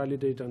third one,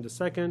 validate on the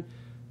second,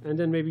 and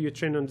then maybe you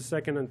train on the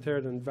second and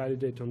third and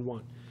validate on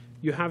one.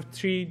 You have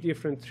 3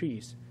 different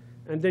trees.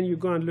 And then you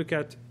go and look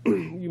at,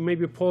 you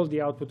maybe pull the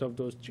output of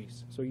those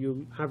trees. So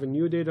you have a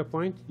new data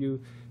point,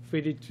 you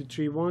feed it to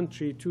tree 1,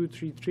 tree 2,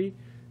 tree 3,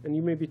 and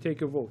you maybe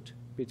take a vote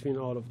between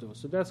all of those.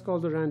 So that's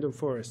called a random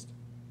forest.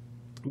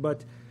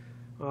 But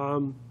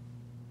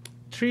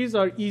trees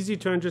are easy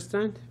to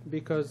understand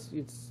because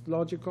it's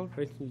logical,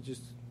 right? You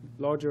just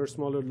larger or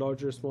smaller,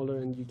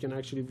 and you can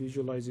actually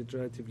visualize it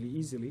relatively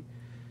easily.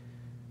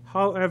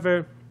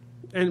 However,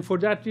 and for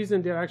that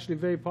reason, they're actually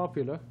very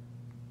popular,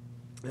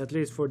 at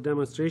least for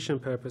demonstration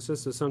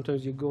purposes. So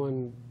sometimes you go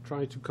and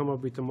try to come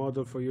up with a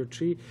model for your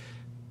tree.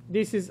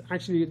 This is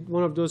actually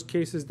one of those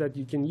cases that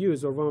you can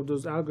use, or one of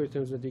those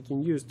algorithms that you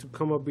can use to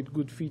come up with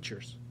good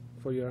features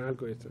for your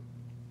algorithm.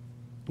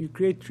 You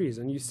create trees,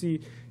 and you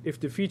see if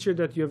the feature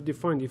that you have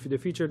defined, if the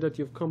feature that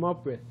you've come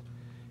up with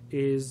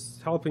is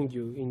helping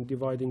you in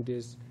dividing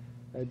this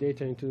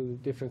data into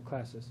different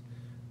classes.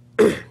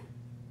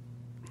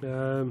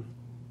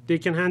 They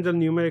can handle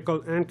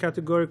numerical and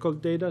categorical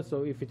data.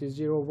 So if it is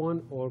 0,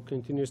 1, or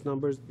continuous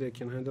numbers, they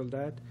can handle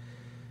that.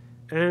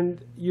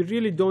 And you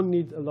really don't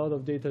need a lot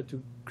of data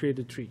to create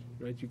a tree,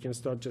 right? You can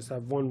start just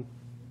have one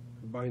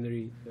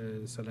binary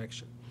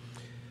selection.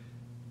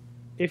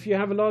 If you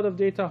have a lot of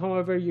data,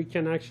 however, you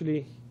can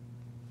actually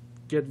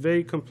get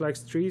very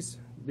complex trees.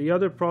 The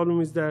other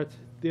problem is that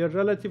they are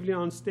relatively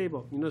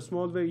unstable. You know,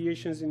 small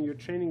variations in your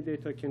training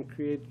data can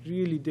create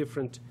really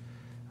different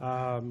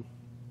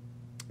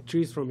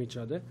trees from each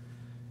other.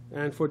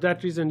 And for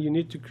that reason, you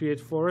need to create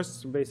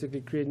forests,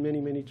 basically create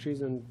many, many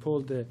trees and pull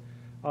the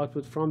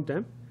output from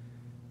them.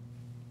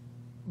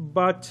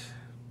 But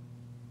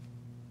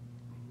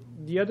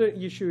the other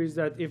issue is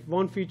that if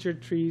one feature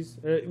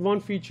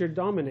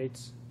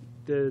dominates,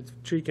 the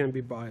tree can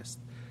be biased,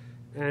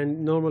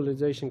 and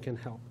normalization can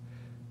help.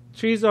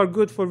 Trees are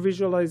good for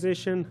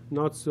visualization,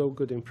 not so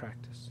good in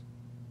practice.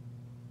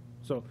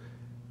 So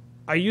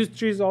I use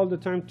trees all the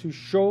time to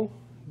show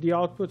the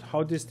output,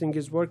 how this thing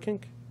is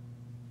working,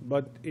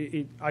 but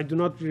I do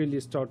not really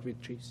start with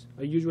trees.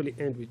 I usually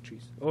end with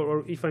trees.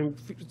 Or if I'm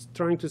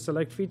trying to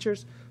select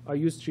features, I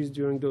use trees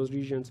during those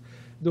regions,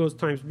 those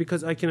times,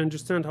 because I can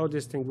understand how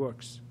this thing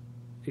works.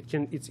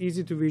 It's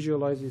easy to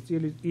visualize, it's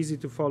really easy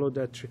to follow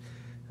that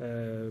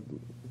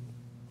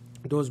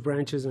those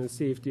branches and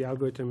see if the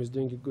algorithm is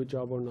doing a good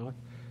job or not.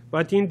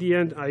 But in the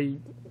end,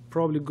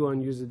 probably go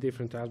and use a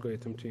different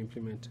algorithm to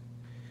implement it.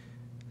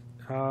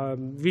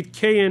 With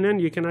KNN,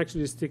 you can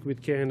actually stick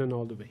with KNN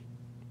all the way.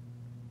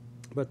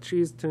 But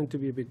trees tend to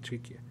be a bit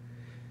trickier.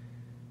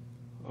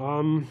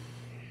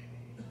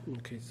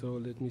 Okay, so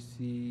let me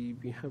see.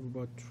 We have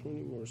about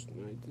 20 more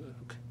slides.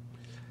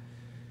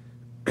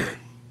 Okay.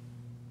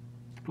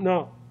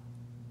 Now,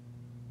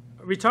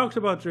 we talked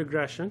about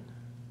regression.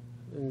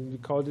 And we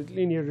called it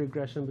linear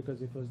regression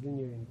because it was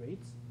linear in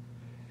weights.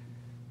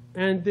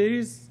 And there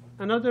is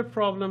another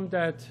problem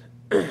that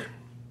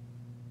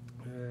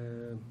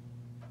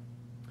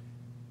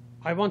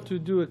I want to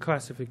do a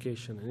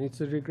classification, and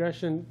it's a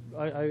regression.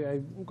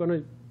 I'm going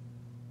to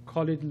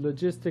call it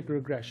logistic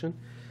regression,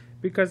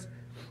 because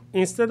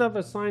instead of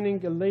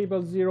assigning a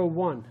label 0,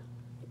 1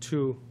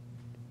 to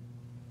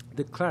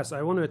the class,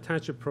 I want to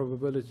attach a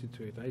probability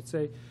to it. I'd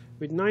say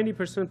with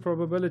 90%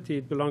 probability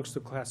it belongs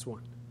to class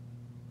 1.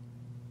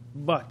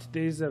 But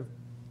there is a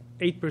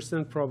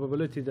 8%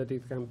 probability that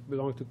it can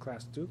belong to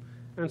class 2,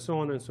 and so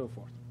on and so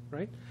forth,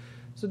 right?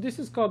 So this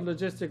is called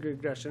logistic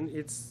regression.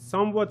 It's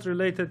somewhat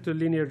related to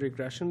linear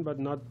regression, but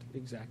not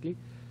exactly.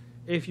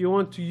 If you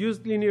want to use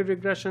linear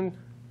regression,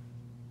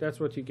 that's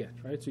what you get,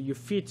 right? So you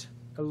fit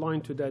a line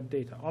to that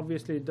data.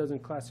 Obviously, it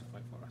doesn't classify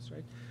for us,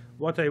 right?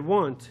 What I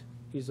want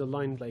is a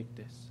line like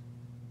this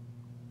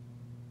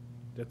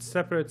that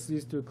separates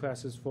these two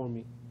classes for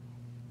me.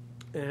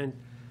 And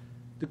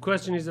the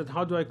question is that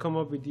how do I come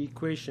up with the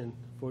equation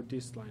for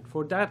this line?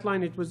 For that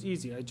line, it was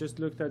easy. I just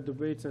looked at the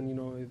weights, and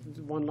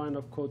one line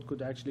of code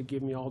could actually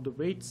give me all the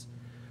weights.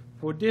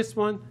 For this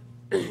one,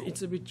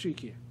 it's a bit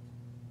trickier.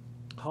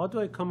 How do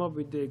I come up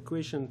with the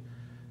equation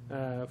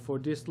for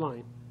this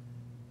line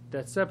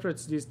that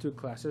separates these two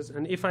classes?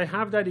 And if I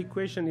have that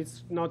equation,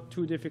 it's not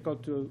too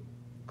difficult to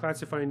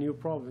classify a new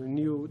problem, a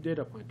new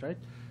data point, right?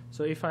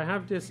 So if I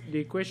have the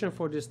equation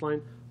for this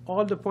line,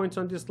 all the points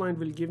on this line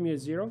will give me a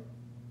 0.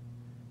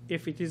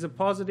 If it is a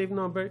positive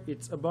number,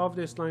 it's above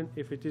this line.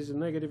 If it is a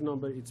negative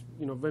number, it's,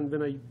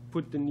 when I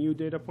put the new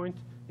data point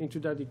into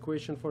that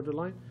equation for the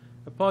line,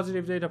 a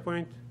positive data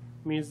point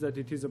means that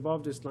it is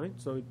above this line,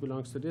 so it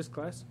belongs to this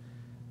class.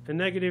 A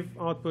negative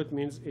output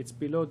means it's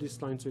below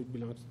this line, so it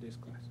belongs to this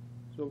class.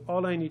 So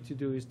all I need to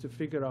do is to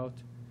figure out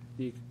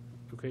the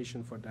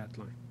equation for that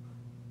line.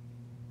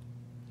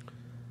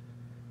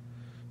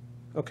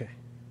 Okay,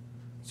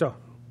 so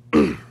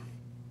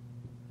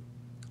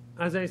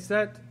as I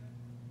said,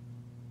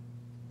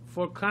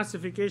 for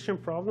classification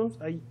problems,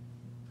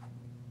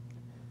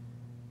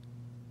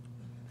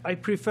 I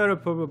prefer a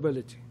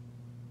probability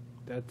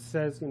that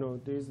says,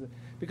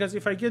 because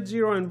if I get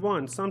 0 and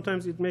 1,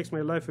 sometimes it makes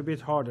my life a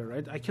bit harder,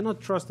 right? I cannot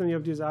trust any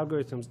of these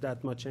algorithms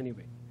that much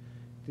anyway.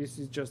 This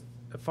is just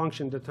a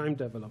function that I'm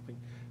developing.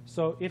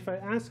 So if I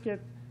ask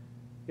it,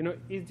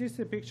 is this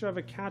a picture of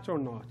a cat or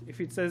not? If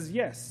it says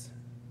yes,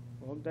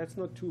 well, that's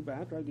not too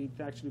bad, right? It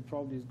actually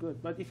probably is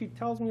good. But if it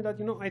tells me that,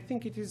 I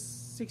think it is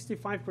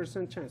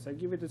 65% chance, I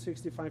give it a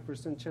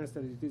 65% chance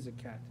that it is a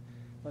cat.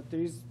 But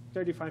there is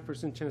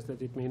 35% chance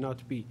that it may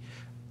not be.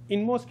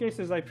 In most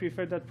cases, I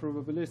prefer that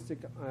probabilistic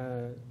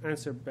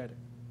answer better.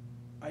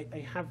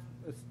 I have,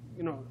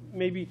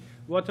 maybe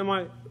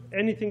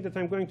anything that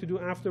I'm going to do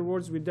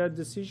afterwards with that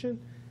decision,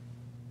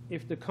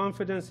 if the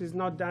confidence is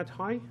not that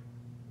high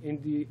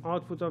in the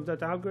output of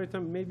that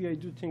algorithm, maybe I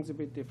do things a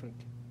bit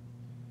differently.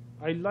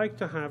 I like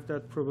to have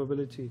that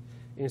probability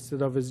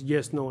instead of a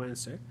yes-no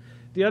answer.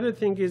 The other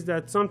thing is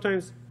that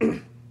sometimes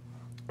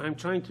I'm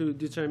trying to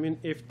determine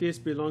if this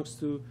belongs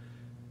to,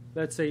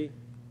 let's say,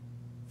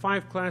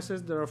 5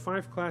 classes. There are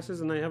 5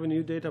 classes, and I have a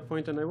new data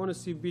point, and I want to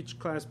see which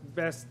class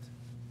best,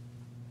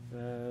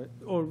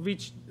 or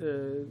which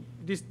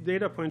this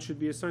data point should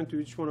be assigned to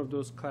each one of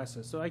those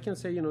classes. So I can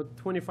say,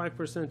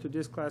 25% to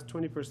this class,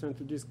 20%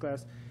 to this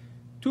class,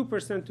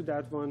 2% to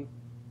that one,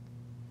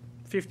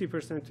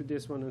 50% to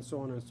this one, and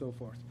so on and so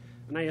forth.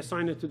 And I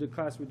assign it to the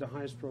class with the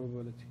highest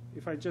probability.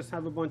 If I just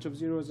have a bunch of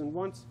 0s and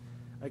 1s,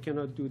 I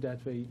cannot do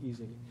that very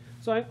easily.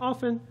 So I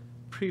often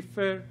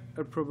prefer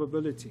a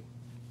probability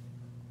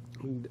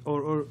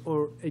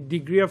or a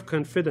degree of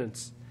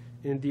confidence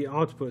in the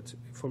output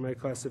for my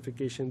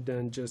classification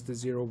than just the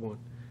 0,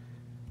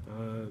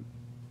 1.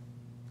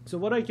 So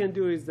what I can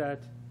do is that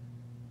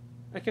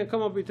I can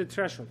come up with a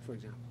threshold, for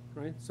example.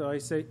 Right? So I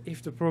say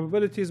if the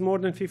probability is more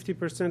than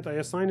 50%, I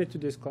assign it to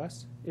this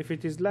class. If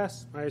it is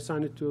less, I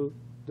assign it to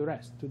the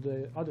rest, to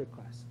the other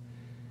class.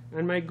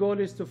 And my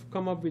goal is to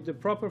come up with the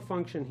proper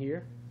function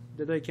here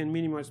that I can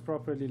minimize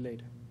properly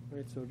later.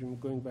 Right? So I'm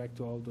going back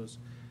to all those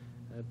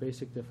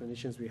basic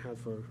definitions we had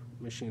for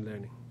machine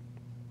learning.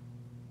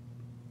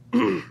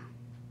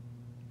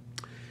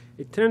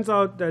 It turns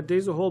out that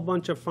there's a whole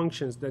bunch of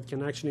functions that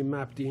can actually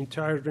map the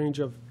entire range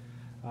of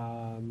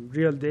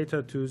real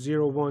data to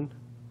 0, 1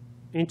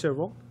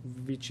 interval,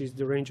 which is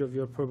the range of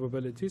your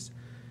probabilities.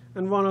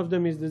 And one of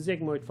them is the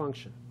sigmoid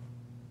function.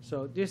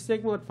 So this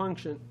sigmoid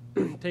function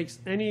takes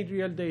any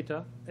real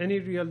data, any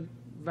real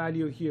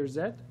value here,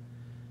 z,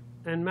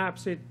 and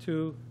maps it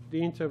to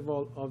the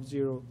interval of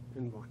 0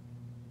 and 1.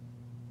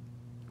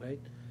 Right?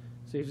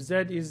 So if z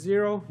is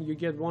 0, you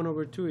get 1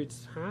 over 2,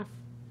 it's half.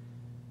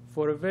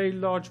 For a very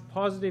large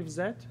positive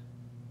z,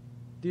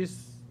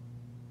 this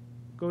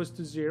goes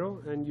to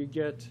 0, and you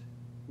get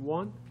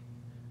 1.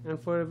 And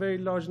for a very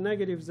large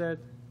negative z,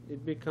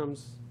 it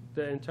becomes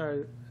the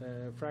entire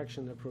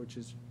fraction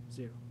approaches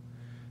 0.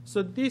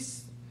 So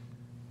this,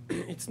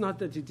 it's not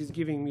that it is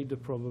giving me the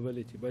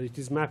probability, but it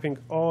is mapping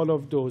all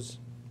of those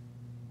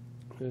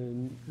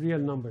real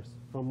numbers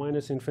from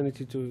minus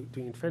infinity to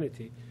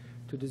infinity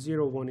to the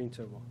 0, 1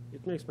 interval.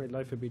 It makes my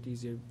life a bit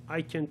easier.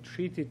 I can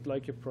treat it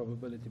like a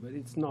probability, but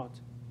it's not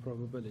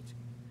probability.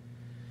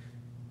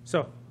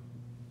 So,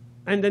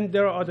 and then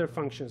there are other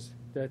functions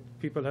that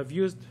people have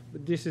used,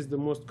 but this is the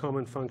most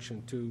common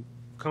function to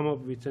come up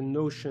with a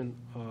notion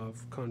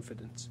of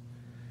confidence.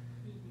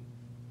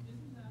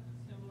 Isn't that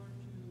similar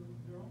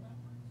to neural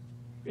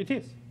networks? It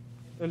is.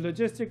 A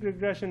logistic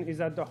regression is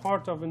at the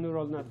heart of a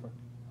neural network.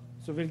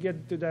 So we'll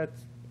get to that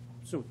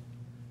soon.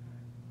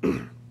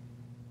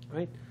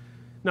 Right?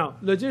 Now,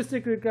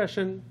 logistic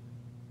regression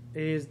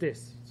is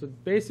this. So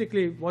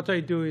basically what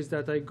I do is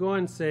that I go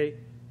and say,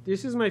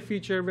 this is my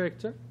feature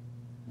vector.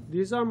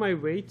 These are my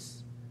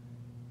weights.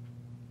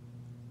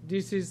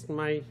 This is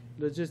my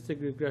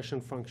logistic regression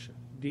function.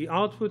 The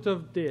output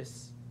of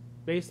this,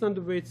 based on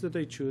the weights that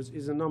I choose,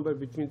 is a number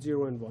between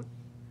 0 and 1.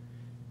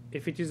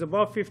 If it is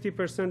above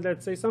 50%,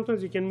 let's say,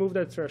 sometimes you can move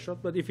that threshold,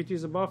 but if it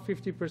is above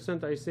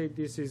 50%, I say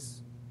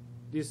this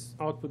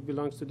output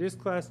belongs to this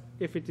class.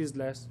 If it is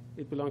less,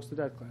 it belongs to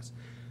that class.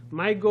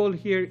 My goal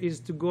here is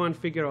to go and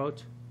figure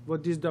out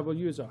what these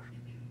W's are,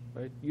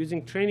 right?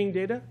 Using training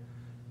data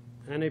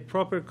and a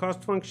proper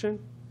cost function.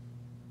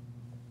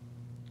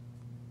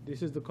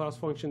 This is the cost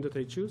function that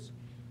I choose,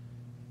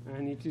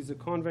 and it is a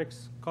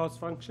convex cost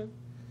function.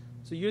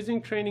 So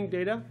using training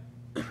data,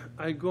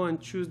 I go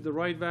and choose the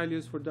right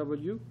values for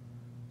W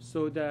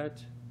so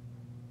that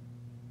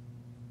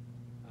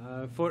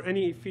for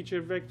any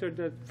feature vector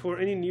that, for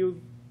any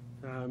new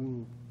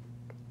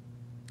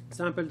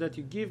sample that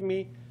you give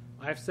me,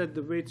 I've set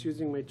the weights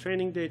using my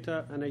training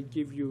data, and I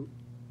give you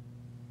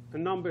a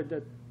number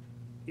that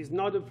is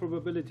not a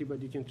probability,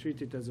 but you can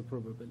treat it as a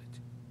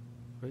probability,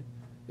 right?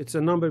 It's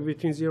a number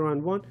between 0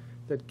 and 1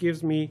 that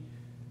gives me,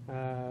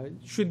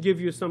 should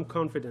give you some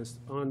confidence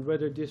on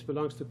whether this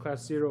belongs to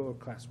class 0 or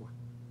class 1.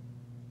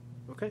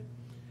 Okay?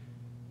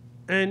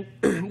 And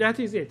that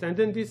is it. And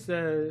then this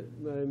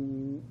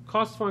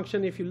cost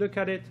function, if you look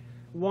at it,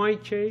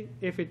 yk,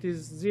 if it is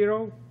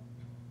 0,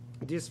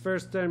 this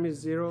first term is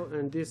 0,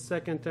 and this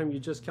second term, you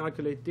just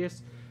calculate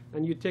this,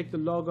 and you take the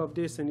log of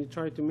this, and you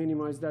try to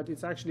minimize that.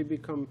 It's actually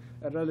become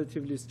a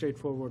relatively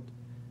straightforward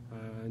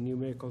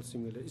numerical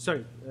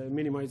simulation,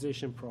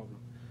 minimization problem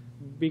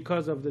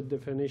because of the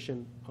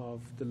definition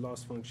of the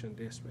loss function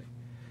this way.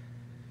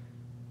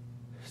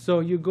 So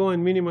you go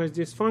and minimize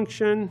this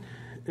function,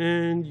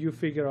 and you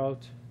figure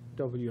out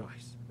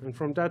WIs. And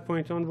from that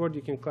point onward,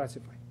 you can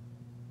classify.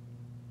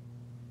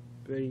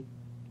 Very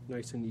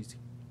nice and easy.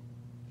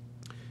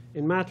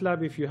 In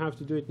MATLAB, if you have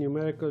to do it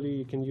numerically,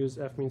 you can use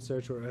fmin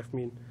search or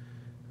fmin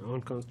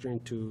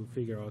unconstrained to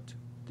figure out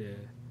the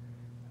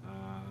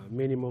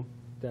minimum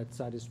that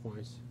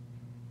satisfies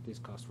this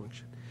cost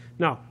function.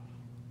 Now,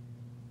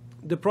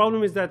 the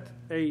problem is that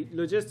a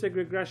logistic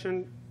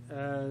regression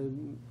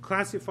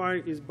classifier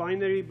is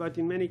binary, but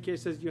in many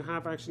cases you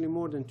have actually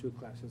more than 2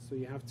 classes. So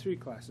you have 3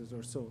 classes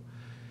or so.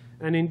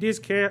 And in these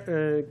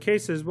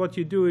cases, what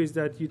you do is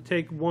that you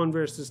take one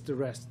versus the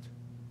rest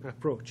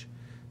approach.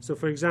 So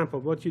for example,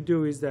 what you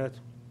do is that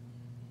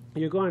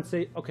you go and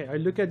say, OK, I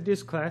look at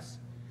this class,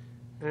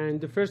 and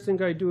the first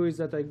thing I do is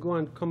that I go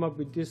and come up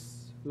with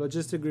this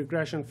logistic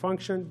regression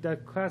function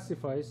that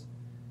classifies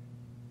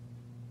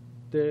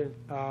the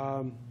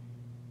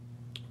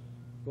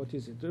what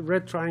is it? The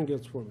red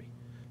triangles for me.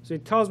 So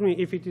it tells me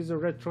if it is a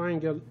red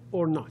triangle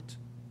or not.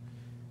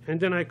 And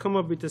then I come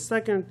up with a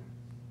second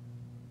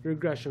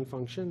regression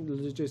function, the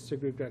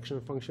logistic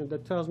regression function,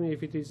 that tells me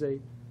if it is a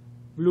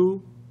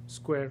blue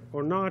square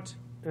or not,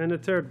 and a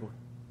third one.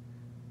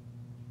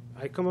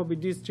 I come up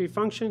with these 3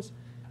 functions,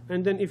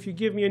 and then if you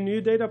give me a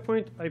new data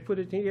point, I put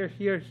it here,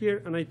 here, here,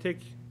 and I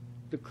take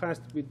the class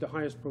with the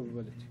highest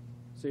probability.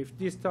 So if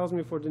this tells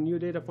me for the new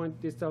data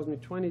point, this tells me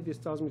 20, this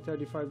tells me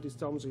 35, this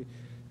tells me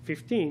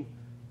 15,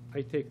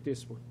 I take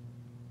this one,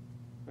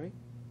 right?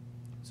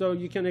 So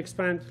you can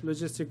expand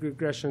logistic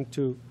regression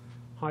to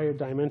higher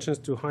dimensions,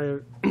 to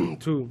higher,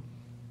 to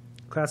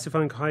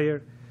classifying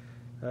higher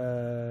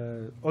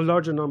or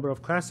larger number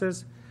of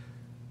classes.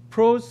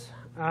 Pros,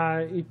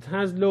 it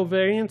has low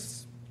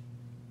variance.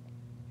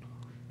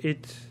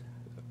 It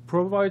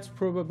provides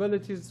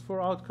probabilities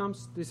for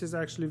outcomes. This is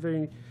actually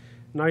very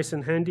nice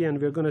and handy, and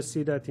we're going to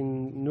see that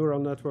in neural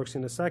networks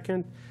in a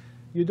second.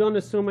 You don't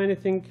assume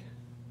anything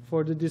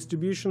for the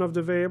distribution of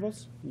the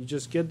variables. You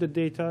just get the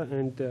data,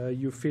 and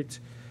you fit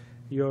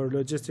your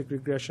logistic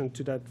regression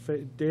to that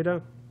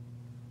data.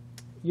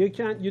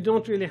 You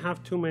don't really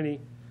have too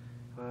many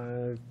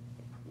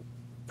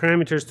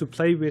parameters to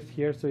play with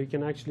here, so you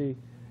can actually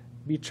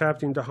be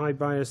trapped in the high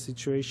bias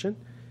situation.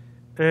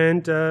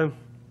 And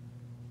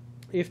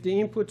if the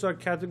inputs are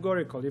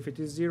categorical, if it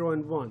is 0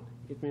 and 1,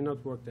 it may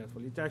not work that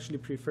well. It actually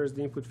prefers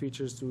the input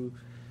features to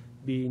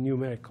be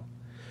numerical.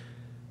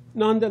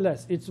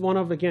 Nonetheless, it's one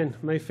of, again,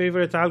 my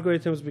favorite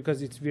algorithms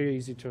because it's very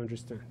easy to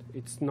understand.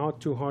 It's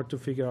not too hard to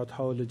figure out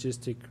how a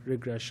logistic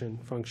regression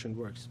function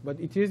works. But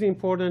it is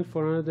important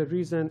for another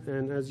reason,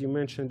 and as you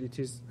mentioned, it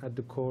is at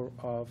the core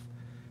of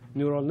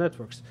neural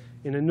networks.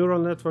 In a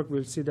neural network,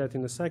 we'll see that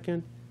in a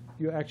second,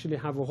 you actually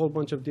have a whole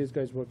bunch of these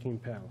guys working in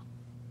parallel.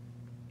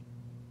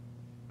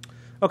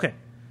 Okay,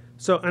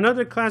 so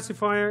another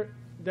classifier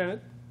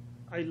that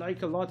I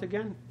like a lot,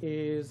 again,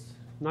 is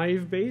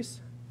naive Bayes.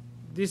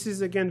 This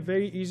is, again,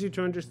 very easy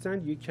to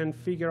understand. You can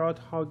figure out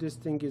how this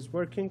thing is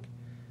working.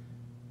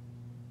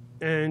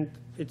 And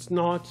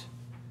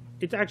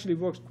it actually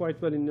works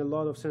quite well in a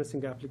lot of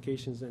sensing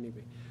applications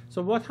anyway.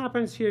 So what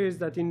happens here is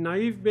that in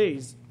naive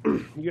Bayes,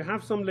 you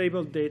have some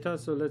labeled data,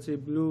 so let's say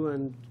blue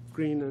and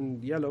green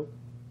and yellow.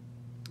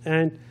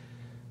 And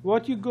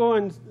what you go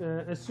and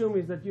assume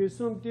is that you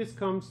assume this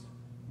comes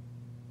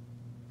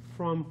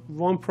from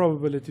one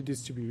probability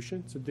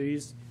distribution. So there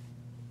is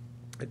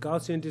a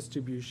Gaussian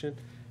distribution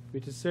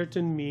with a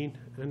certain mean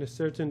and a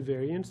certain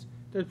variance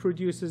that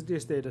produces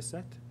this data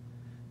set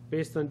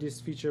based on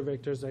these feature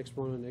vectors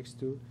x1 and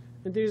x2.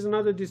 And there is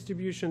another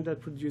distribution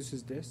that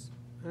produces this,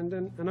 and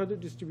then another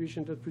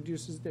distribution that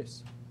produces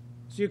this.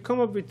 So you come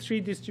up with 3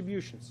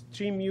 distributions,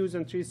 3 mu's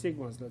and 3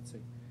 sigmas, let's say.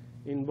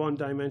 In 1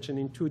 dimension,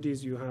 in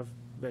 2Ds, you have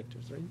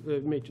vectors,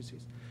 right?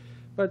 Matrices.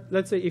 But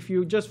let's say if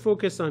you just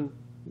focus on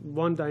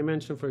 1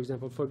 dimension, for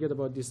example, forget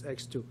about this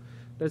x2.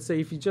 Let's say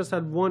if you just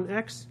had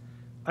 1x,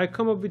 I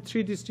come up with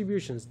 3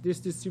 distributions. This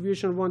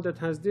distribution 1 that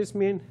has this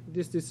mean,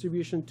 this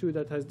distribution 2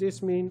 that has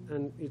this mean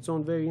and its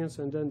own variance,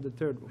 and then the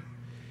third one.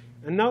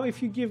 And now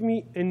if you give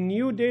me a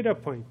new data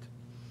point,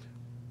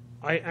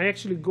 I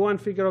actually go and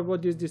figure out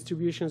what these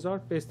distributions are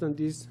based on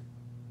these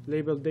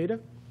labeled data.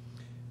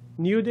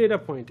 New data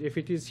point, if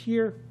it is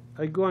here,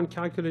 I go and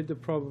calculate the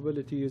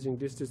probability using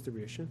this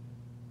distribution,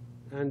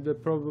 and the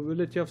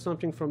probability of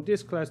something from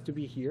this class to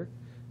be here,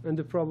 and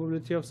the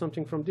probability of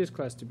something from this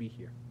class to be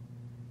here.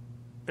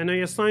 And I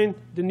assign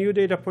the new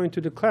data point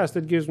to the class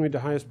that gives me the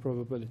highest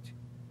probability.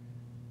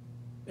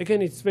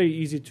 Again, it's very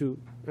easy to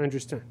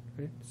understand,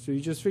 right? So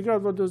you just figure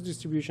out what those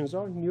distributions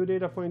are. New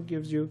data point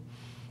gives you,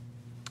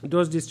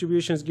 those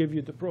distributions give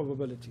you the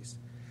probabilities.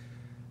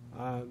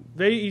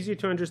 Very easy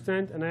to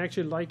understand, and I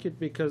actually like it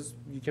because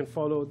you can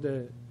follow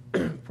the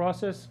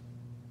process.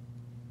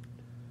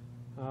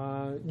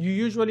 You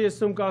usually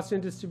assume Gaussian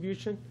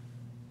distribution,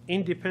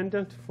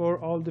 independent for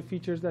all the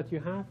features that you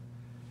have.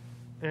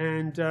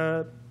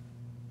 And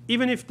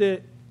even if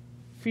the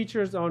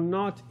features are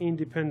not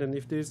independent,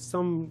 if there's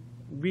some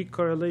weak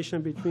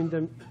correlation between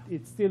them,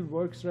 it still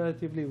works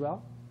relatively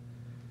well.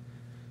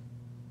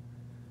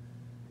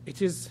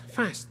 It is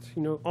fast.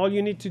 All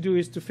you need to do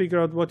is to figure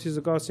out what is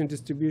a Gaussian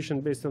distribution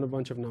based on a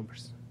bunch of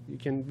numbers. You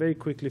can very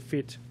quickly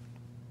fit.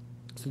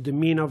 So the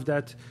mean of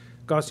that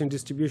Gaussian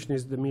distribution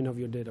is the mean of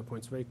your data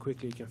points. Very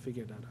quickly you can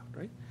figure that out,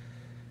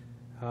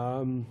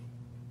 right?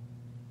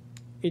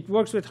 It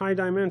works with high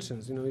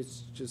dimensions.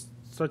 It's just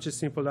such a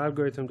simple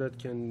algorithm that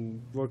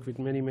can work with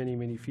many, many,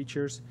 many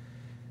features.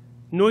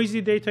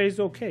 Noisy data is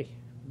OK,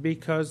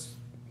 because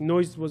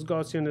noise was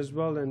Gaussian as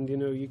well, and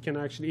you can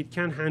actually, it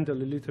can handle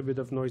a little bit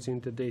of noise in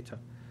the data.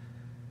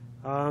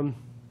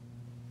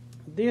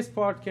 This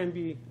part can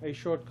be a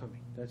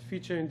shortcoming, that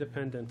feature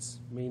independence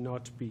may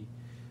not be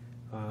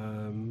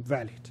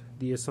valid.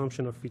 The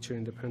assumption of feature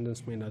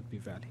independence may not be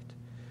valid.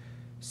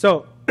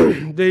 So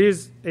there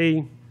is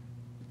a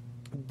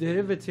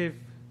derivative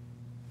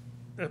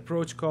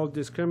approach called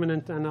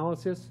discriminant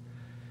analysis,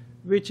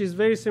 which is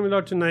very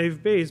similar to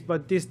naive Bayes,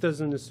 but this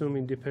doesn't assume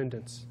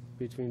independence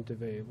between the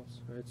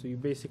variables, right? So you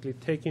basically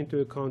take into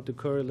account the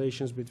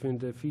correlations between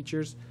the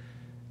features,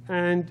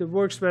 and it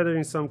works better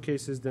in some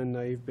cases than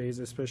naive Bayes,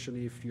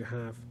 especially if you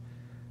have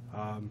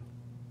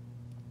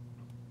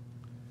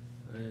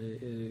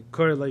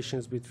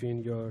correlations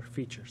between your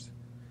features.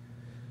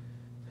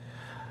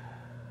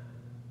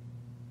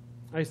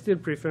 I still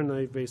prefer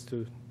naive Bayes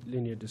to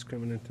linear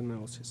discriminant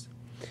analysis.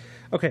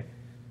 Okay,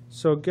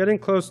 so getting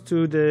close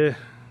to the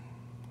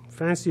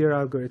fancier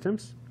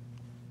algorithms.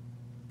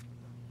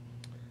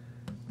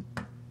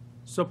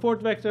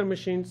 Support vector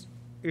machines,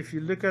 if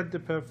you look at the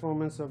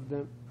performance of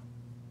them,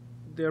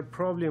 they're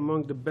probably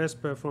among the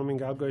best performing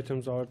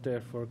algorithms out there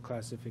for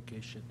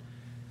classification.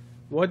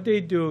 What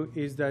they do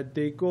is that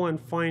they go and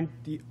find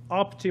the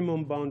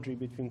optimum boundary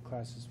between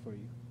classes for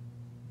you.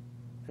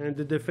 And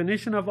the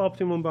definition of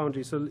optimum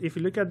boundary, so if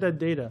you look at that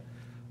data,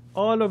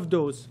 all of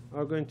those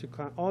are going to,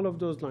 all of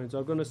those lines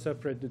are going to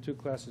separate the 2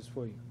 classes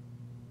for you,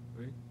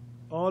 right?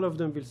 All of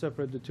them will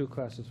separate the 2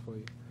 classes for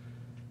you.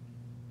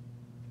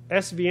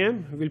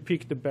 SVM will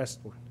pick the best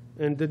one.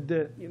 And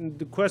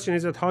the question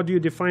is that how do you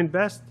define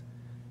best?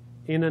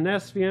 In an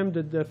SVM,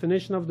 the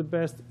definition of the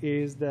best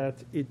is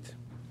that it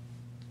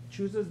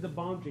chooses the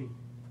boundary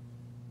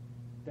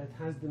that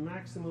has the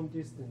maximum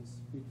distance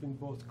between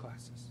both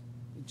classes.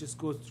 It just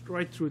goes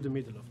right through the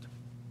middle of them,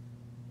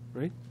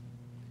 right?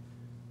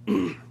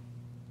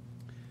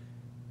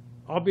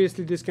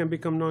 Obviously, this can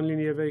become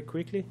nonlinear very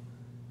quickly.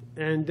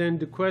 And then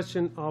the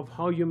question of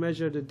how you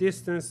measure the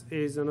distance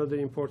is another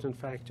important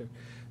factor.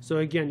 So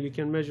again, you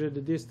can measure the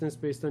distance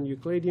based on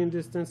Euclidean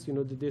distance. You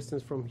know, the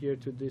distance from here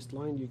to this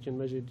line, you can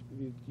measure it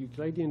with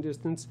Euclidean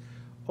distance.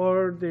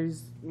 Or there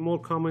is more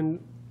common,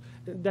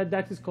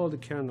 that is called a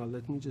kernel.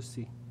 Let me just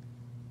see.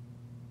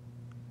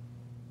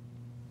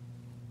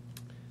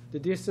 The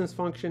distance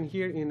function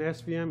here in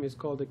SVM is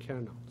called a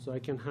kernel. So I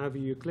can have a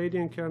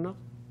Euclidean kernel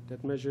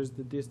that measures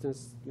the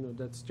distance, you know,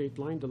 that straight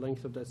line, the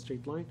length of that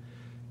straight line.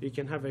 You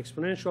can have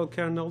exponential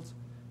kernels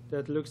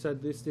that looks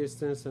at this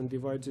distance and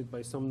divides it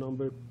by some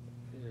number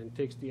and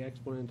takes the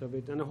exponent of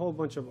it, and a whole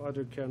bunch of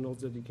other kernels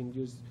that you can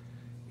use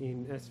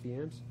in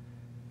SVMs.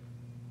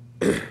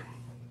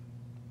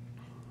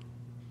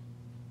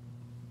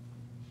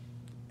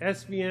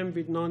 SVM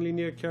with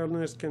nonlinear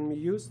kernels can be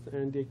used,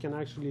 and they can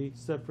actually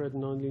separate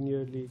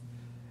nonlinearly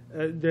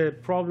the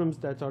problems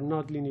that are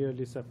not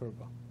linearly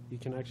separable. You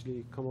can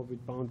actually come up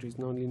with boundaries,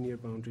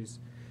 nonlinear boundaries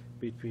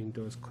between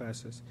those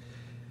classes.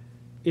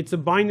 It's a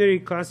binary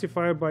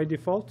classifier by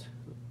default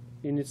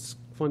in its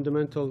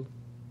fundamental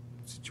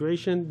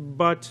situation,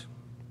 but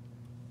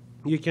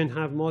you can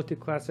have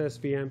multi-class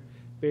SVM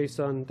based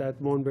on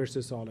that one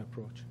versus all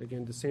approach.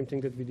 Again, the same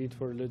thing that we did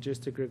for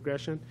logistic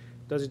regression.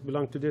 Does it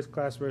belong to this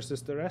class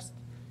versus the rest?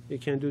 You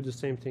can do the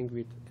same thing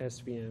with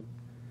SVM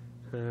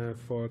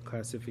for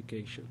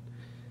classification.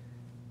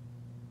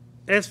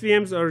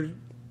 SVMs are,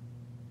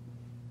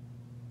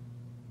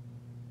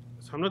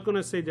 so I'm not going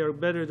to say they're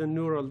better than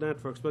neural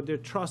networks, but they're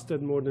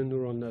trusted more than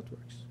neural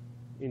networks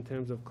in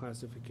terms of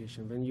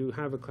classification. When you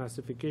have a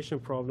classification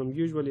problem,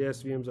 usually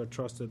SVMs are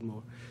trusted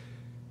more.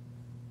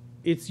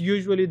 It's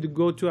usually the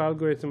go-to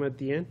algorithm at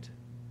the end.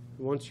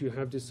 Once you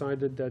have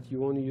decided that you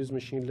want to use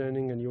machine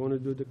learning and you want to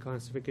do the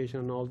classification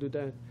and all do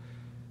that,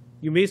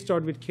 you may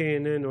start with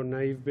KNN or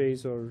naive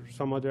Bayes or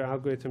some other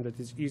algorithm that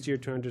is easier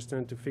to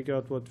understand to figure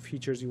out what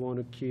features you want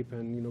to keep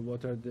and, you know,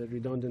 what are the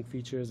redundant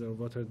features or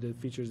what are the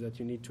features that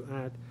you need to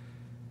add.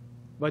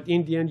 But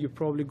in the end, you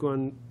probably go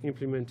and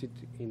implement it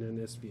in an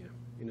SVM,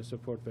 in a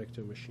support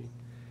vector machine.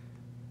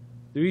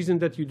 The reason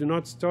that you do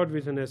not start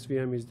with an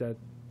SVM is that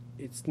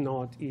it's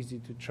not easy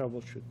to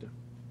troubleshoot them.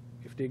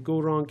 If they go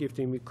wrong, if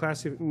they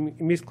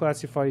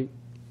misclassify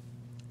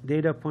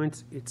data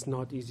points, it's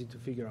not easy to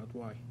figure out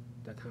why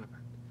that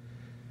happened.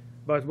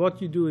 But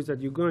what you do is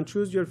that you go and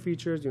choose your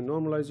features, you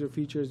normalize your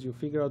features, you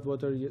figure out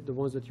what are the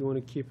ones that you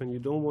want to keep and you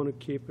don't want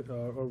to keep,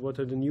 or what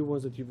are the new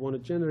ones that you want to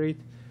generate.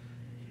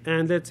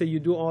 And let's say you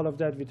do all of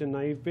that with a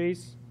naive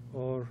Bayes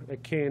or a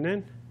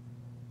KNN,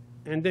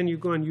 and then you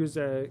go and use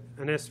an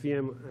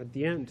SVM at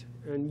the end.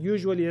 And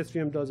usually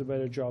SVM does a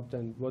better job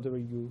than whatever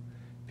you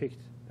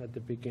picked at the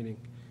beginning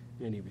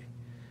anyway.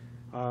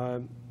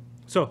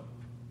 So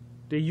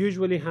they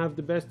usually have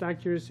the best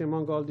accuracy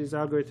among all these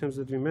algorithms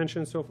that we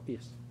mentioned. So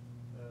yes?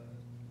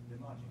 The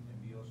margin can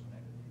be also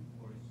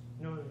negative, or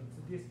is No, it's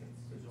a distance.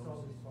 It's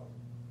always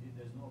positive.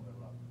 there's no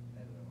overlap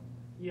ever on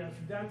that? Yes,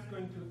 that's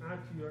going to add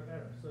to your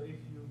error. So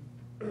if you,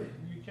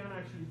 you can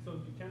actually,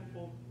 so you can,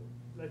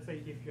 let's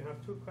say if you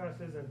have two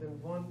classes and then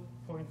one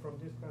point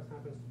from this class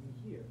happens to be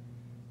here,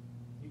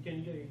 you can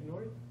either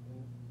ignore it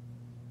and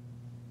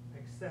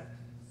accept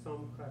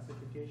some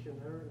classification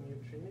error in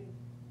your training,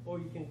 or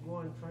you can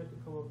go and try to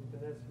come up with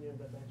an SVM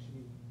that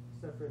actually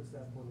separates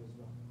that one as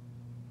well.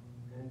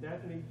 And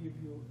that may give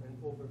you an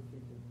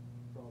overfitting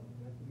problem.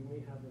 That you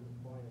may have a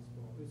bias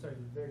problem, sorry,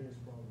 variance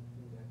problem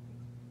in that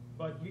case.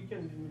 But you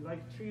can, like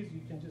trees,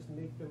 you can just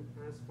make them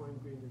as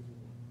fine-grained as you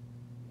want.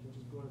 You can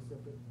just go and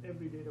separate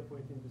every data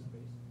point in the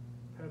space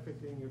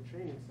perfectly in your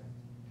training set.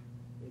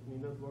 It may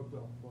not work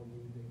well for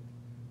new data.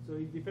 So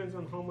it depends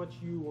on how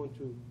much you want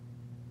to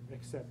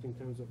accept in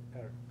terms of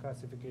error,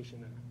 classification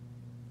error,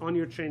 on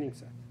your training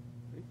set.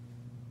 Right?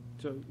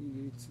 So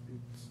it's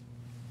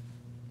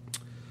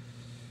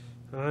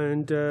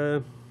and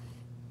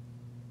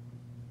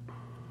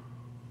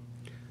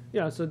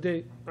yeah, so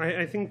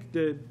I think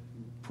the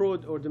pro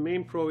or the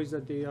main pro is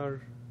that they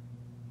are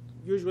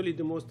usually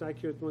the most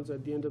accurate ones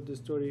at the end of the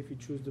story if you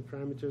choose the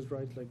parameters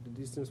right, like the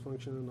distance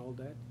function and all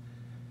that.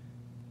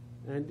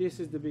 And this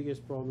is the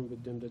biggest problem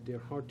with them, that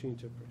they're hard to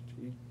interpret.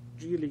 You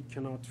really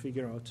cannot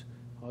figure out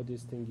how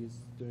this thing is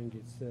doing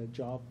its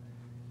job.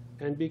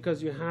 And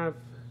because you have,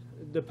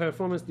 the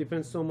performance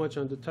depends so much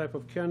on the type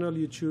of kernel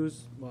you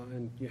choose, well,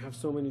 and you have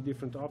so many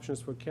different options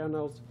for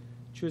kernels,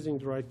 choosing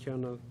the right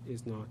kernel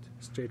is not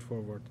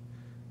straightforward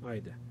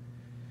either.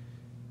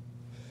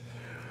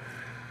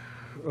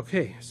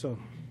 Okay, so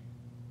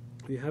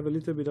we have a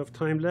little bit of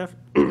time left,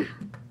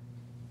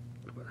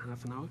 about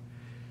half an hour.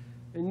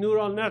 And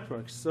neural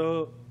networks.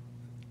 So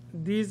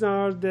these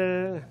are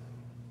the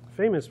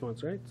famous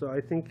ones, right? So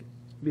I think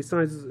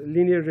besides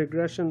linear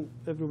regression,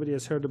 everybody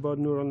has heard about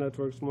neural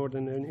networks more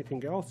than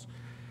anything else.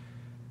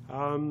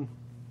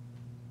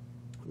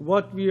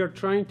 What we are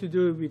trying to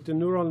do with the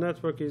neural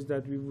network is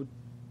that we would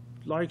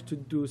like to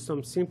do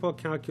some simple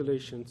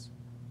calculations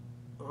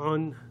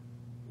on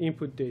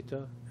input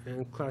data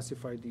and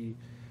classify the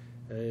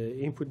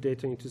input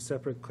data into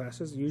separate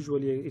classes.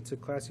 Usually it's a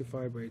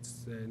classifier by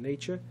its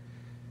nature.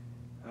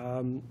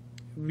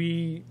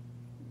 We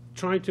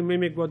try to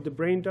mimic what the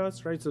brain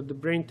does, right? So the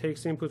brain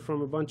takes input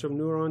from a bunch of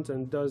neurons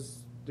and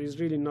there's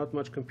really not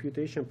much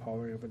computation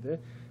power over there,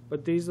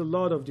 but there's a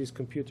lot of these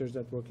computers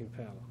that work in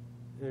parallel.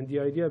 And the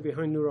idea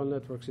behind neural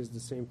networks is the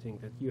same thing,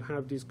 that you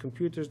have these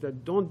computers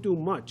that don't do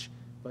much,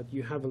 but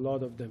you have a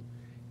lot of them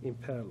in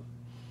parallel.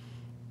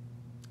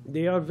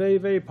 They are very,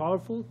 very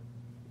powerful,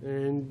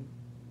 and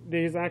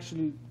there is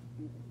actually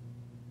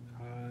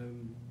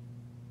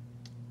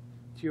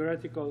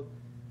theoretical,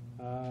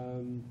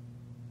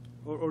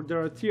 or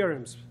there are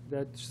theorems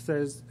that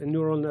says a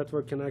neural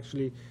network can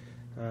actually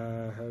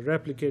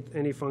replicate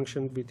any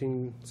function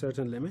within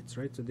certain limits,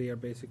 right? So they are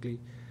basically,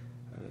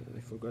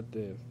 I forgot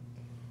the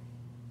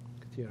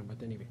theorem,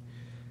 but anyway.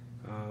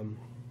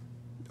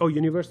 Oh,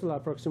 universal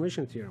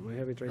approximation theorem, I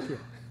have it right here.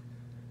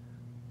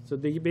 So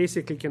they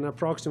basically can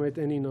approximate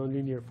any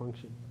nonlinear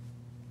function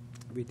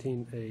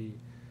within a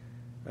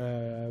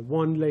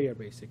one layer,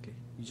 basically.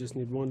 You just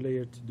need one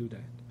layer to do that.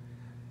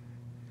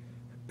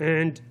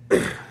 And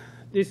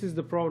this is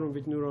the problem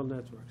with neural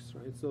networks,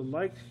 right? So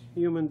like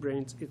human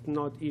brains, it's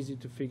not easy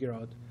to figure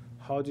out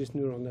how this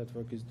neural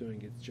network is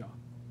doing its job.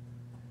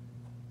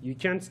 You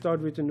can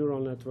start with a neural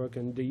network,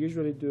 and they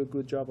usually do a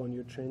good job on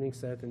your training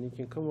set, and you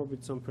can come up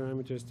with some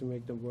parameters to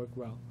make them work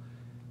well.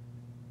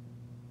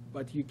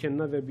 But you can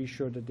never be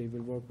sure that they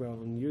will work well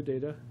on new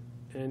data,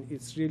 and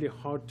it's really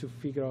hard to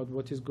figure out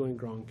what is going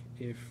wrong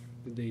if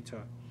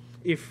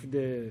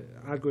the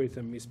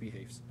algorithm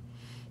misbehaves.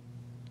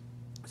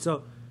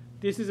 So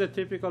this is a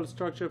typical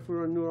structure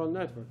for a neural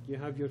network. You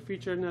have your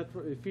feature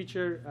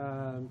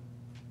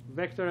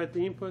vector at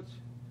the input,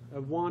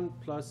 a 1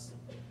 plus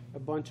a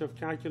bunch of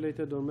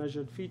calculated or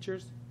measured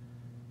features.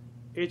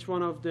 Each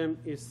one of them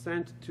is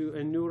sent to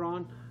a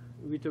neuron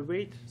with a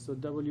weight. So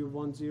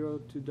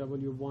W10 to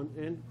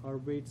W1n are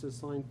weights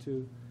assigned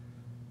to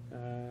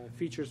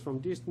features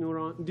from this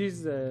neuron,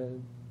 these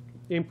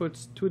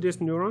inputs to this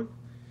neuron.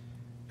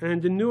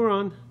 And the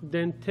neuron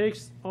then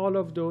takes all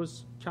of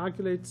those,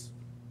 calculates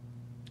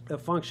a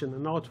function,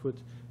 an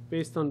output,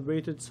 based on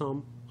weighted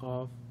sum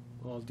of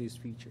all these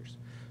features.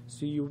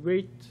 So you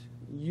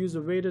use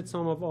a weighted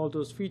sum of all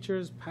those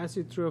features, pass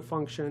it through a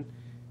function,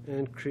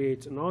 and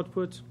create an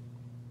output.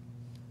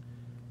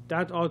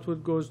 That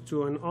output goes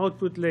to an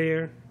output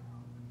layer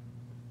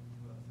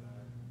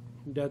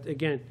that,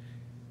 again,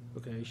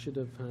 okay, I should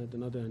have had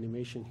another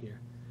animation here,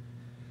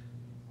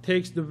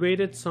 takes the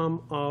weighted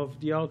sum of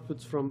the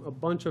outputs from a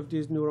bunch of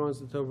these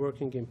neurons that are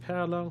working in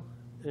parallel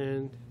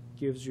and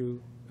gives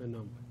you a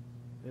number.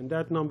 And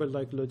that number,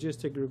 like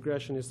logistic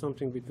regression, is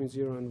something between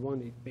 0 and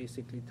 1. It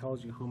basically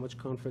tells you how much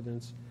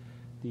confidence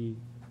the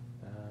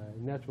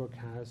network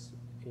has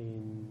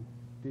in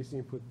this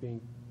input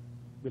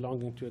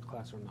belonging to a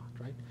class or not,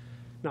 right?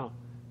 Now,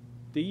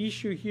 the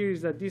issue here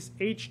is that this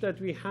H that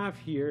we have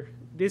here,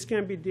 this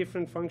can be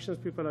different functions.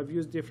 People have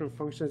used different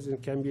functions.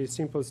 It can be a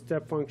simple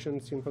step function,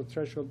 simple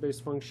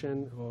threshold-based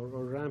function,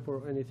 or ramp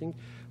or anything.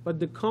 But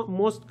the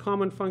most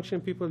common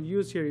function people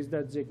use here is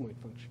that sigmoid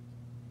function.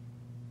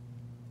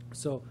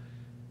 So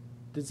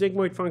the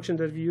sigmoid function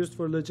that we used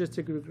for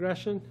logistic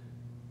regression,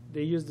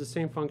 they use the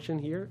same function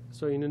here.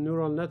 So in a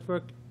neural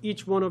network,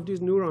 each one of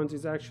these neurons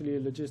is actually a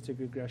logistic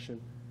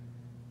regression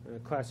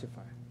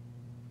classifier,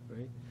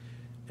 right?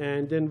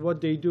 And then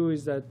what they do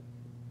is that,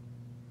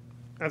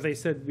 as I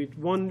said, with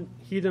one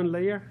hidden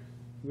layer,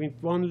 with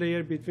one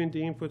layer between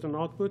the input and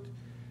output,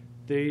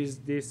 there is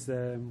this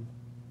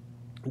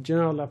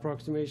general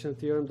approximation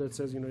theorem that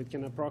says, it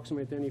can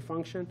approximate any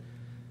function.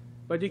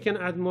 But you can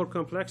add more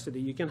complexity.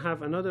 You can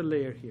have another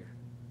layer here,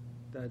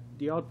 that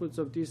the outputs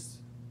of this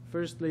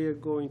first layer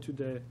go into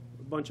the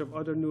bunch of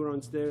other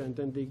neurons there, and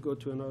then they go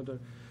to another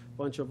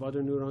bunch of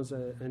other neurons,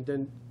 and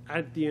then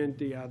at the end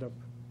they add up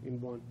in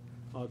one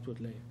output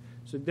layer.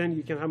 So then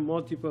you can have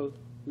multiple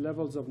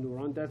levels of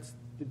neuron. That's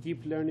the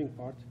deep learning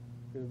part.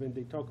 And when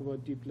they talk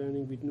about deep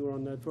learning with neural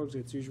networks,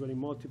 it's usually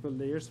multiple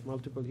layers,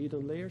 multiple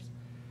hidden layers.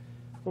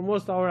 For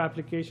most of our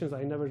applications,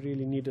 I never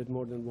really needed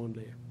more than one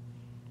layer.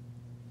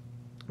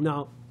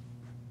 Now,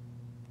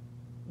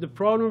 the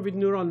problem with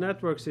neural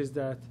networks is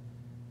that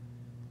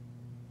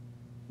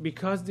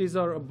because these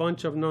are a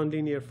bunch of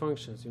nonlinear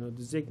functions, the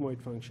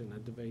sigmoid function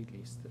at the very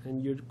least,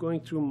 and you're going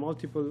through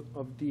multiple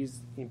of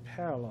these in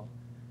parallel,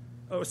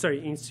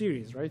 in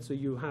series, right? So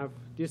you have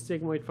this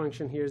sigmoid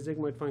function here,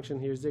 sigmoid function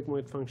here,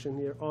 sigmoid function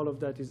here. All of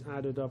that is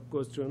added up,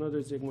 goes to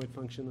another sigmoid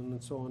function,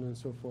 and so on and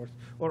so forth,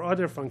 or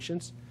other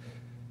functions.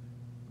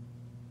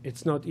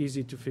 It's not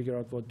easy to figure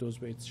out what those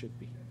weights should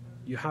be.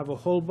 You have a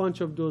whole bunch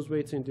of those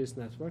weights in this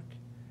network,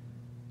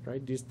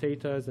 right? These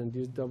thetas and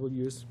these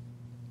W's.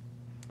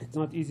 It's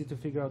not easy to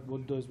figure out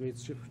what those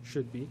weights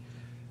should be.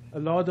 A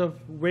lot of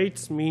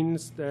weights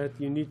means that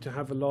you need to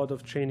have a lot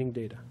of training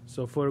data.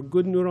 So for a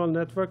good neural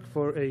network,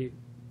 for a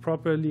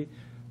properly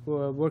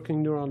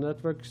working neural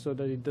network so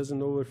that it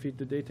doesn't overfeed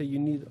the data, you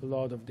need a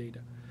lot of data.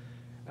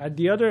 At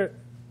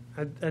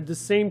the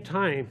same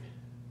time,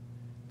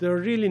 there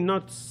are really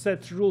not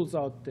set rules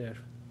out there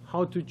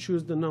how to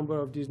choose the number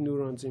of these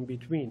neurons in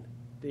between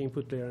the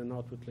input layer and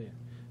output layer.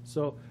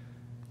 So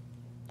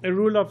a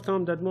rule of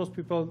thumb that most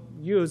people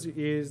use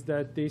is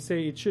that they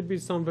say it should be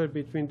somewhere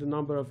between the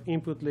number of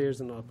input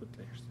layers and output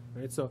layers,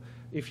 right? So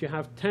if you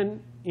have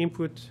 10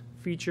 input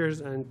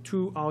features and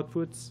 2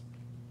 outputs,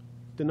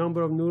 the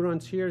number of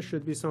neurons here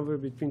should be somewhere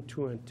between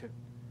 2 and 10.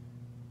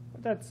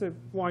 But that's a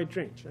wide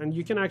range. And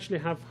you can actually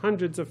have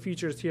hundreds of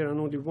features here and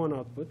only 1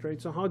 output, right?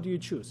 So how do you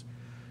choose?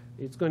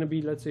 It's going to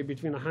be, let's say,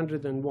 between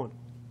 100 and 1.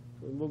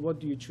 What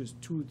do you choose?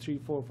 2, 3,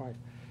 4, 5.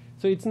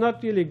 So it's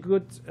not really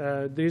good.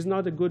 There's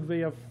not a good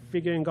way of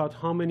figuring out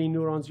how many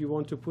neurons you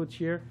want to put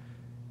here.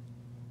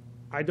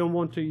 I don't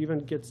want to even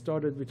get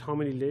started with how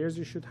many layers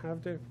you should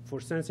have there. For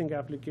sensing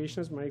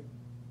applications, my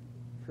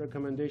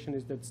recommendation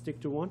is that stick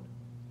to 1.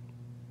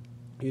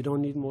 You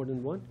don't need more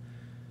than 1.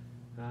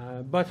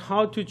 But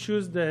how to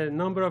choose the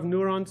number of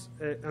neurons,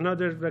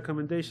 another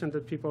recommendation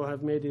that people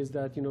have made is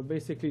that,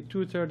 basically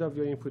 2/3 of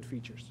your input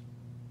features.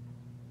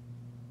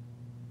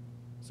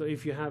 So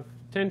if you have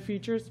 10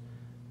 features,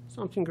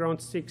 something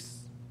around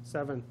 6,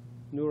 7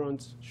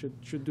 neurons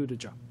should do the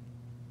job,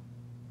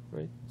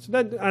 right? So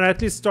that, and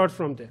at least start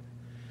from there.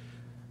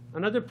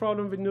 Another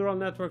problem with neural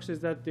networks is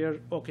that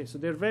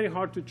they're very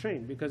hard to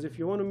train, because if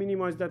you want to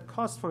minimize that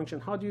cost function,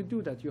 how do you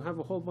do that? You have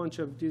a whole bunch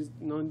of these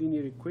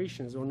nonlinear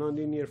equations or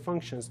nonlinear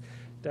functions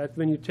that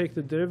when you take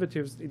the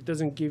derivatives, it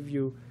doesn't give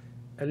you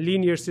a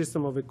linear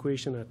system of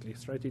equation at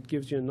least, right? It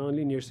gives you a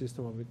nonlinear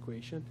system of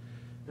equation.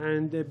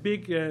 And the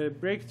big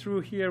breakthrough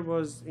here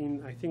was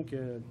in, I think,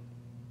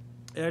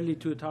 early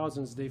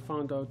 2000s. They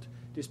found out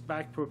this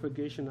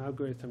backpropagation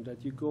algorithm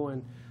that you go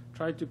and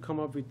try to come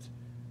up with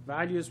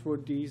values for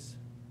these,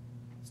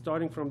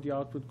 starting from the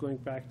output, going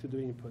back to the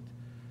input.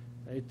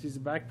 It is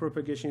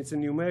backpropagation. It's a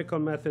numerical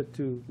method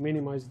to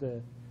minimize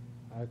the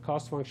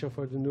cost function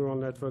for the neural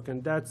network,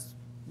 and that's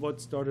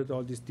what started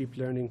all this deep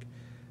learning,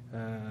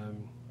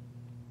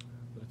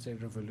 let's say,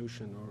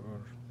 revolution or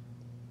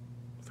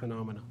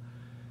phenomena.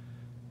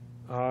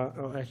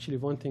 Actually,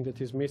 one thing that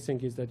is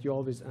missing is that you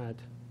always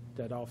add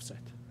that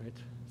offset, right?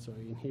 So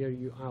in here,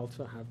 you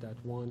also have that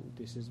 1,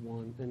 this is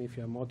 1, and if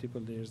you have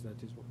multiple layers,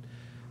 that is 1.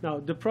 Now,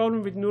 the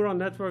problem with neural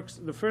networks,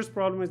 the first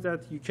problem is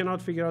that you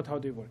cannot figure out how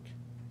they work.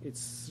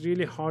 It's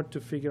really hard to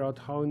figure out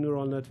how a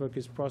neural network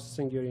is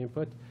processing your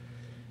input.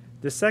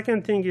 The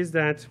second thing is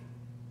that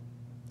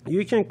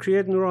you can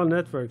create neural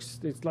networks,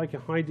 it's like a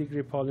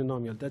high-degree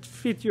polynomial, that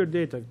fit your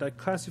data, that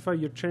classify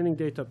your training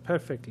data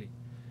perfectly.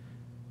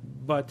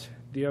 But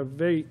they are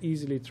very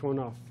easily thrown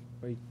off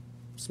by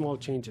small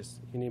changes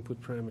in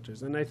input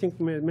parameters. And I think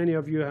many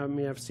of you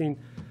may have seen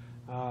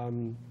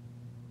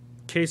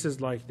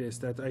cases like this,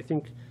 that I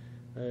think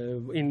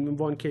in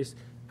one case,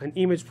 an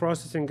image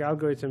processing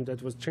algorithm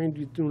that was trained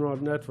with neural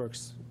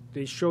networks,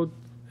 they showed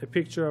a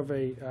picture of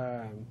a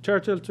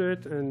turtle to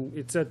it, and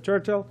it said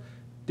turtle.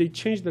 They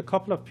changed a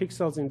couple of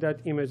pixels in that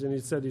image, and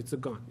it said it's a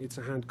gun, it's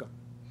a handgun.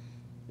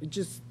 It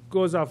just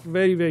goes off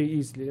very, very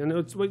easily. And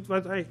it's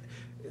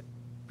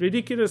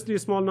ridiculously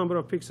small number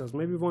of pixels,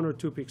 maybe 1 or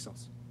 2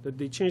 pixels, that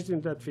they changed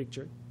in that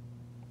picture,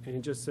 and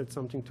it just said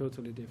something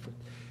totally different.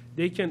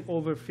 They can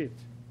overfit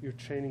your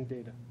training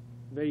data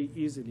very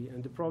easily,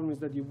 and the problem is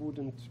that you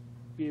wouldn't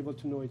be able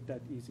to know it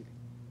that easily.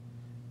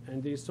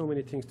 And there's so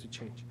many things to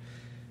change.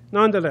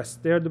 Nonetheless,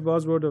 they are the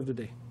buzzword of the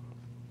day.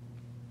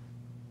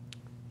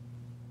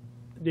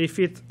 They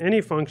fit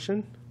any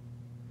function,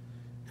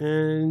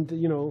 and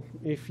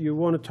if you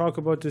want to talk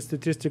about the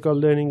statistical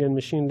learning and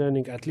machine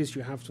learning, at least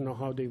you have to know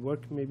how they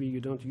work. Maybe you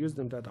don't use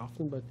them that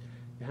often, but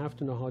you have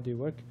to know how they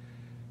work.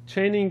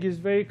 Training is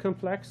very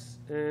complex,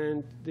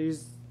 and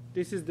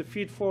this is the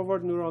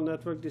feed-forward neural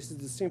network. This is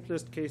the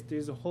simplest case.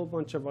 There's a whole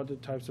bunch of other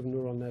types of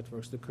neural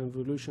networks, the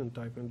convolution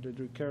type and the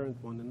recurrent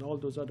one and all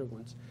those other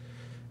ones.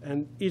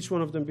 And each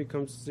one of them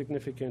becomes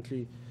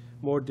significantly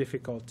more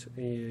difficult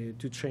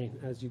to train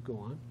as you go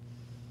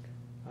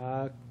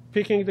on.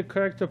 Picking the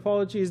correct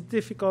topology is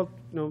difficult.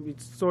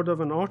 It's sort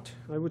of an art,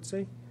 I would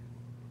say.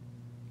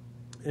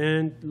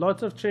 And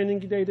lots of training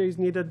data is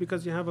needed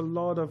because you have a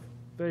lot of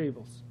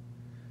variables.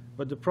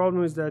 But the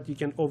problem is that you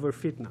can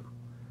overfit now.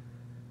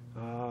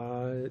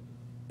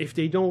 If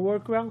they don't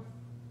work well,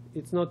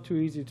 it's not too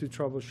easy to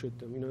troubleshoot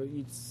them.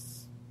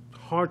 It's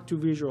hard to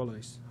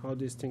visualize how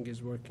this thing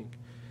is working.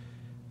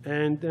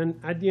 And then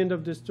at the end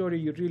of the story,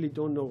 you really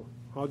don't know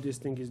how this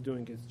thing is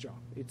doing its job.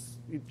 It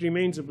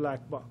remains a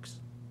black box.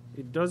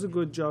 It does a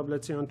good job,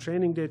 let's say, on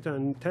training data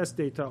and test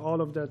data. All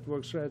of that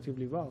works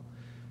relatively well.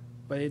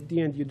 But at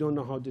the end, you don't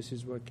know how this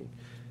is working.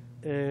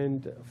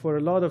 And for a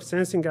lot of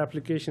sensing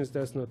applications,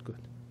 that's not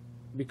good.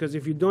 Because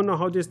if you don't know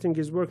how this thing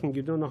is working,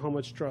 you don't know how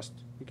much trust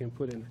you can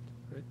put in it.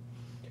 Right?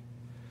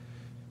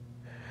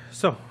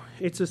 So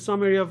it's a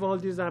summary of all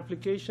these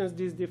applications,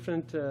 these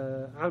different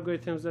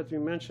algorithms that we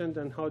mentioned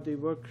and how they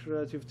work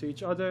relative to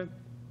each other.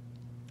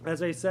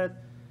 As I said,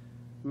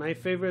 my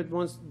favorite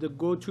ones, the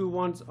go-to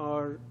ones,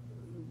 are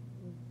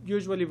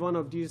usually one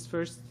of these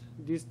first,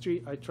 these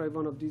 3. I try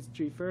one of these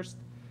 3 first.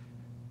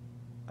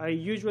 I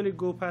usually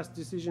go past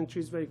decision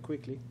trees very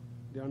quickly.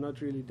 They are not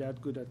really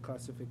that good at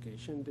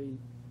classification.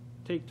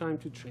 take time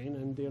to train,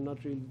 and they're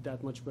not really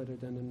that much better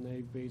than a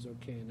naive Bayes or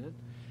KNN.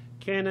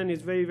 KNN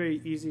is very,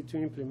 very easy to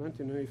implement.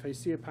 You know, if I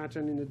see a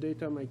pattern in the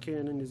data, my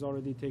KNN is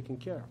already taken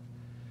care of.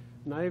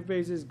 Naive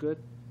Bayes is good.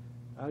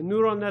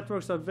 Neural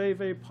networks are very,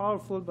 very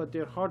powerful, but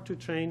they're hard to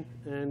train,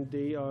 and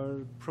they are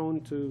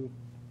prone to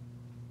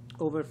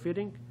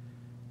overfitting.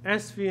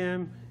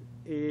 SVM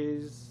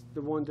is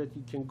the one that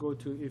you can go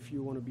to if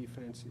you want to be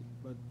fancy.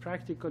 But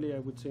practically, I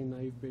would say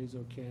naive Bayes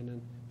or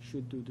KNN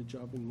should do the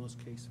job in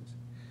most cases.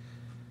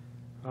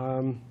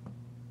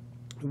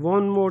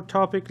 One more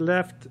topic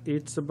left.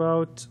 It's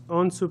about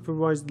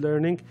unsupervised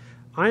learning.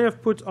 I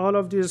have put all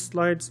of these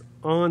slides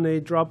on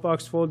a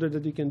Dropbox folder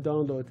that you can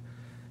download.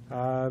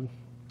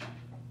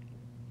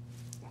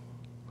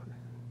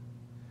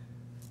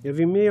 Yeah,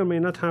 we may or may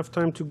not have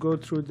time to go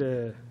through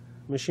the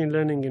machine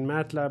learning in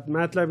MATLAB.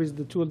 MATLAB is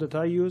the tool that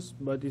I use,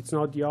 but it's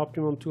not the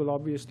optimum tool,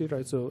 obviously,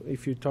 right? So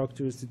if you talk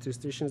to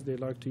statisticians, they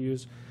like to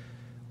use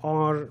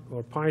R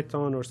or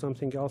Python or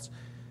something else.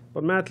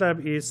 But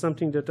MATLAB is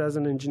something that, as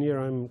an engineer,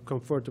 I'm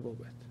comfortable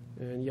with.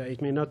 And yeah,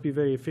 it may not be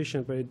very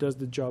efficient, but it does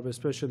the job,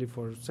 especially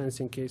for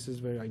sensing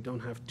cases where I don't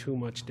have too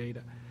much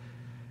data.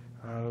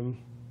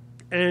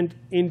 And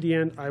in the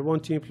end, I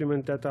want to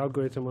implement that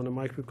algorithm on a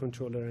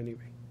microcontroller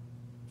anyway.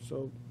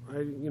 So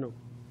I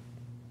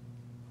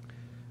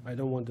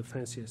don't want the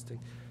fanciest thing.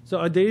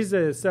 So there is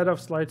a set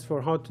of slides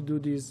for how to do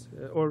these,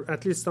 or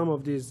at least some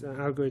of these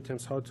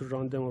algorithms, how to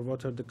run them, or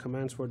what are the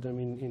commands for them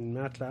in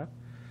MATLAB.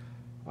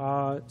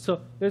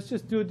 So let's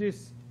just do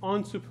this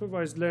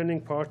unsupervised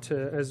learning part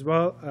as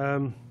well.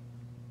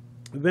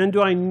 When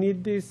do I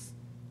need this?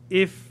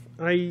 If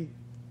I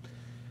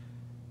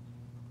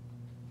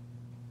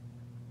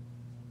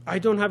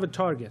don't have a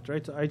target,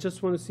 right? I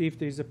just want to see if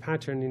there's a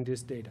pattern in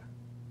this data.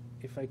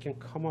 If I can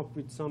come up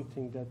with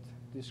something that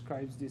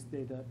describes this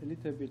data a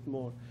little bit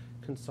more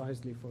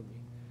concisely for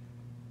me.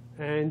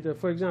 And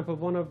for example,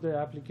 one of the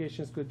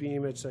applications could be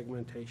image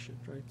segmentation,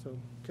 right? So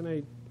can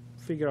I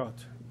figure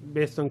out,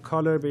 based on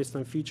color, based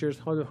on features,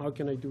 how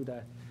can I do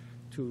that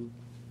to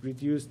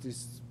reduce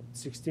this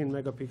 16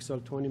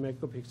 megapixel, 20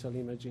 megapixel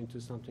image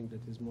into something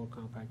that is more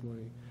compact, more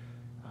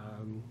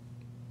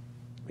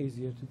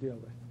easier to deal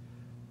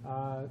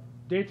with.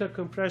 Data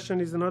compression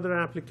is another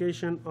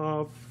application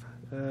of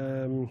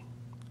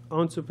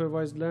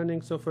unsupervised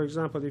learning. So for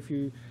example, if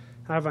you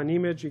have an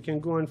image, you can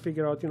go and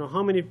figure out,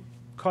 how many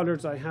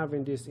colors I have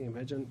in this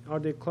image, and are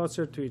they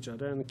closer to each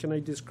other, and can I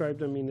describe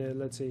them in a,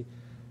 let's say,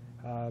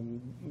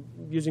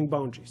 using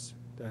boundaries,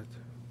 that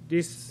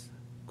this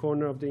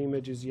corner of the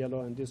image is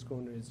yellow and this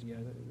corner is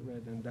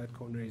red and that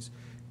corner is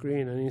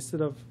green, and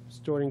instead of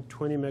storing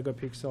 20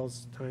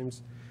 megapixels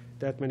times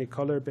that many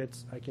color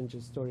bits, I can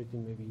just store it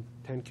in maybe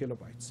 10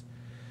 kilobytes.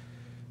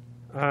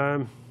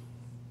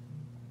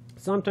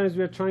 Sometimes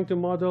we are trying to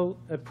model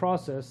a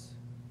process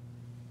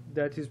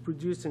that is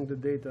producing the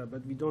data,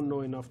 but we don't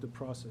know enough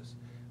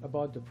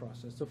about the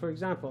process. So for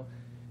example,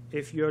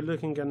 if you're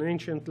looking at an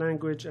ancient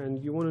language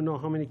and you want to know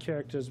how many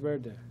characters were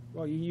there,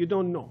 well, you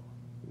don't know.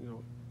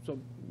 So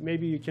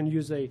maybe you can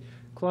use a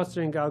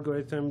clustering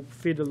algorithm,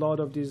 feed a lot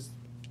of these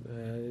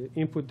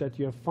input that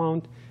you have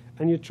found,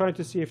 and you try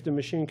to see if the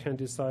machine can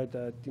decide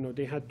that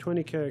they had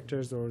 20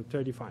 characters or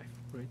 35,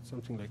 right?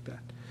 Something like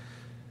that.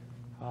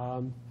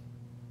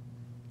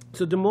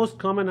 So the most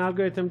common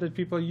algorithm that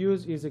people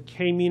use is a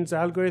k-means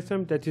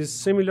algorithm that is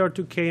similar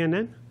to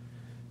KNN,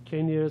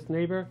 k nearest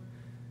neighbor.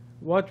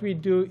 What we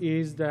do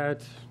is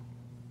that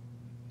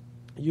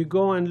you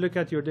go and look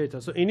at your data.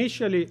 So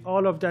initially,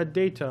 all of that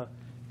data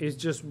is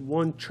just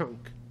one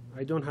chunk.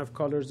 I don't have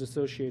colors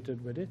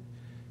associated with it.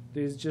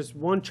 There's just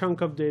one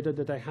chunk of data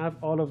that I have.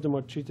 All of them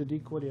are treated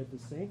equally as the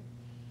same.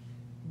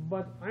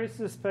 But I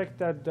suspect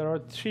that there are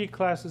 3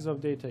 classes of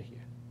data here.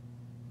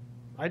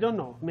 I don't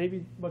know,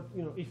 maybe, but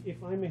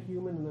if I'm a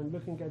human and I'm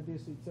looking at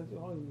this, it says,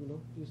 oh,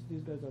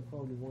 these guys are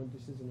probably one,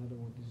 this is another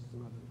one, this is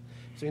another one.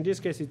 So in this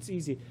case, it's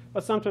easy.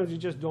 But sometimes you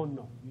just don't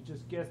know. You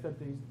just guess that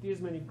there's these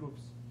many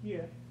groups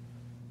here.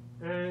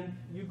 And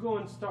you go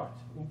and start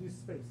in this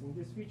space. In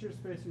this feature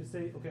space, you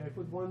say, OK, I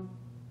put one.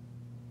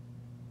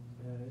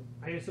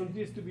 I assume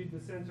this to be the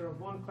center of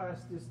one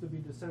class, this to be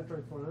the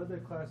centroid for another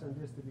class, and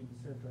this to be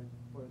the centroid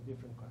for a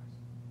different class.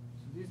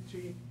 So these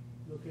 3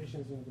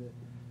 locations in the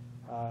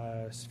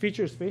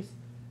feature space.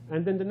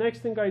 And then the next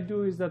thing I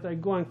do is that I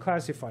go and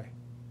classify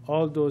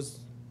all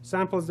those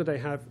samples that I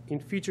have in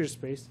feature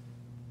space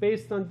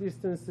based on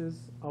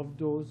distances of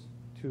those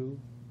 2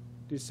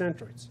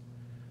 centroids.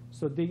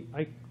 So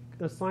I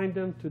assign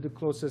them to the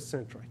closest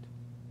centroid.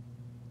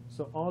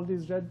 So all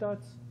these red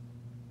dots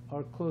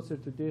are closer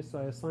to this. So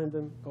I assign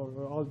them, or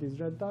all these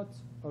red dots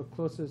are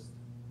closest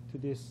to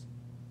this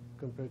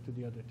compared to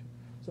the other 2.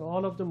 So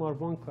all of them are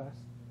one class.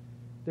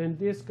 Then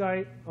this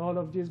guy, all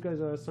of these guys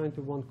are assigned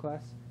to one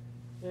class.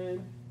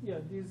 And yeah,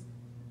 these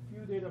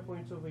few data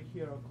points over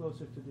here are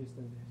closer to this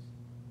than this.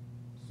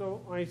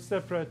 So I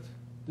separate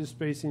the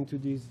space into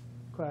these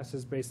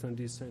classes based on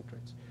these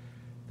centroids.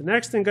 The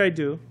next thing I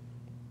do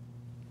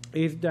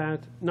is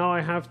that now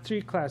I have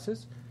 3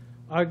 classes.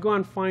 I go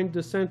and find the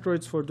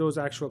centroids for those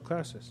actual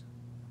classes.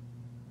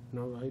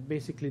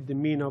 basically the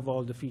mean of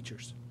all the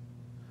features.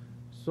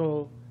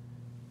 So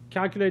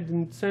calculate the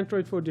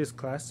centroid for this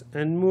class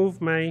and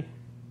move my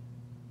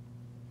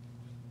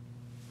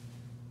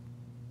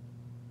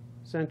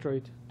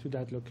centroid to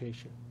that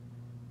location.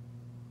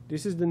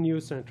 This is the new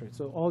centroid.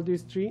 So all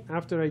these three,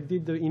 after I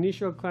did the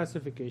initial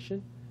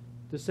classification,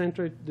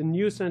 the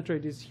new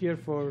centroid is here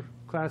for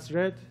class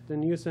red, the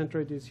new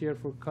centroid is here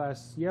for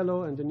class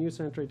yellow, and the new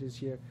centroid is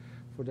here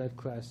for that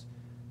class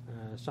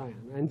cyan.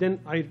 And then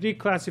I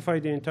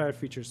reclassify the entire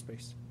feature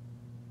space.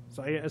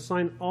 So I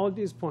assign all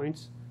these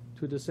points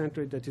to the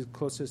centroid that is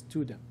closest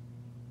to them.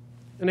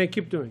 And I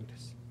keep doing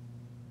this.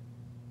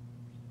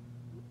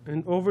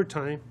 And over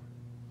time,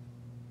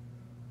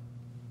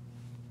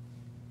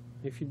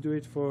 if you do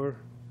it for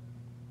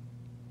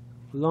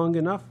long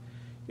enough,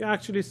 you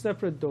actually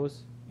separate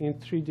those in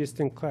three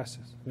distinct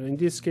classes. In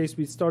this case,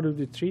 we started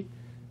with three,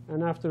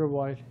 and after a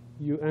while,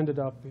 you ended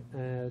up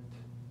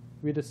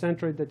with a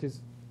centroid that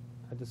is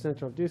at the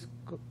center of this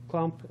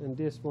clump, and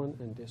this one,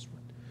 and this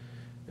one.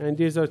 And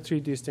these are three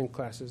distinct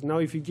classes. Now,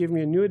 if you give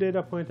me a new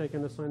data point, I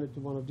can assign it to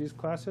one of these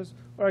classes,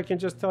 or I can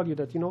just tell you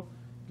that, it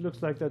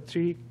looks like that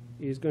tree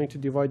is going to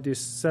divide this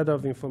set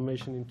of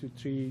information into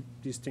three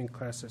distinct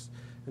classes,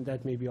 and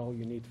that may be all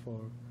you need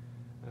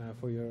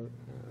for your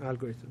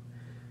algorithm.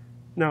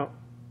 Now,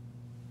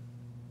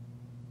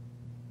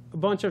 a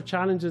bunch of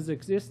challenges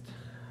exist.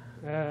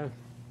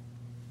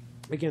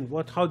 Again,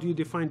 how do you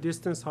define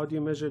distance? How do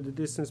you measure the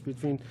distance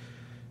between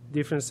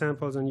different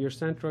samples and your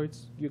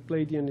centroids?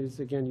 Euclidean is,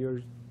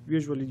 again,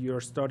 usually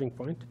your starting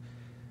point.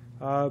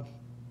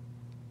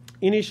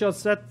 Initial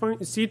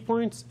seed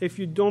points, if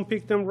you don't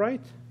pick them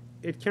right,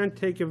 it can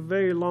take a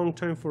very long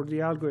time for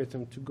the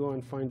algorithm to go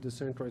and find the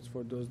centroids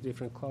for those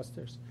different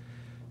clusters.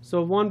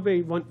 So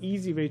one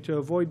easy way to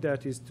avoid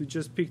that is to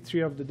just pick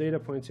 3 of the data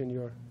points in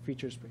your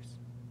feature space.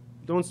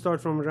 Don't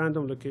start from a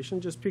random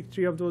location, just pick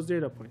 3 of those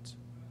data points,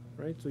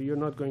 right? So you're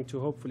not going to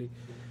hopefully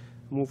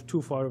move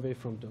too far away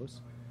from those.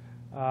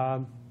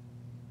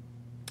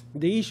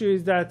 The issue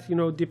is that,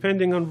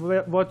 depending on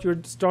what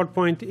your start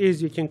point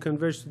is, you can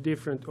converge to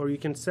different, or you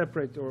can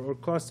separate or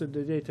cluster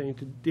the data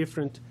into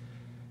different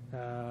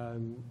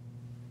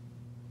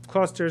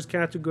clusters,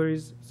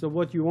 categories. So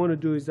what you want to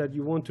do is that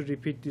you want to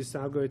repeat this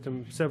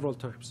algorithm several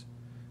times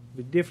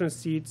with different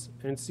seeds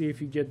and see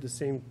if you get the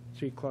same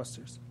 3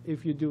 clusters.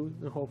 If you do,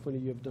 then hopefully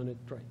you've done it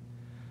right.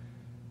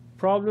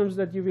 Problems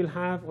that you will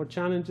have or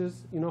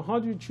challenges, how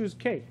do you choose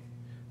K?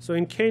 So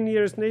in K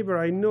nearest neighbor,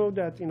 I know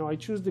that, I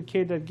choose the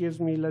K that gives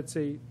me, let's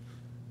say,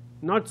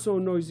 not so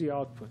noisy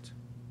output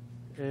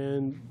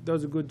and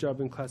does a good job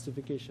in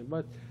classification.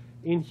 But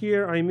in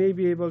here, I may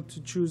be able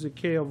to choose a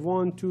K of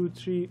 1, 2,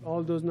 3.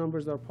 All those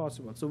numbers are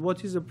possible. So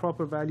what is the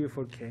proper value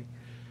for K?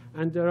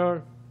 And there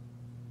are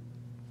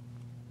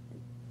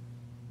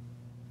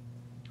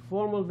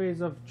formal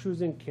ways of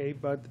choosing K,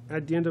 but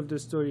at the end of the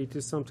story, it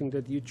is something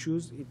that you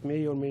choose. It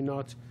may or may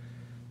not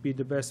be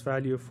the best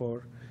value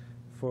for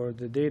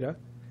the data.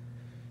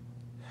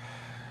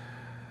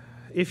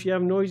 If you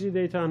have noisy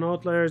data and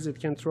outliers, it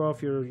can throw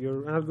off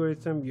your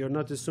algorithm. You're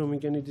not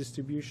assuming any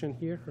distribution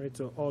here, right?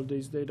 So all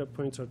these data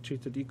points are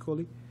treated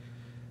equally.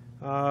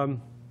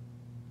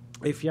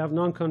 If you have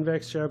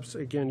non-convex shapes,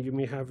 again, you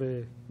may have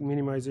a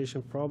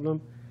minimization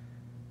problem.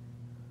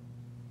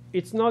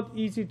 It's not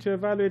easy to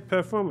evaluate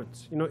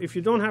performance. If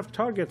you don't have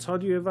targets, how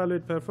do you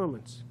evaluate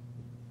performance?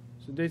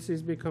 So this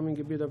is becoming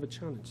a bit of a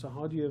challenge. So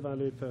how do you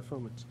evaluate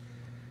performance?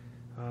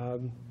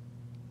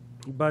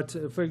 But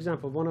for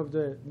example, one of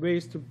the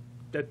ways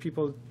that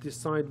people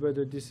decide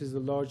whether this is a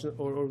large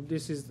or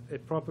this is a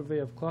proper way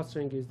of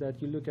clustering is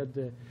that you look at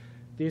the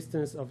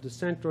distance of the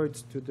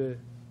centroids to the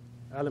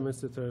elements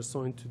that are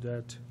assigned to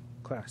that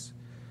class.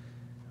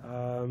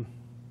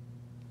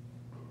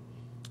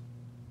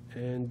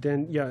 And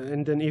then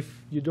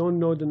if you don't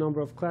know the number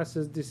of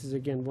classes, this is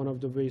again one of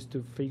the ways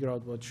to figure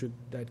out what should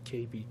that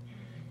K be.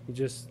 You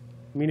just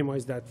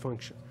minimize that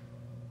function,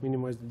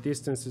 minimize the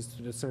distances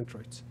to the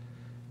centroids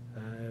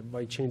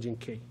by changing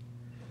K.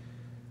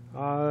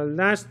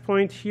 Last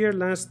point here,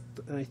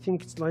 I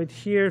think slide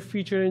here,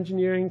 feature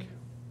engineering.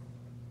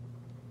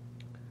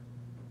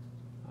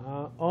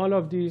 All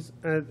of these,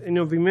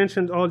 we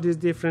mentioned all these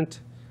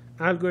different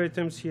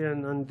algorithms here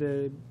and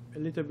a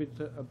little bit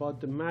about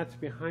the math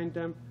behind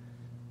them.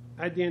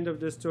 At the end of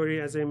the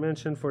story, as I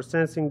mentioned, for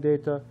sensing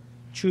data,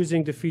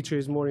 choosing the feature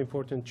is more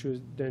important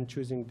than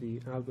choosing the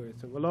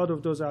algorithm. A lot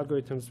of those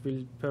algorithms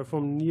will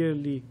perform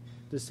nearly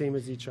the same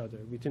as each other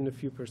within a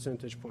few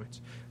percentage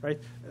points, right?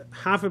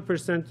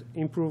 0.5%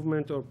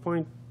 improvement or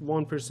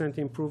 0.1%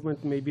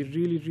 improvement may be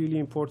really, really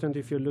important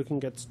if you're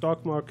looking at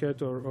stock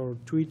market or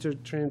Twitter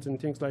trends and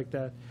things like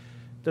that.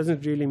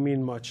 Doesn't really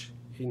mean much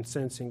in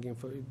sensing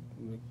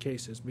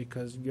cases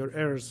because your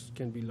errors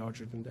can be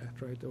larger than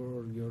that, right?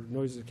 Or your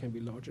noises can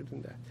be larger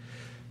than that.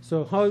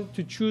 So how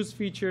to choose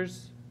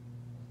features,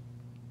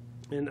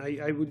 and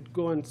I would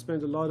go and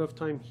spend a lot of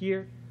time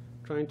here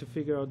trying to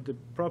figure out the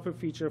proper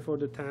feature for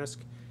the task,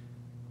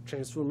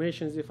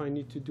 transformations if I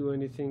need to do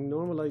anything.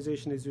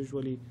 Normalization is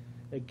usually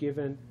a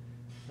given.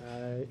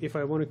 If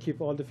I want to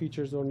keep all the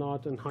features or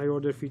not, and high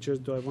order features,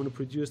 do I want to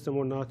produce them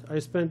or not? I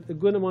spent a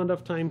good amount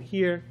of time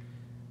here,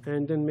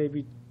 and then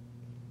maybe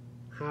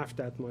half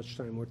that much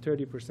time or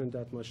 30%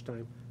 that much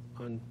time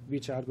on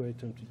which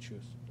algorithm to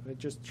choose. I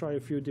just try a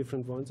few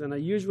different ones, and I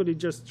usually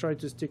just try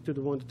to stick to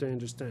the one that I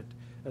understand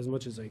as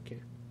much as I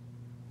can.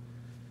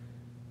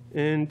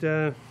 And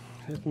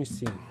let me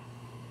see.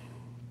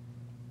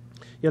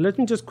 Yeah, let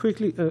me just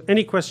quickly,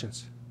 any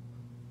questions?